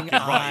remaining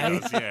eye. Right, he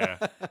does,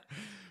 yeah.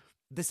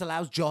 This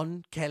allows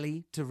John,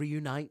 Kelly to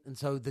reunite, and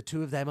so the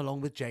two of them,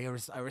 along with Jay,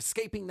 are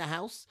escaping the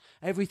house.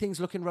 Everything's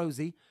looking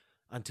rosy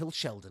until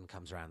Sheldon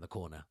comes around the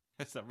corner.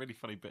 It's that really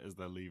funny bit as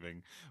they're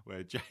leaving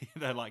where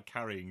they're like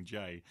carrying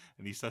Jay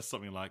and he says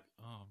something like,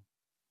 "Oh, I'm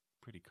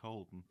pretty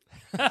cold and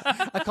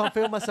I can't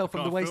feel myself from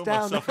the can't waist feel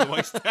down. myself from the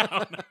waist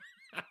down."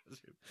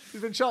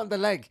 He's been shot in the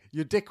leg.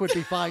 Your dick would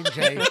be fine,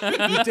 Jay.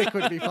 Your dick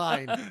would be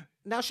fine.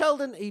 Now,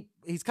 Sheldon,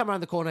 he's come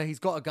around the corner. He's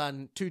got a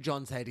gun to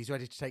John's head. He's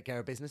ready to take care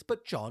of business.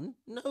 But John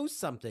knows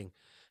something.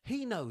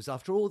 He knows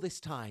after all this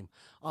time,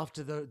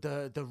 after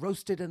the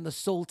roasted and the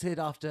salted,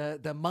 after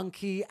the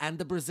monkey and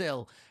the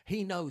Brazil,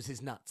 he knows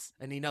his nuts.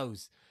 And he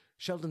knows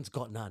Sheldon's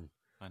got none.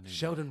 I knew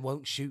Sheldon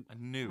won't shoot. I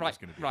knew it was Right,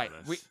 going to be right.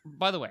 like this.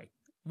 By the way,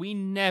 we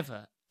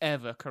never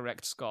ever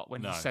correct Scott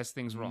when No, he says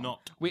things wrong.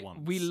 not we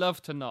once.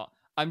 love to not.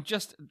 I'm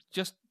just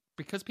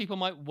because people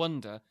might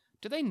wonder,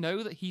 do they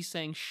know that he's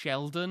saying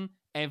Sheldon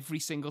every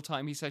single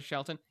time he says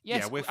Shelton?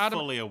 Yes, Yeah, we're Adam,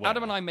 fully aware.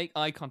 Adam and I make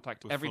eye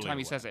contact We're every fully time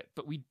he aware. says it,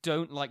 but we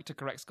don't like to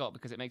correct Scott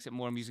because it makes it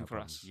more amusing for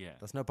us. Yeah.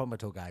 That's no problem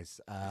at all, guys.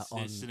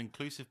 It's an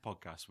inclusive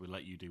podcast. We'll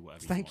let you do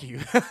whatever Thank you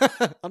you.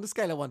 want. On a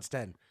scale of 1 to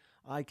 10,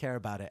 I care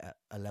about it at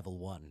a level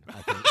 1,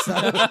 I think.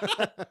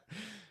 So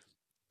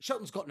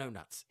Shelton's got no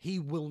nuts. He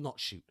will not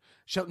shoot.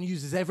 Shelton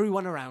uses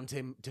everyone around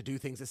him to do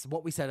things. It's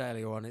what we said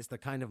earlier on. It's the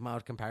kind of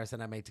mild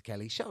comparison I made to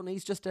Kelly. Shelton,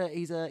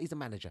 he's a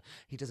manager.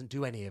 He doesn't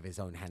do any of his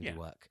own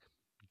handiwork.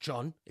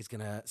 John is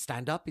going to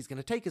stand up. He's going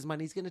to take his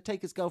money. He's going to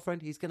take his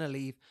girlfriend. He's going to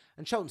leave.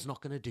 And Shelton's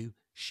not going to do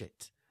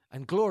shit.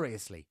 And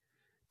gloriously,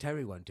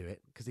 Terry won't do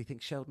it because he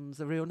thinks Sheldon's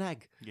a real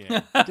nag.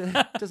 Yeah.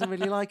 Doesn't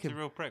really like He's him. a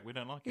real prick. We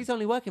don't like him. He's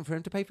only working for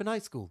him to pay for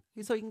night school.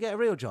 So he can get a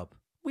real job.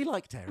 We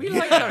like Terry. We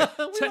like Terry.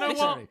 We Do you know like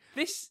what? Terry.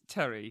 This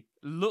Terry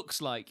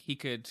looks like he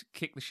could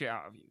kick the shit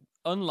out of you,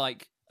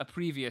 unlike a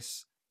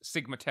previous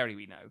Sigma Terry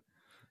we know.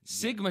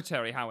 Sigma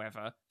Terry,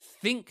 however,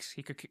 thinks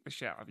he could kick the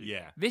shit out of you.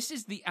 Yeah. This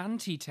is the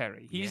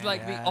anti-Terry. He's Yeah.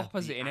 like the Yeah.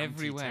 opposite The in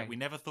every anti-Terry. way. We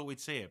never thought we'd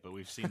see it, but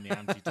we've seen the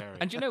anti-Terry.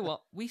 And you know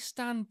what? We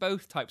stand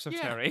both types of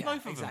Yeah. Terry. Both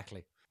of them.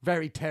 Exactly.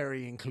 Very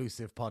Terry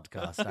inclusive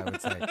podcast, I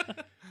would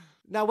say.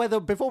 Now,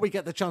 before we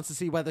get the chance to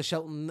see whether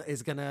Shelton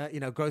is gonna,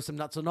 grow some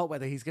nuts or not,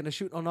 whether he's gonna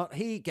shoot or not,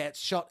 he gets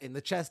shot in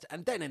the chest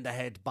and then in the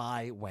head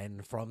by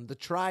Wen from the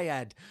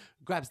Triad.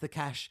 Grabs the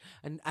cash,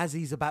 and as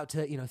he's about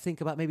to,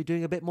 think about maybe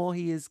doing a bit more,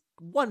 he is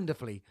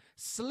wonderfully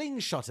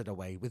slingshotted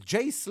away with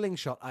Jay's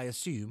slingshot, I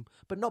assume,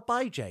 but not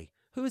by Jay.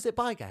 Who is it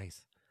by,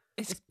 guys?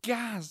 It's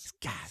Gaz.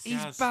 Gaz.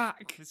 He's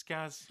back. It's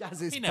Gaz.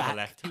 Gaz is he never back.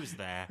 left. He was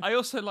there. I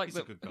also like He's a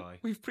that good guy.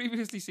 we've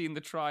previously seen the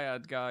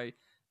Triad guy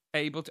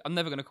able to... I'm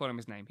never going to call him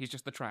his name. He's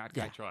just the Triad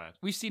guy. Yeah. Triad.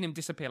 We've seen him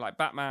disappear like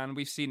Batman.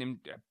 We've seen him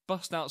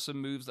bust out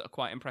some moves that are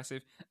quite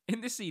impressive.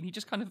 In this scene, he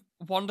just kind of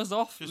wanders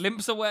off, Just-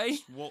 limps away.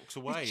 Just walks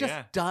away. He's just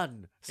yeah.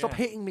 done. Stop Yeah.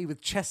 hitting me with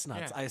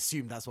chestnuts. Yeah. I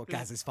assume that's what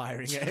Gaz is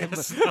firing at him.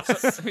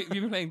 You've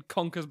been playing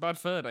Conker's Bad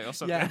Fur Day or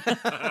something.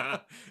 Yeah.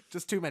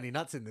 Just too many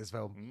nuts in this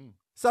film. Mm.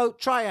 So,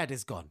 Triad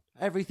is gone.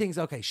 Everything's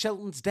okay.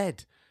 Shelton's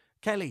dead.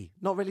 Kelly,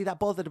 not really that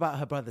bothered about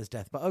her brother's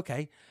death, but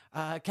okay.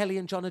 Kelly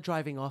and John are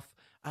driving off,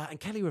 and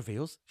Kelly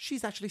reveals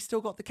she's actually still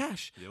got the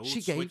cash. The old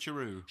She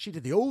switcheroo. She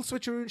did the old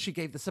switcheroo. She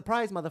gave the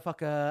surprise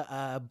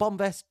motherfucker bomb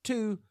vest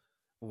to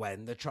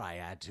Wen the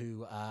Triad,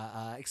 who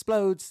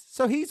explodes.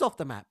 So he's off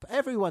the map.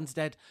 Everyone's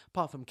dead,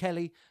 apart from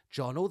Kelly,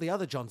 John. All the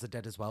other Johns are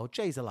dead as well.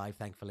 Jay's alive,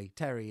 thankfully.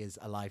 Terry is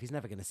alive. He's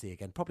never going to see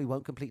again. Probably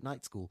won't complete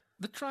night school.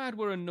 The Triad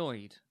were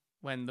annoyed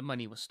when the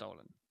money was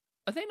stolen.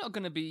 Are they not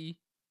going to be,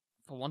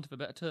 for want of a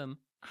better term,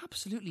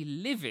 absolutely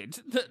livid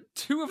that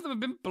two of them have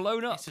been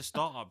blown up? It's a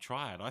startup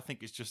triad. I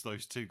think it's just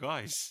those two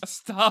guys. A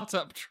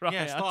startup Triad.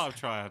 Yeah, startup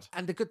triad.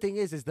 And the good thing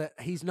is that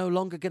he's no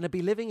longer going to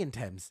be living in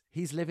Thames.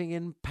 He's living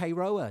in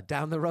Payroa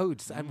down the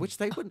roads, and which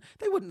they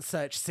wouldn't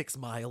search 6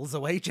 miles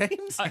away,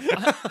 James.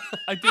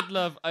 I did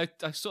love, I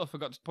sort of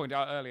forgot to point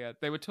out earlier,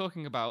 they were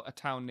talking about a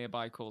town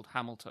nearby called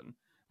Hamilton,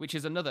 which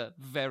is another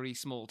very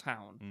small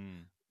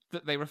town.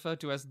 That they referred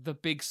to as the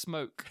Big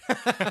Smoke.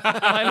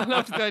 I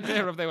loved the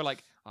idea of they were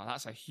like, oh,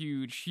 that's a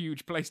huge,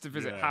 huge place to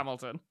visit, Yeah.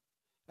 Hamilton.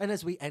 And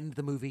as we end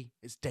the movie,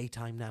 it's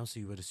daytime now, so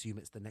you would assume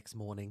it's the next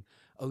morning.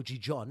 OG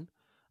John,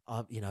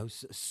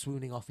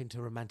 swooning off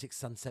into romantic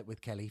sunset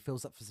with Kelly,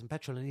 fills up for some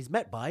petrol, and he's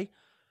met by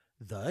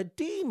the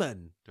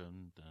Demon.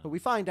 Dun, dun. But we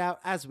find out,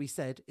 as we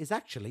said, is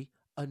actually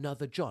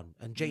another John.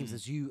 And James,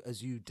 as you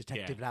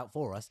detectived it out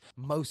for us,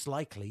 most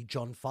likely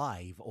John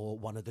 5 or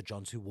one of the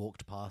Johns who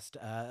walked past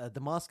the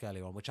mask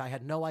earlier on, which I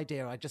had no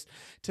idea.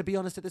 To be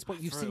honest, at this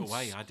point, you've Threw seen it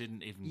away. I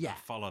didn't even Yeah.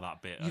 follow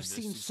that bit. You've It's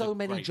seen a so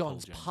many great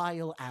Johns pull, James.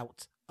 pile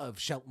out of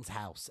Shelton's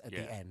house at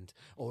the Yeah. end,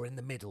 or in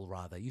the middle,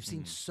 rather. You've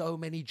seen so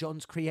many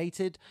Johns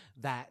created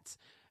that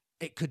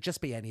it could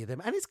just be any of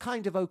them. And it's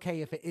kind of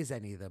okay if it is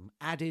any of them.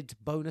 Added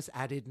bonus,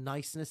 added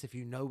niceness if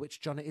you know which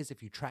John it is,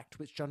 if you tracked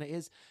which John it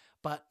is.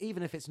 But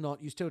even if it's not,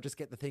 you still just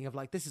get the thing of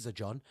like, this is a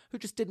John who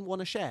just didn't want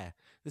to share.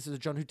 This is a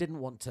John who didn't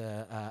want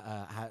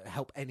to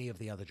help any of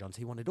the other Johns.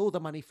 He wanted all the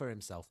money for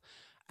himself.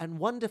 And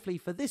wonderfully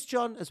for this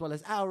John, as well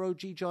as our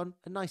OG John,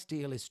 a nice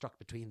deal is struck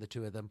between the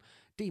two of them.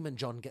 Demon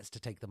John gets to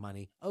take the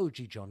money.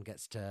 OG John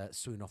gets to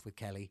swoon off with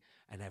Kelly,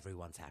 and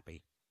everyone's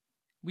happy.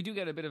 We do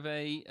get a bit of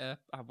a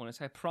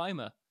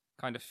primer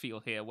kind of feel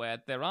here,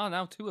 where there are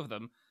now two of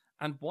them,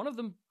 and one of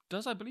them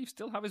does, I believe,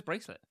 still have his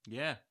bracelet.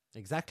 Yeah.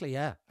 Exactly,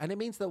 yeah. And it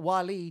means that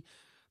Wali,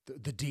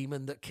 the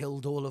demon that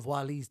killed all of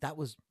Wali's, that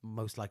was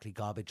most likely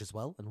garbage as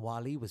well. And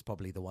Wali was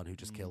probably the one who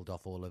just killed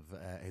off all of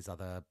his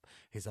other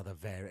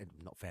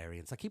not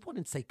variants. I keep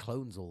wanting to say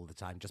clones all the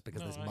time just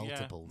because there's yeah.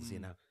 multiples, you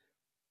know.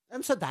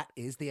 And so that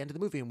is the end of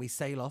the movie, and we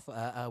sail off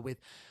with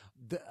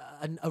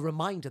a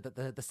reminder that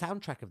the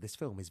soundtrack of this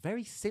film is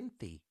very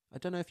synthy. I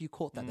don't know if you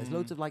caught that. There's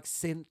loads of like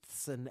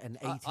synths and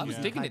 80s I was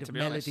and digging kind it, of to be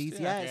honest. melodies.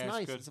 Yeah. Yeah, it's Yeah, it's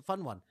nice. good. It's a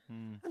fun one.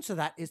 And so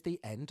that is the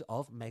end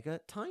of Mega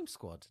Time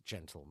Squad,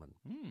 gentlemen.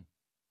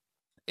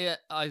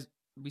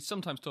 We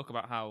sometimes talk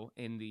about how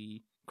in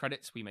the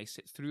credits we may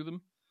sit through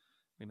them,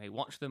 we may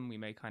watch them, we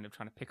may kind of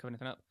try to pick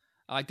anything up.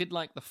 I did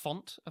like the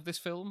font of this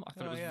film. I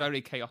thought it was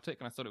very chaotic,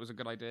 and I thought it was a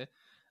good idea.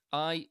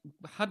 I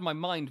had my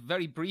mind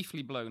very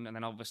briefly blown, and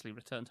then obviously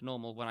returned to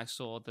normal when I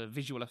saw the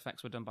visual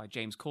effects were done by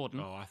James Corden.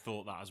 Oh, I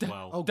thought that as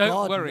well. Oh, Don't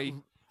God. worry,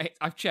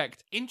 I've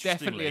checked.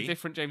 Interestingly, Definitely a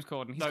different James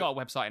Corden. He's though, got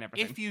a website and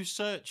everything. If you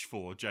search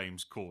for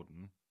James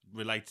Corden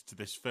related to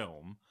this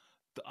film,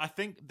 I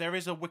think there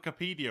is a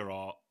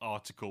Wikipedia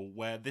article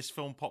where this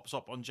film pops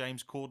up on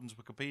James Corden's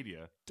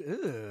Wikipedia.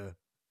 Ugh.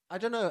 I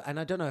don't know, and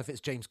I don't know if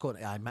it's James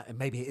Corden.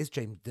 Maybe it is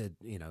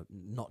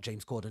not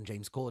James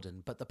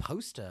Corden, but the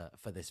poster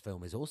for this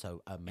film is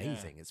also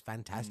amazing. It's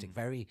fantastic,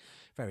 very,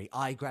 very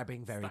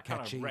eye-grabbing, very that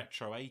catchy. Kind of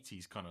retro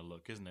 80s kind of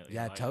look, isn't it?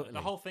 Yeah, totally.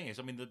 The whole thing is,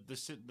 I mean,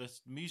 the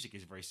music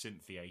is very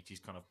synthy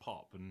 80s kind of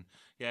pop, and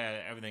yeah,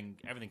 everything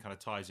kind of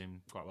ties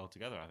in quite well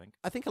together, I think.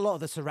 I think a lot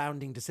of the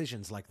surrounding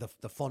decisions, like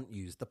the font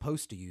used, the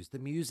poster used, the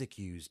music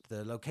used,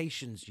 the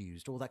locations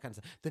used, all that kind of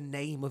stuff, the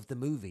name of the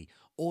movie,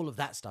 all of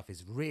that stuff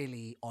is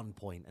really on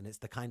point. And it's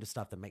the kind of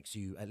stuff that makes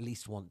you at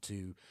least want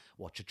to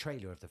watch a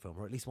trailer of the film,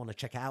 or at least want to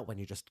check it out when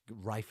you're just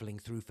rifling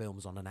through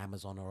films on an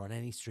Amazon or on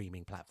any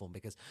streaming platform.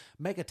 Because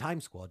Mega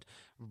Time Squad,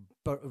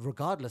 but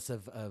regardless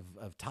of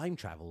time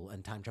travel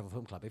and Time Travel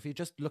Film Club, if you're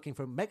just looking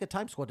for Mega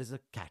Time Squad, is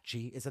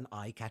an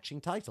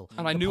eye-catching title.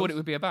 And I knew what it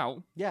would be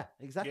about. Yeah,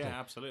 exactly. Yeah,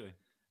 absolutely.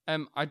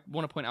 I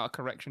want to point out a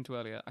correction to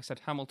earlier. I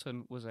said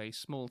Hamilton was a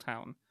small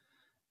town.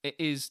 It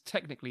is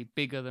technically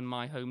bigger than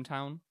my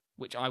hometown,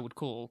 which I would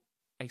call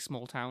a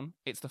small town.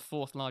 It's the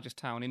 4th largest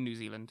town in New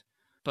Zealand,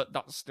 but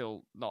that's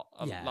still not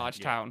a large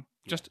town.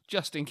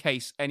 Just in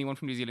case anyone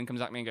from New Zealand comes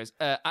at me and goes,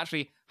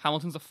 actually,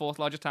 Hamilton's the 4th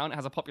largest town. It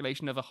has a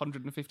population of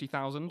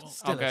 150,000.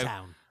 Still a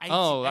town. That's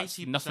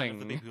 80% nothing. of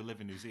the people who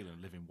live in New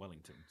Zealand live in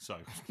Wellington, so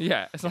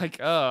yeah, it's like,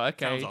 oh,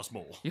 okay. towns are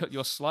small.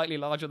 You're slightly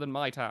larger than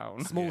my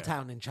town. Small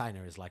town in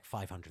China is like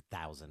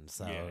 500,000.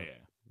 So Yeah.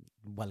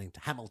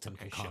 Hamilton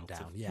can calm Shelton.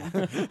 down.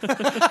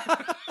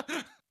 Yeah.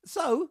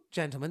 So,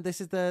 gentlemen,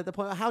 this is the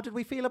point. How did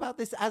we feel about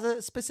this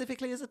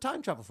specifically as a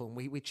time travel film?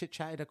 We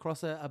chit-chatted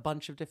across a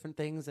bunch of different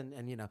things,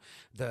 and you know,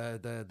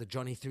 the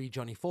Johnny 3,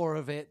 Johnny 4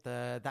 of it,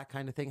 that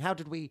kind of thing.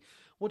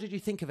 What did you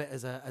think of it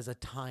as a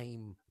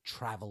time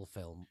travel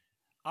film?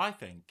 I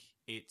think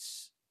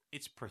it's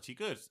pretty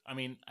good. I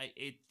mean,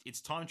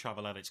 it's time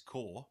travel at its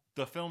core.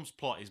 The film's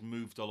plot is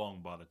moved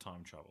along by the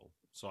time travel,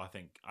 so I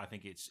think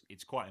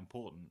it's quite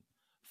important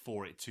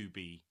for it to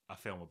be a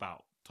film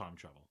about time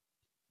travel.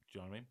 Do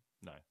you know what I mean?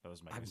 No, that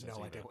doesn't make sense. I have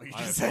no either. idea what you I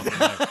just don't said.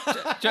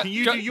 fucking know. Can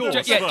you do yours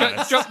first? Do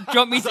you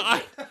want me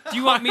to? Do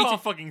you want me to?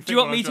 fucking Do think you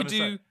want what me I'm to trying to do?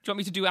 say. Do you want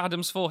me to do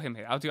Adams for him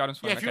here? I'll do Adams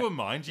for Yeah, him. if you wouldn't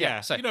mind. Yeah,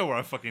 Yeah, so- you know where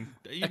I fucking.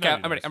 Okay,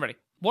 I'm ready.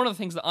 One of the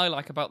things that I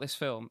like about this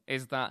film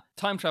is that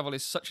time travel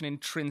is such an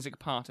intrinsic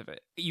part of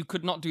it. You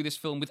could not do this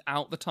film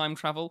without the time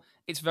travel.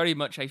 It's very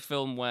much a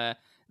film where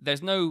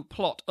there's no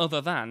plot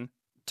other than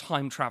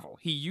time travel.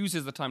 He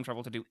uses the time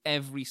travel to do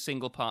every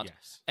single part,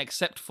 Yes.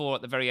 except for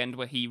at the very end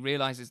where he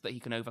realizes that he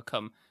can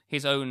overcome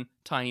his own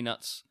tiny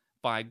nuts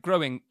by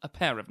growing a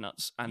pair of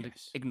nuts and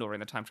Yes. ignoring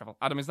the time travel.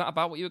 Adam, is that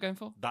about what you were going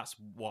for? That's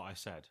what I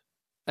said.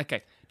 Okay.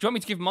 Do you want me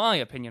to give my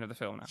opinion of the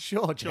film now?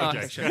 Sure, Jake.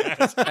 Okay,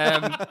 James.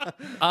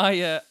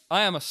 I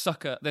am a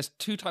sucker. There's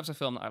 2 types of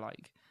film that I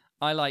like.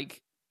 I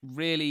like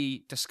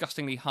really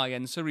disgustingly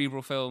high-end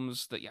cerebral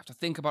films that you have to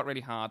think about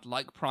really hard,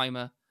 like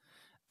Primer.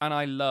 And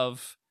I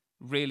love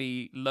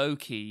really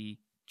low-key,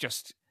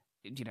 just,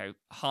 you know,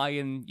 high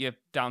in your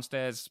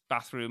downstairs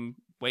bathroom,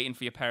 waiting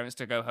for your parents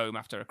to go home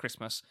after a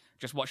Christmas,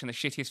 just watching the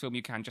shittiest film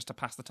you can just to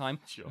pass the time.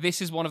 Sure.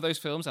 This is one of those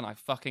films, and I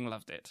fucking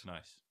loved it.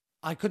 Nice.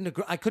 I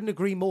couldn't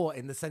agree more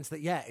in the sense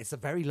that, yeah, it's a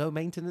very low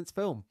maintenance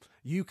film.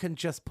 You can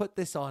just put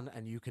this on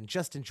and you can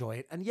just enjoy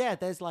it. And yeah,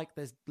 there's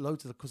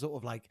loads of sort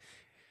of like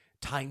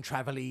time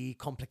travel-y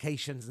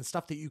complications and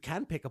stuff that you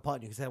can pick apart,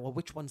 and you can say, well,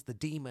 which one's the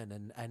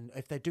demon, and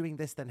if they're doing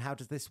this, then how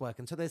does this work?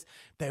 And so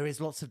there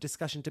is lots of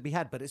discussion to be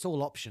had, but it's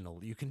all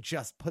optional. You can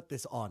just put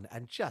this on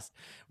and just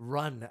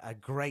run a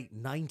great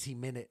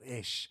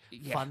 90-minute-ish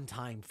fun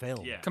time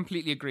film. Yeah.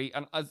 Completely agree.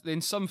 And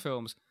in some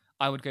films,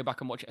 I would go back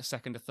and watch it a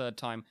second, a third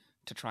time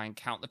to try and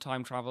count the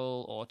time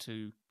travel, or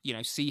to, you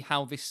know, see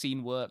how this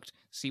scene worked,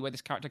 see where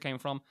this character came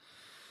from.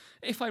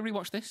 If I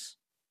rewatch this,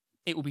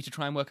 it will be to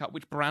try and work out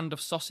which brand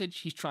of sausage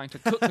he's trying to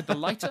cook with the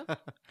lighter.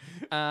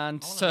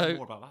 And I want to know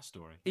more about that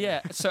story.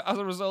 yeah, so as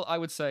a result, I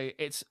would say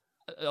it's,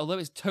 although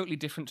it's totally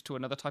different to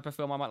another type of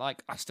film I might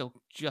like, I still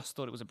just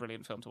thought it was a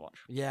brilliant film to watch.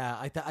 Yeah,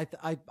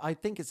 I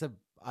think it's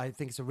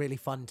a really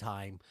fun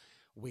time.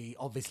 We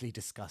obviously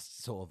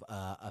discussed sort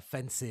of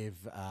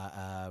offensive,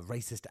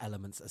 racist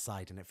elements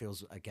aside, and it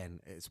feels, again,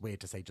 it's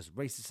weird to say just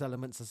racist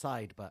elements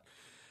aside, but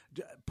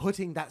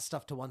putting that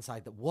stuff to one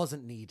side that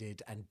wasn't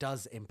needed and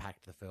does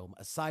impact the film,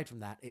 aside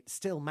from that, it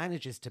still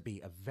manages to be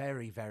a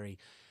very, very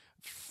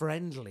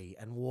friendly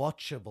and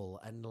watchable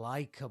and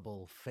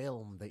likable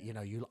film that, you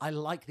know, I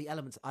like the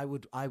elements. I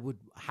would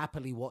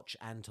happily watch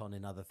Anton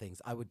in other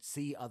things. I would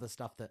see other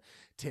stuff that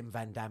Tim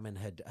Van Damme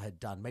had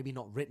done, maybe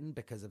not written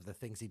because of the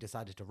things he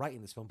decided to write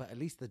in this film, but at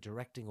least the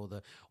directing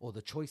or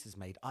the choices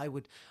made. I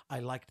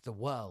liked the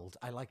world.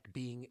 I liked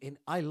being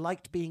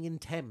in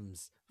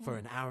Thames for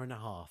an hour and a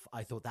half.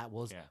 I thought that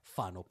was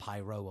fun, or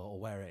Pyroa, or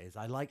where it is.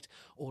 I liked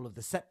all of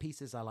the set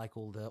pieces. I like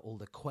all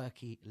the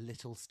quirky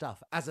little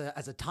stuff. As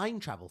a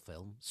time travel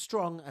film,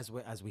 strong, as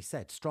we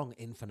said, strong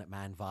Infinite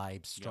Man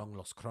vibes, strong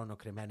Los Chrono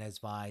Crimenes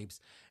vibes.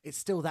 It's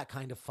still that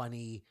kind of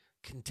funny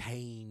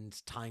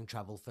contained time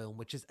travel film,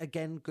 which is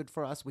again good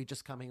for us. We're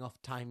just coming off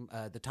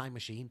the Time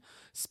Machine,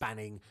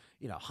 spanning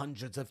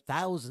hundreds of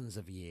thousands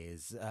of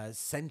years,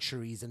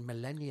 centuries and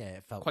millennia.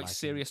 It felt Quite like.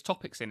 serious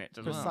topics in it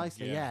as well.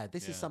 Precisely, Yeah,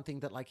 This is yeah. something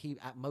that, like, he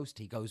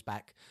goes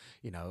back,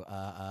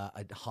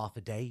 a half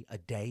a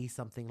day,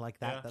 something like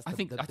that. Yeah. That's I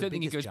the don't think he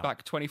biggest goes jump.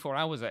 back 24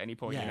 hours at any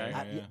point.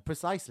 Yeah, yeah.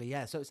 precisely.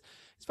 Yeah, so it's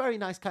very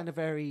nice, kind of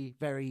very,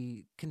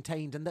 very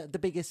contained. And the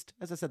biggest,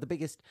 as I said, the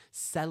biggest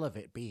sell of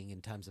it being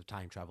in terms of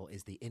time travel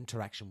is the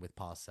interaction with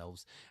past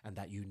selves and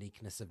that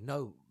uniqueness of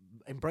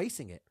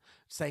embracing it,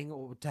 saying,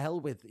 or to hell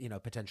with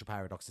potential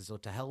paradoxes, or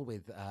to hell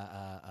with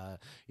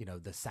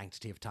the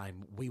sanctity of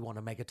time. We want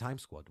a mega time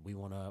squad.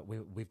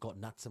 We've got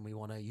nuts and we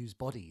want to use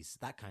bodies,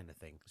 that kind of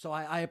thing. So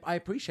I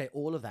appreciate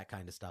all of that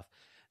kind of stuff.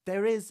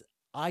 There is,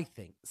 I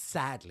think,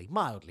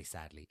 mildly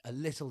sadly, a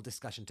little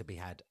discussion to be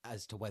had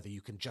as to whether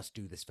you can just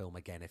do this film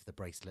again if the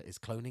bracelet is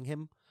cloning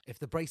him. If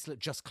the bracelet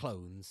just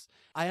clones,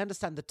 I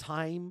understand the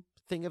time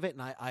thing of it,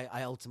 and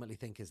I ultimately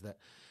think is that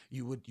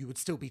you would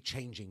still be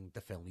changing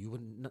the film. You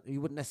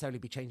wouldn't necessarily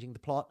be changing the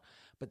plot,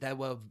 but there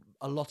were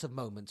a lot of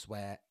moments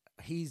where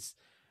he's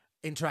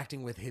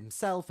interacting with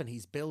himself and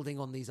he's building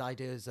on these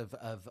ideas of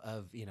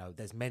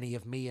there's many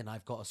of me and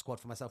I've got a squad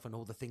for myself and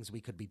all the things we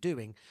could be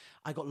doing.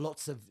 I got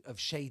lots of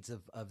shades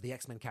of the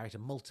X-Men character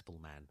Multiple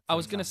Man. I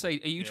was going to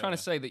say, are you Yeah. trying to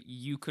say that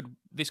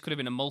this could have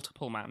been a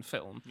multiple man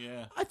film?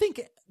 Yeah. I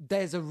think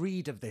there's a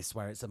read of this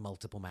where it's a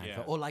multiple man Yeah.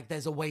 film, or like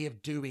there's a way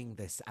of doing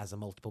this as a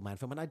multiple man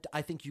film, and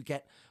I think you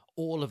get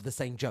all of the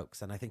same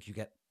jokes, and I think you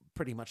get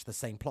pretty much the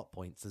same plot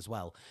points as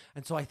well.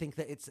 And so I think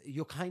that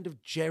you're kind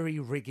of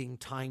jerry-rigging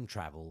time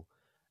travel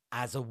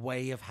as a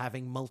way of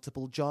having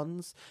multiple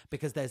Johns,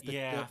 because there's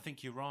I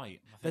think you're right.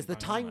 there's the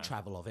time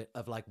travel of it,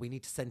 of like, we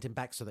need to send him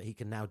back so that he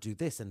can now do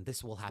this, and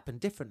this will happen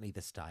differently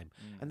this time.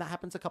 And that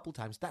happens a couple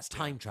times. That's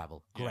time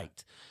travel. Yeah.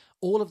 Great.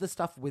 All of the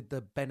stuff with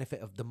the benefit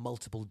of the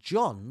multiple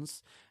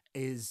Johns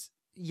is,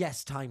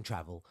 yes, time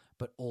travel,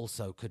 but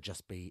also it could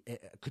just be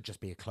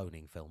a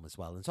cloning film as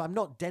well. And so I'm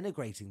not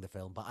denigrating the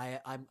film, but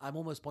I'm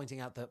almost pointing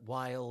out that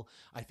while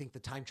I think the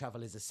time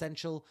travel is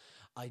essential,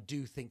 I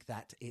do think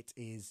that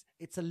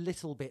it's a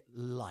little bit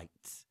light,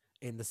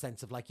 in the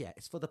sense of, like, yeah,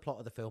 it's for the plot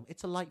of the film.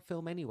 It's a light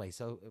film anyway,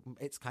 so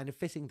it's kind of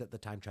fitting that the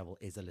time travel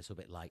is a little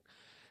bit light.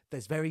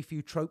 There's very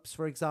few tropes,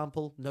 for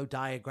example. No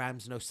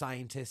diagrams, no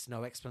scientists,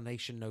 no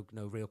explanation,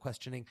 no real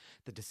questioning.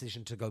 The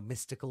decision to go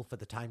mystical for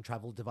the time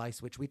travel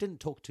device, which we didn't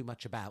talk too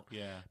much about.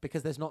 Yeah.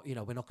 Because there's not,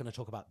 we're not going to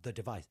talk about the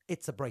device.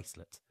 It's a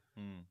bracelet.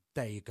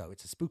 There you go.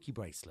 It's a spooky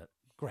bracelet.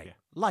 Great. Yeah.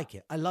 Like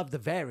it. I love the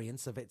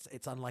variance of it.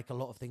 It's unlike a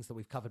lot of things that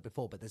we've covered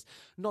before, but there's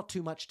not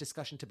too much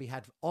discussion to be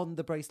had on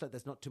the bracelet.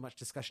 There's not too much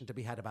discussion to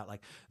be had about,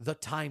 like, the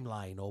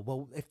timeline, or,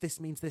 well, if this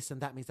means this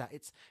and that means that.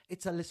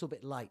 It's a little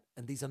bit light,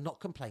 and these are not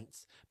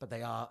complaints, but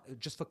they are,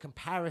 just for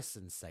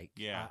comparison's sake,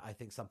 Yeah. I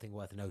think something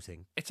worth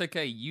noting. It's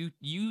okay. You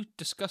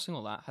discussing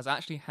all that has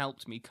actually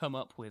helped me come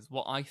up with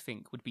what I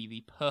think would be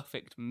the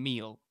perfect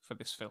meal for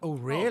this film. Oh,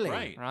 really?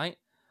 great. Right?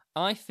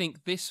 I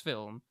think this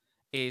film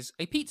is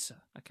a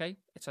pizza, okay?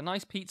 It's a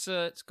nice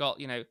pizza. It's got,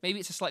 maybe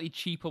it's a slightly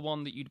cheaper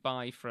one that you'd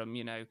buy from,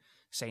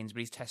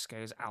 Sainsbury's,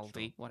 Tesco's,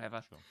 Aldi,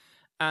 whatever. Sure.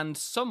 And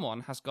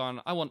someone has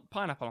gone, I want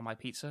pineapple on my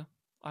pizza.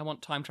 I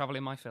want time travel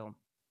in my film.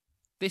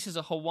 This is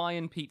a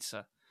Hawaiian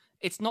pizza.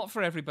 It's not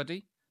for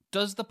everybody.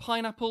 Is the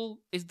pineapple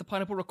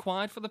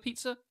required for the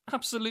pizza?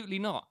 Absolutely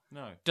not.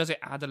 No. Does it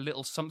add a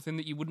little something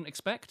that you wouldn't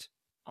expect?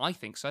 I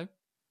think so.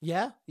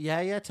 Yeah,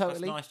 That's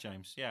totally. nice,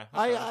 James. Yeah.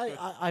 Okay, that's good.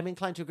 I'm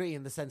inclined to agree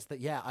in the sense that,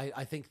 yeah,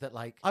 I think that,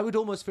 like, I would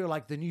almost feel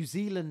like the New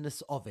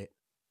Zealandness of it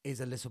is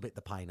a little bit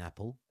the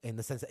pineapple, in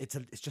the sense that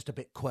it's just a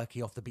bit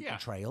quirky, off the beaten Yeah.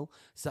 trail.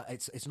 So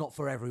it's not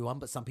for everyone,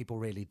 but some people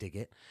really dig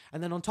it.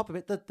 And then on top of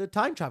it, the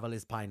time travel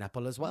is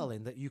pineapple as well,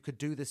 in that you could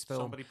do this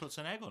film. Somebody puts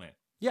an egg on it.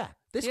 Yeah,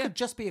 this Yeah, could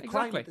just be a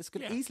crime. exactly. This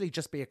could Yeah. easily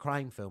just be a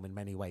crime film in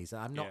many ways.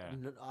 I'm not.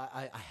 Yeah.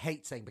 I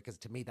hate saying, because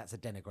to me that's a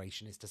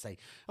denigration, is to say,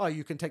 oh,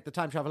 you can take the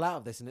time travel out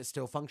of this and it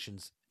still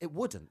functions. It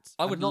wouldn't.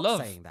 I I'm would not love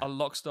saying that. a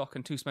Lock, Stock,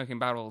 and Two Smoking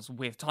Barrels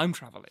with time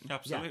traveling.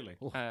 Absolutely.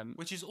 Yeah.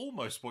 Which is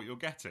almost what you're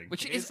getting.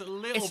 Which It is- a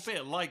little it's-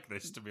 bit like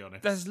this, to be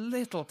honest. There's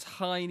little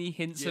tiny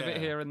hints of it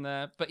Yeah. here and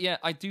there. But yeah,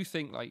 I do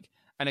think, like,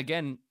 and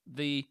again,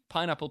 the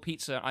pineapple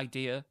pizza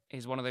idea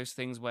is one of those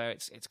things where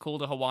it's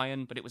called a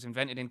Hawaiian, but it was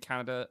invented in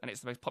Canada and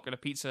it's the most popular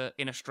pizza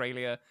in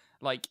Australia.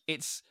 Like,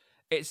 it's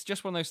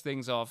just one of those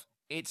things of,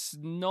 it's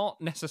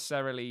not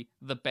necessarily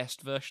the best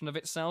version of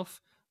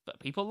itself, but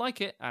people like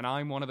it, and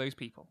I'm one of those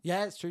people.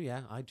 Yeah, it's true.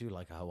 Yeah, I do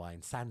like a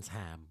Hawaiian sans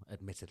ham,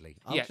 admittedly.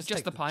 I'll Yeah, just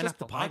take the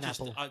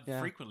pineapple. I Yeah.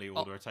 frequently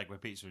order a takeaway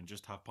pizza and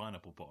just have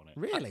pineapple put on it.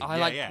 Really? I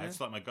yeah, like- yeah, it's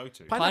like my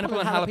go-to. Pineapple Pineapple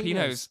and and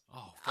jalapenos.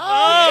 Oh,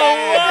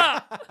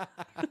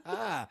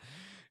 Oh!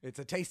 It's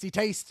a tasty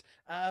taste.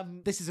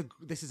 This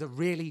is a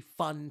really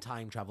fun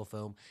time travel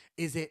film.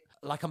 Is it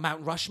like a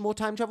Mount Rushmore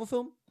time travel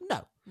film?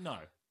 No. no.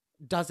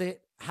 Does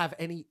it have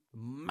any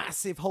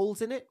massive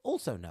holes in it?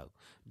 Also no.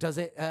 Does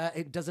it?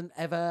 It doesn't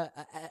ever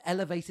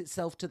elevate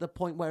itself to the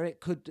point where it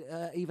could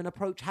even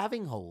approach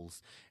having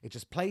holes. It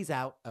just plays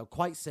out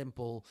quite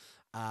simple.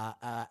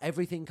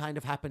 everything kind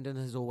of happened and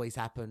has always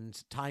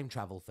happened. Time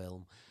travel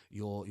film,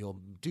 your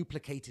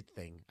duplicated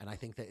thing, and I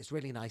think that it's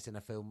really nice in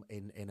a film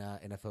in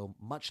a film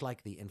much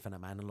like The Infinite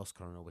Man and Lost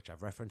Chrono, which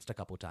I've referenced a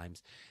couple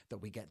times, that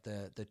we get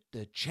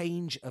the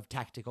change of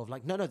tactic of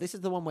like, no, this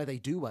is the one where they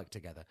do work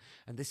together,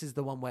 and this is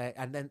the one where,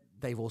 and then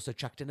they've also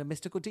chucked in a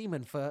mystical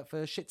demon for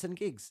shits and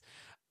gigs,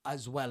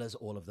 as well as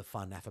all of the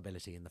fun,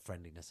 affability, and the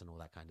friendliness and all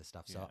that kind of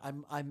stuff. So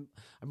I'm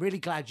really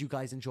glad you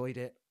guys enjoyed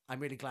it. I'm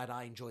really glad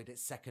I enjoyed it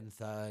second,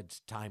 third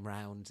time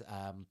round.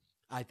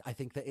 I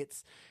think that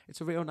it's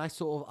a real nice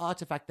sort of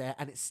artifact there,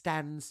 and it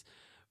stands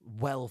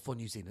well for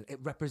New Zealand. It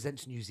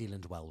represents New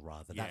Zealand well,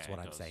 rather. That's what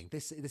I'm saying.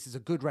 This is a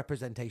good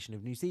representation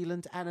of New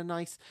Zealand and a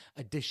nice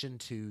addition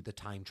to the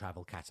time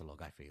travel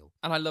catalogue, I feel.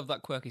 And I love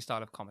that quirky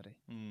style of comedy.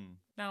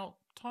 Now,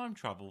 time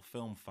travel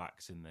film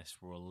facts in this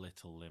were a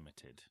little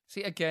limited.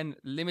 See, again,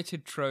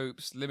 limited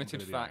tropes,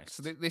 limited facts.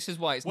 This is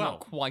why it's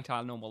not quite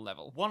our normal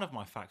level. One of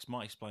my facts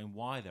might explain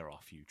why there are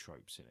few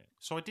tropes in it.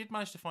 So I did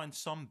manage to find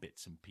some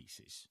bits and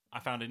pieces. I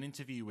found an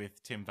interview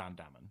with Tim Van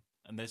Damme,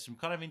 and there's some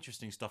kind of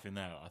interesting stuff in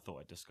there that I thought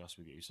I'd discuss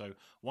with you. So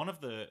one of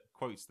the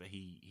quotes that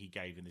he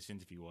gave in this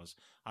interview was,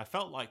 "I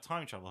felt like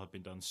time travel had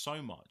been done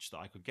so much that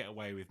I could get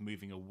away with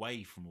moving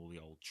away from all the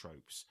old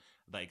tropes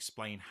that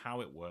explain how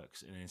it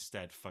works and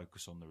instead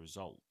focus on the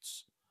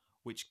results."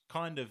 Which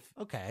kind of...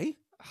 Okay.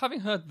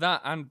 Having heard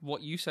that and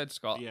what you said,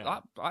 Scott,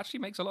 that actually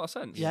makes a lot of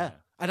sense. Yeah.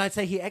 And I'd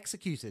say he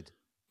executed.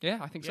 Yeah,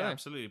 I think so. Yeah,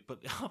 absolutely.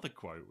 But the other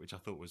quote, which I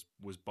thought was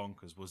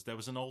bonkers, was there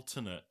was an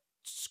alternate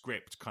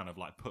script kind of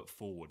like put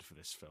forward for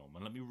this film,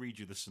 and let me read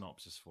you the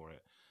synopsis for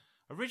it.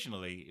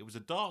 Originally, it was a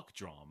dark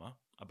drama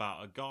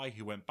about a guy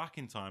who went back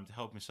in time to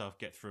help himself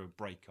get through a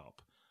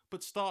breakup,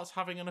 but starts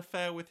having an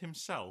affair with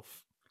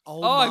himself.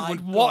 Oh, I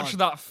would watch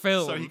that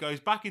film. So he goes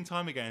back in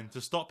time again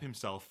to stop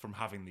himself from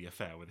having the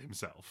affair with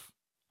himself.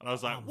 And I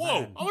was like,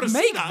 whoa, man. I want to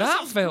Make see that. that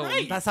sounds film.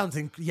 great. That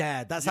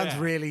sounds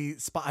really.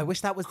 I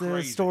wish that was the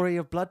Crazy. story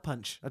of Blood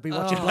Punch. I'd be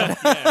watching Blood.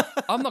 Yeah.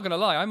 I'm not going to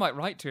lie, I might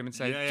write to him and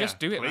say, just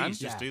do it, Please, man.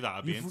 just do that.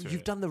 I'd be into it.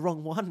 You've done the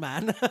wrong one,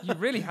 man. You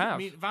really have. I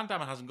mean, Van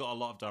Damme hasn't got a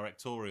lot of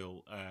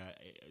directorial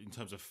in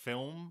terms of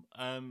film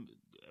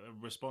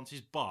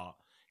responses, but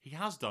he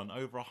has done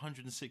over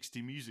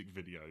 160 music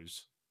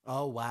videos.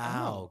 Oh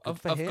wow!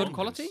 Of for him. good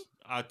quality?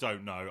 I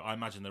don't know. I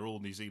imagine they're all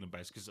New Zealand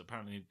based because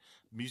apparently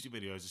music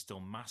videos are still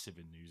massive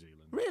in New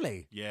Zealand.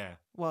 Really? Yeah.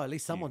 Well, at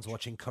least someone's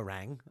watching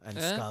Kerrang and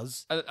Yeah.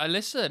 Scuzz. I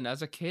listen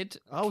as a kid.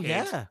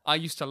 Yeah. I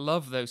used to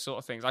love those sort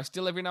of things. I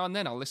still every now and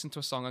then I'll listen to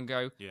a song and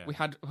go. Yeah. We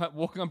had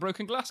Walking on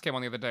Broken Glass came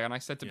on the other day, and I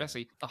said to Yeah.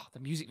 Bessie, "Oh, the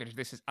music video.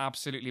 This is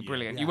absolutely Yeah.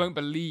 brilliant. Yeah. You won't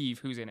believe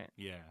who's in it."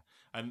 Yeah.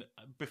 And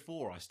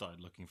before I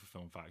started looking for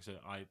film facts,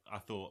 I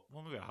thought,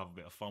 well, maybe I'll have a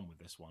bit of fun with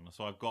this one.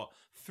 So I've got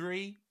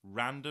 3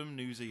 random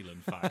New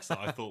Zealand facts that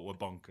I thought were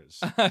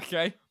bonkers.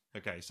 Okay.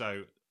 Okay,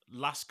 so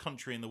last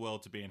country in the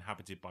world to be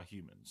inhabited by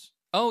humans.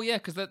 Oh yeah,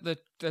 because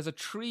there's a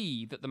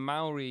tree that the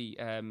Maori,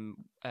 I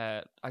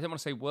don't want to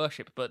say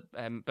worship, but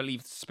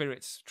believe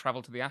spirits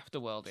travel to the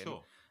afterworld in.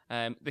 Sure.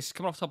 This is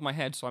coming off the top of my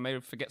head, so I may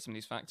forget some of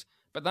these facts.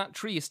 But that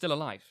tree is still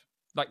alive.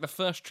 Like the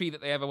first tree that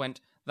they ever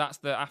went, that's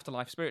the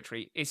afterlife spirit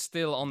tree, is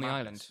still on the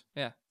island.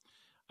 Madness.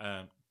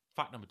 Yeah.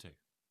 Fact number 2.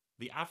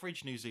 The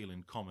average New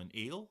Zealand common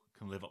eel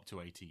can live up to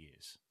 80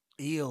 years.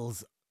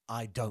 Eels,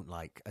 I don't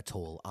like at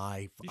all.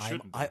 I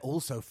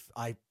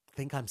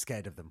think I'm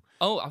scared of them.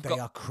 Oh, They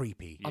are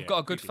creepy. I've got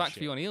a good creepy fact shit.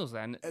 for you on eels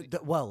then.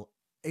 Well,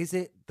 is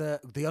it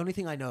the only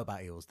thing I know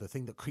about eels? The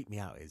thing that creeped me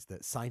out is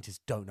that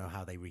scientists don't know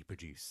how they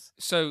reproduce.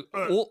 So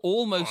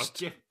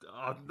almost.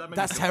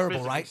 That's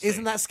terrible, right?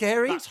 Isn't that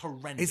scary? That's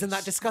horrendous. Isn't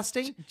that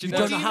disgusting? you What don't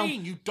do know you how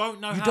mean? You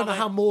don't know you how don't know they-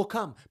 how more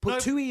come. Put No.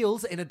 2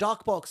 eels in a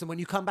dark box, and when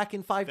you come back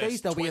in 5 There's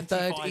days, there'll be a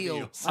third 25 eel.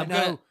 eels. I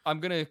know.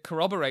 I'm gonna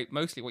corroborate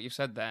mostly what you've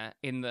said there.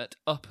 In that,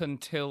 up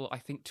until I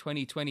think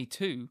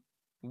 2022,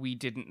 we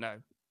didn't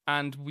know,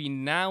 and we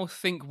now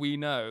think we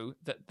know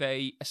that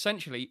they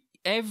essentially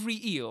every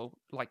eel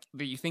like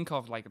that you think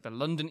of, like the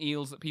London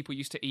eels that people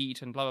used to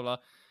eat and blah blah blah,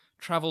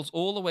 travels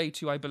all the way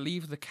to, I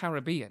believe, the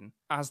Caribbean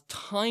as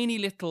tiny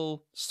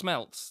little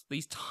smelts.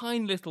 These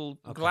tiny little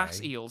glass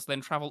Okay. eels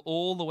then travel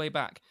all the way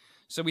back.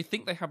 So we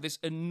think they have this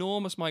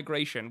enormous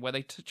migration where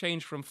they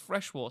change from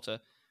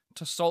freshwater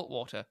to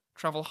saltwater,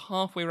 travel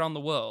halfway around the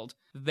world,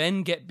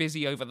 then get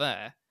busy over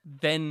there,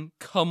 then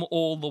come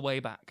all the way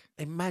back.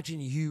 Imagine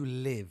you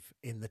live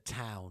in the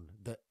town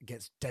that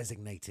gets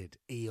designated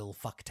Eel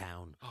Fuck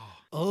Town.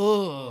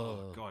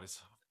 Oh God,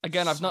 it's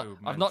Again, I've so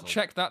not mental.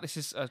 checked that. This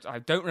is I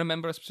don't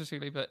remember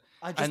specifically, but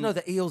I just know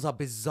that eels are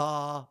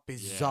bizarre weird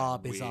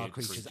creatures,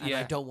 creatures. and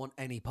I don't want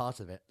any part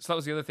of it. so that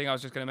was the other thing I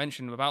was just going to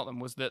mention about them,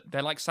 was that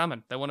they're like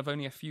salmon. They're one of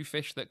only a few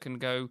fish that can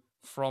go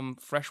from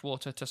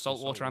freshwater to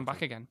saltwater and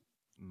back again.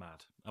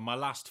 Mad. And my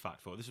last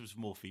fact for this was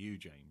more for you,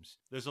 James.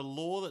 There's a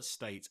law that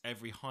states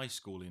every high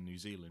school in New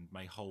Zealand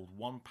may hold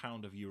 1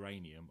 pound of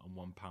uranium and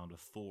 1 pound of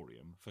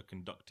thorium for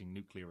conducting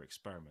nuclear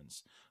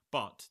experiments,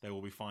 but they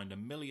will be fined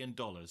 $1 million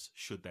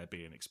should there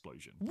be an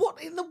explosion.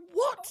 What in the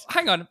what?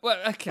 Hang on. Well,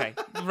 okay.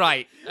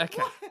 Right.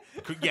 Okay.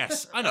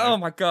 Yes, I know. Oh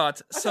my god.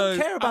 I So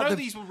don't care I about know the.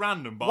 these were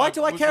random, but Why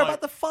do I was care like-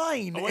 about the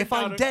fine I went if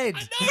I'm down dead?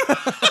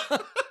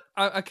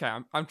 okay,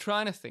 I'm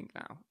trying to think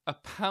now. A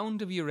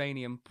pound of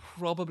uranium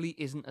probably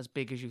isn't as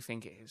big as you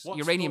think it is. What's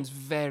Uranium's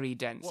very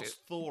dense. What's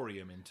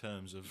thorium in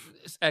terms of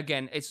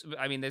Again, there's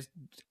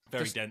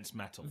very Just dense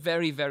metal?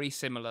 very, very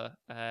similar,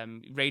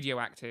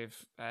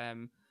 radioactive,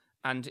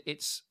 and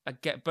it's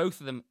both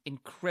of them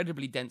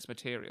incredibly dense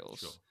materials.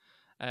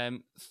 Sure.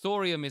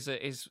 Thorium is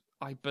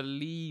I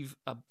believe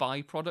a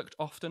byproduct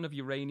often of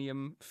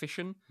uranium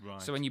fission.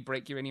 Right. So when you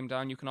break uranium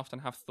down, you can often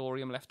have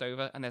thorium left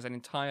over, and there's an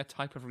entire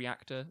type of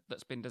reactor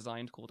that's been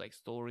designed called a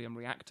thorium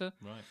reactor,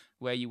 Right.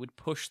 where you would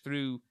push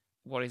through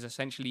what is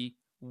essentially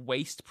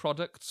waste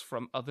products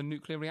from other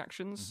nuclear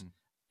reactions. Mhm.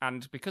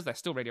 And because they're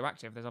still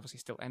radioactive, there's obviously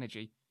still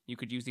energy. You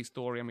could use these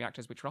thorium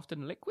reactors, which are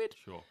often liquid.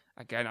 Sure.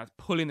 Again, I'm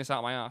pulling this out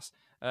of my ass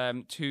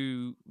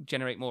to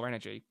generate more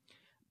energy.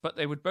 But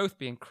they would both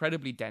be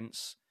incredibly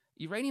dense.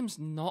 Uranium's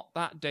not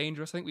that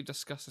dangerous. I think we've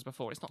discussed this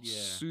before. It's not Yeah.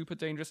 super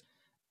dangerous.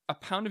 A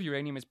pound of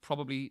uranium is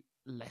probably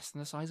less than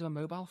the size of a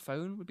mobile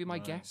phone, would be my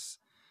Right. guess.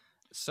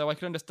 So I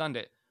can understand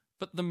it.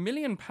 But the $1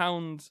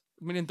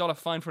 million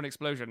fine for an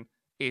explosion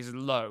is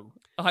low.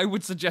 I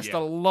would suggest Yeah. a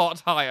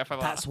lot higher for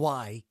that. That's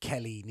why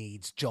Kelly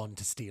needs John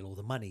to steal all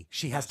the money.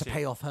 She has That's to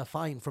pay it. off her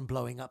fine from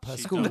blowing up her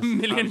She school. does. The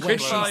million Absolutely. When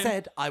quid she fine.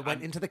 said, I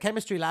went into the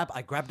chemistry lab,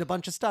 I grabbed a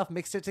bunch of stuff,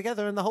 mixed it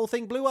together, and the whole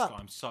thing blew up.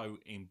 I'm so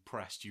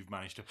impressed you've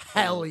managed to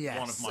pull Hell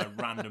yes. one of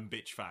my random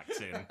bitch facts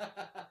in.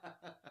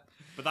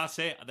 But that's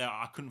it.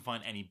 I couldn't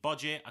find any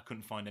budget. I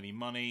couldn't find any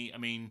money. I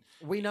mean,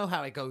 We know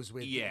how it goes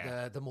with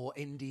Yeah. the more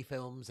indie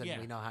films, and Yeah.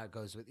 we know how it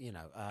goes with,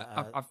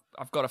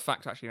 I've got a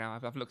fact actually now.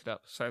 I've looked it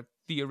up. So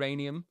the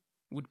uranium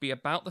would be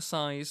about the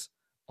size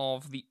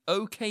of the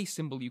OK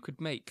symbol you could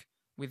make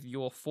with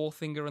your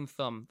forefinger and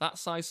thumb. That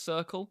size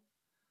circle,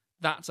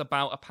 that's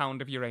about a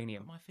pound of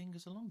uranium. my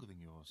fingers are longer than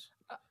yours.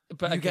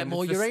 But You get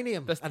more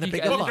uranium and a you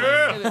bigger get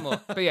fine. a bit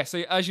more. But yeah, so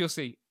as you'll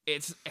see,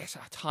 it's a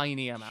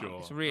tiny amount. Sure.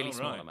 It's a really Oh,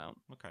 small right. amount.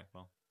 Okay,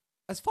 well,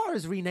 As far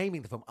as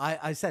renaming the film,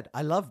 I said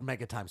I love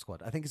Mega Time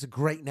Squad. I think it's a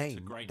great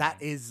name. great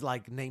That name. is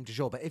like name du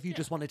jour. But if you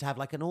just wanted to have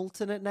like an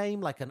alternate name,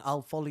 like an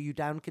I'll follow you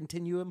down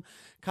continuum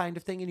kind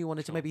of thing, and you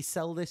wanted to maybe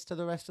sell this to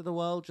the rest of the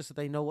world just so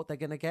they know what they're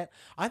going to get,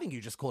 I think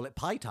you just call it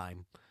Pie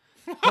Time.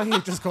 Why don't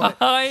you just call it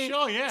Pie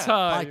Sure, yeah.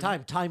 Pie time.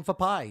 Time? Time for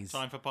pies.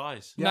 time for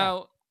pies. Yeah.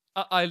 Now,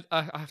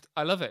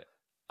 I love it.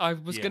 I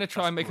was Yeah, going to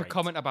try that's and make a great.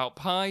 comment about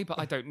pie, but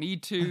I don't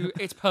need to.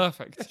 It's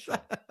perfect.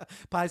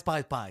 Pies, pies,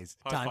 pies. Pies,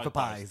 Time pies, for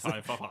pies. pies.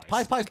 Time for pies.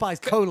 Pies, pies, pies.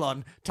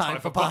 Colon. Time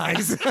for for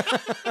pies.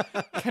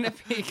 pies. Can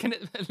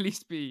it at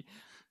least be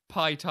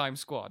Pie Time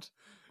Squad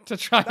to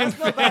try and That's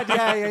not bad.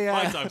 Yeah, yeah,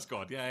 Pie yeah. time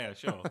squad. Yeah,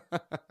 sure.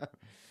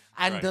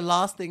 And Right. the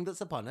last thing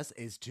that's upon us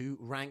is to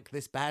rank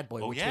this bad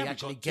boy, Oh, which yeah, we we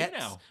actually got to get.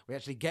 now. We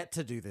actually get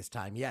to do this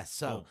time. Yes.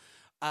 So,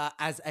 Cool.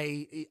 as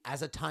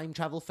a time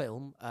travel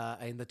film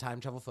in the Time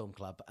Travel Film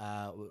Club,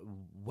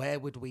 where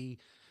would we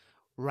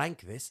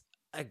rank this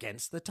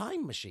against the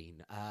Time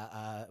Machine?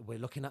 We're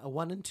looking at a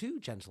 1 and 2,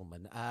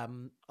 gentlemen.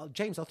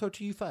 James, I'll throw it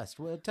to you first.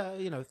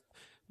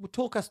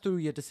 Talk us through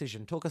your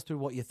decision. Talk us through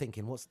what you're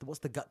thinking. What's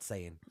the gut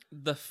saying?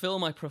 The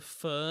film I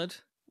preferred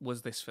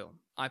was this film.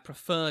 I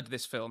preferred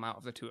this film out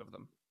of the two of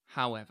them.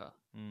 However,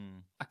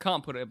 I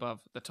can't put it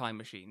above The Time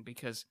Machine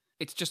because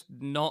it's just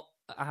not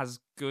as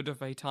good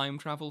of a time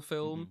travel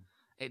film.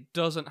 It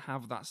doesn't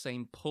have that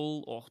same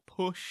pull or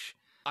push.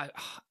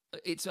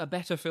 It's a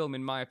better film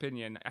in my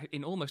opinion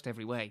in almost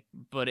every way,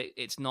 but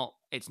it's not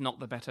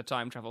the better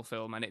time travel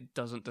film, and it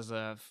doesn't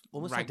deserve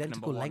Almost rank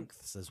identical number one.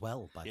 lengths as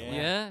well, by the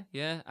way.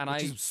 Yeah, and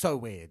Which is so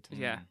weird.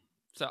 yeah.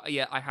 So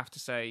yeah, I have to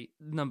say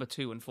number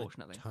 2,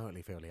 unfortunately.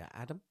 Totally feel you.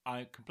 Adam?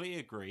 I completely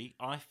agree.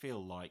 I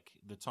feel like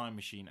the Time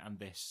Machine and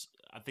this,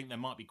 I think there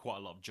might be quite a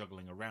lot of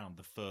juggling around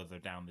the further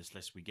down this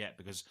list we get,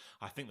 because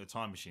I think the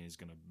Time Machine is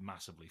going to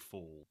massively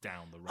fall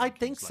down the rankings. I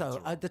think so.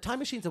 later on. The Time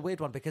Machine's a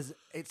weird one because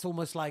it's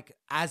almost like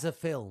as a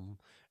film,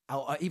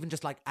 or even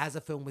just like as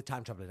a film with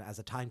time travel, as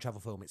a time travel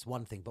film, it's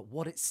one thing, but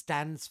what it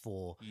stands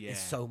for Yeah. is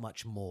so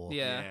much more.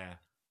 Yeah.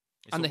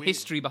 It's And a the weird-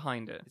 history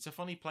behind it. It's a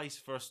funny place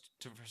for us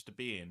to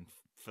be in,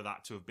 for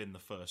that to have been the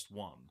first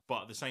one.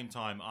 But at the same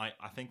time, I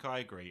think I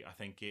agree. I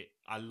think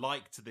I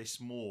liked this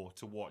more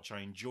to watch.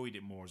 I enjoyed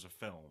it more as a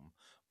film,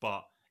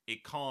 but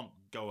it can't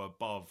go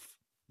above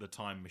the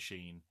Time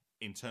Machine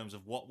in terms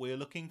of what we're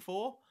looking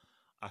for.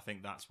 I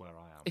think that's where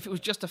I am. If it was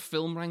just a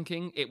film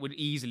ranking, it would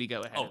easily go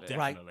ahead Oh, of it.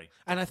 Right. definitely.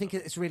 And I think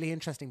it's really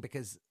interesting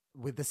because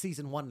with the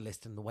season 1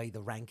 list and the way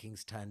the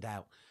rankings turned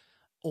out,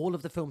 all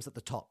of the films at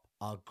the top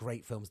are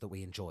great films that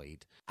we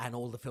enjoyed, and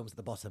all the films at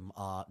the bottom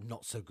are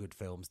not so good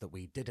films that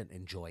we didn't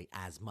enjoy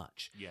as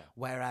much. Yeah.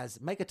 Whereas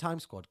Mega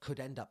Time Squad could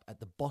end up at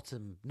the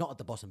bottom, not at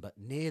the bottom, but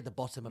near the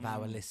bottom of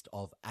our list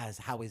of as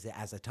how is it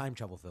as a time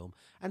travel film,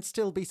 and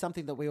still be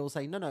something that we all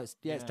say, no,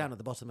 it's down at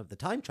the bottom of the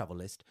time travel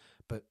list,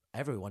 but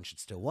everyone should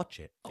still watch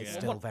it. It's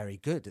still very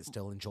good. It's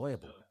still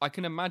enjoyable. I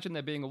can imagine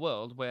there being a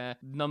world where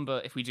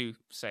if we do,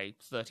 say,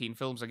 13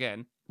 films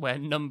again, where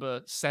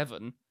number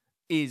 7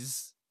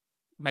 is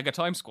Mega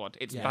Time Squad.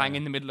 It's bang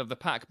in the middle of the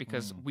pack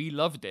because we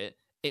loved it.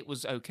 It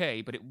was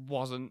okay, but it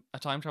wasn't a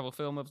time travel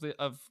film of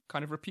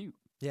kind of repute.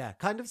 Yeah,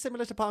 kind of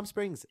similar to Palm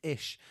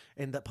Springs-ish,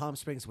 in that Palm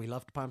Springs, we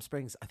loved Palm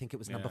Springs. I think it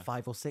was number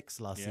 5 or 6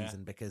 last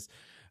season, because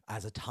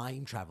as a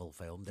time travel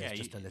film, there's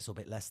just a little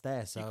bit less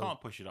there. So you can't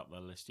push it up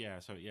the list. Yeah,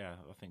 so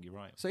I think you're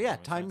right. So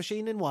Time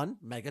Machine in 1,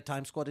 Mega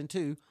Time Squad in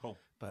 2. Cool.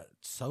 But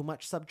so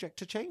much subject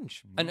to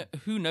change. And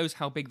who knows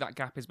how big that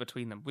gap is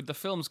between them. With the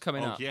films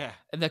coming up,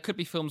 and there could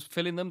be films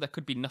filling them, there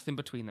could be nothing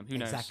between them. Who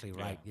knows? Exactly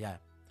right, yeah.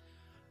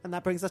 And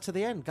that brings us to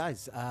the end,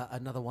 guys.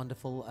 Another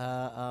wonderful,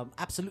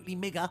 absolutely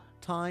mega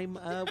time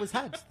was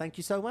had. Thank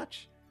you so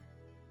much.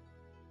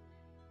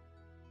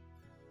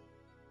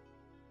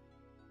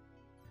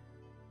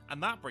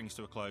 And that brings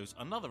to a close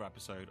another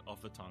episode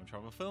of the Time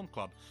Travel Film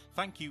Club.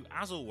 Thank you,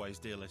 as always,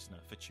 dear listener,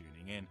 for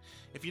tuning in.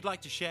 If you'd like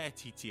to share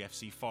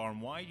TTFC far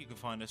and wide, you can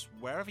find us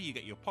wherever you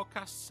get your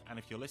podcasts. And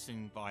if you're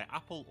listening via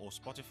Apple or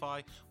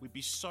Spotify, we'd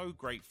be so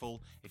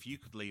grateful if you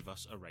could leave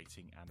us a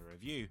rating and a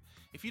review.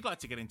 If you'd like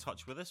to get in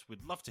touch with us,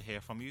 we'd love to hear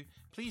from you.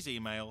 Please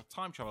email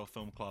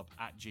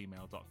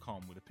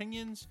timetravelfilmclub@gmail.com with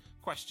opinions,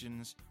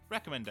 questions,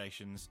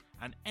 recommendations,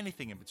 and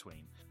anything in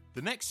between.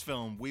 The next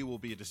film we will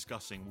be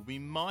discussing will be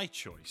my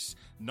choice,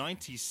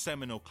 90s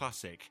seminal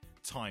classic,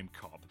 Time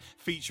Cop,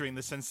 featuring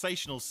the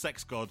sensational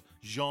sex god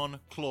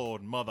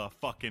Jean-Claude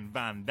motherfucking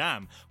Van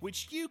Damme,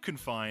 which you can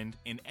find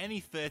in any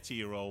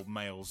 30-year-old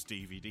male's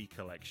DVD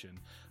collection.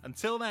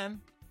 Until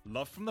then,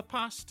 love from the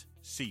past,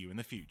 see you in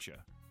the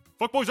future.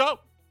 Fuck boys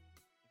out!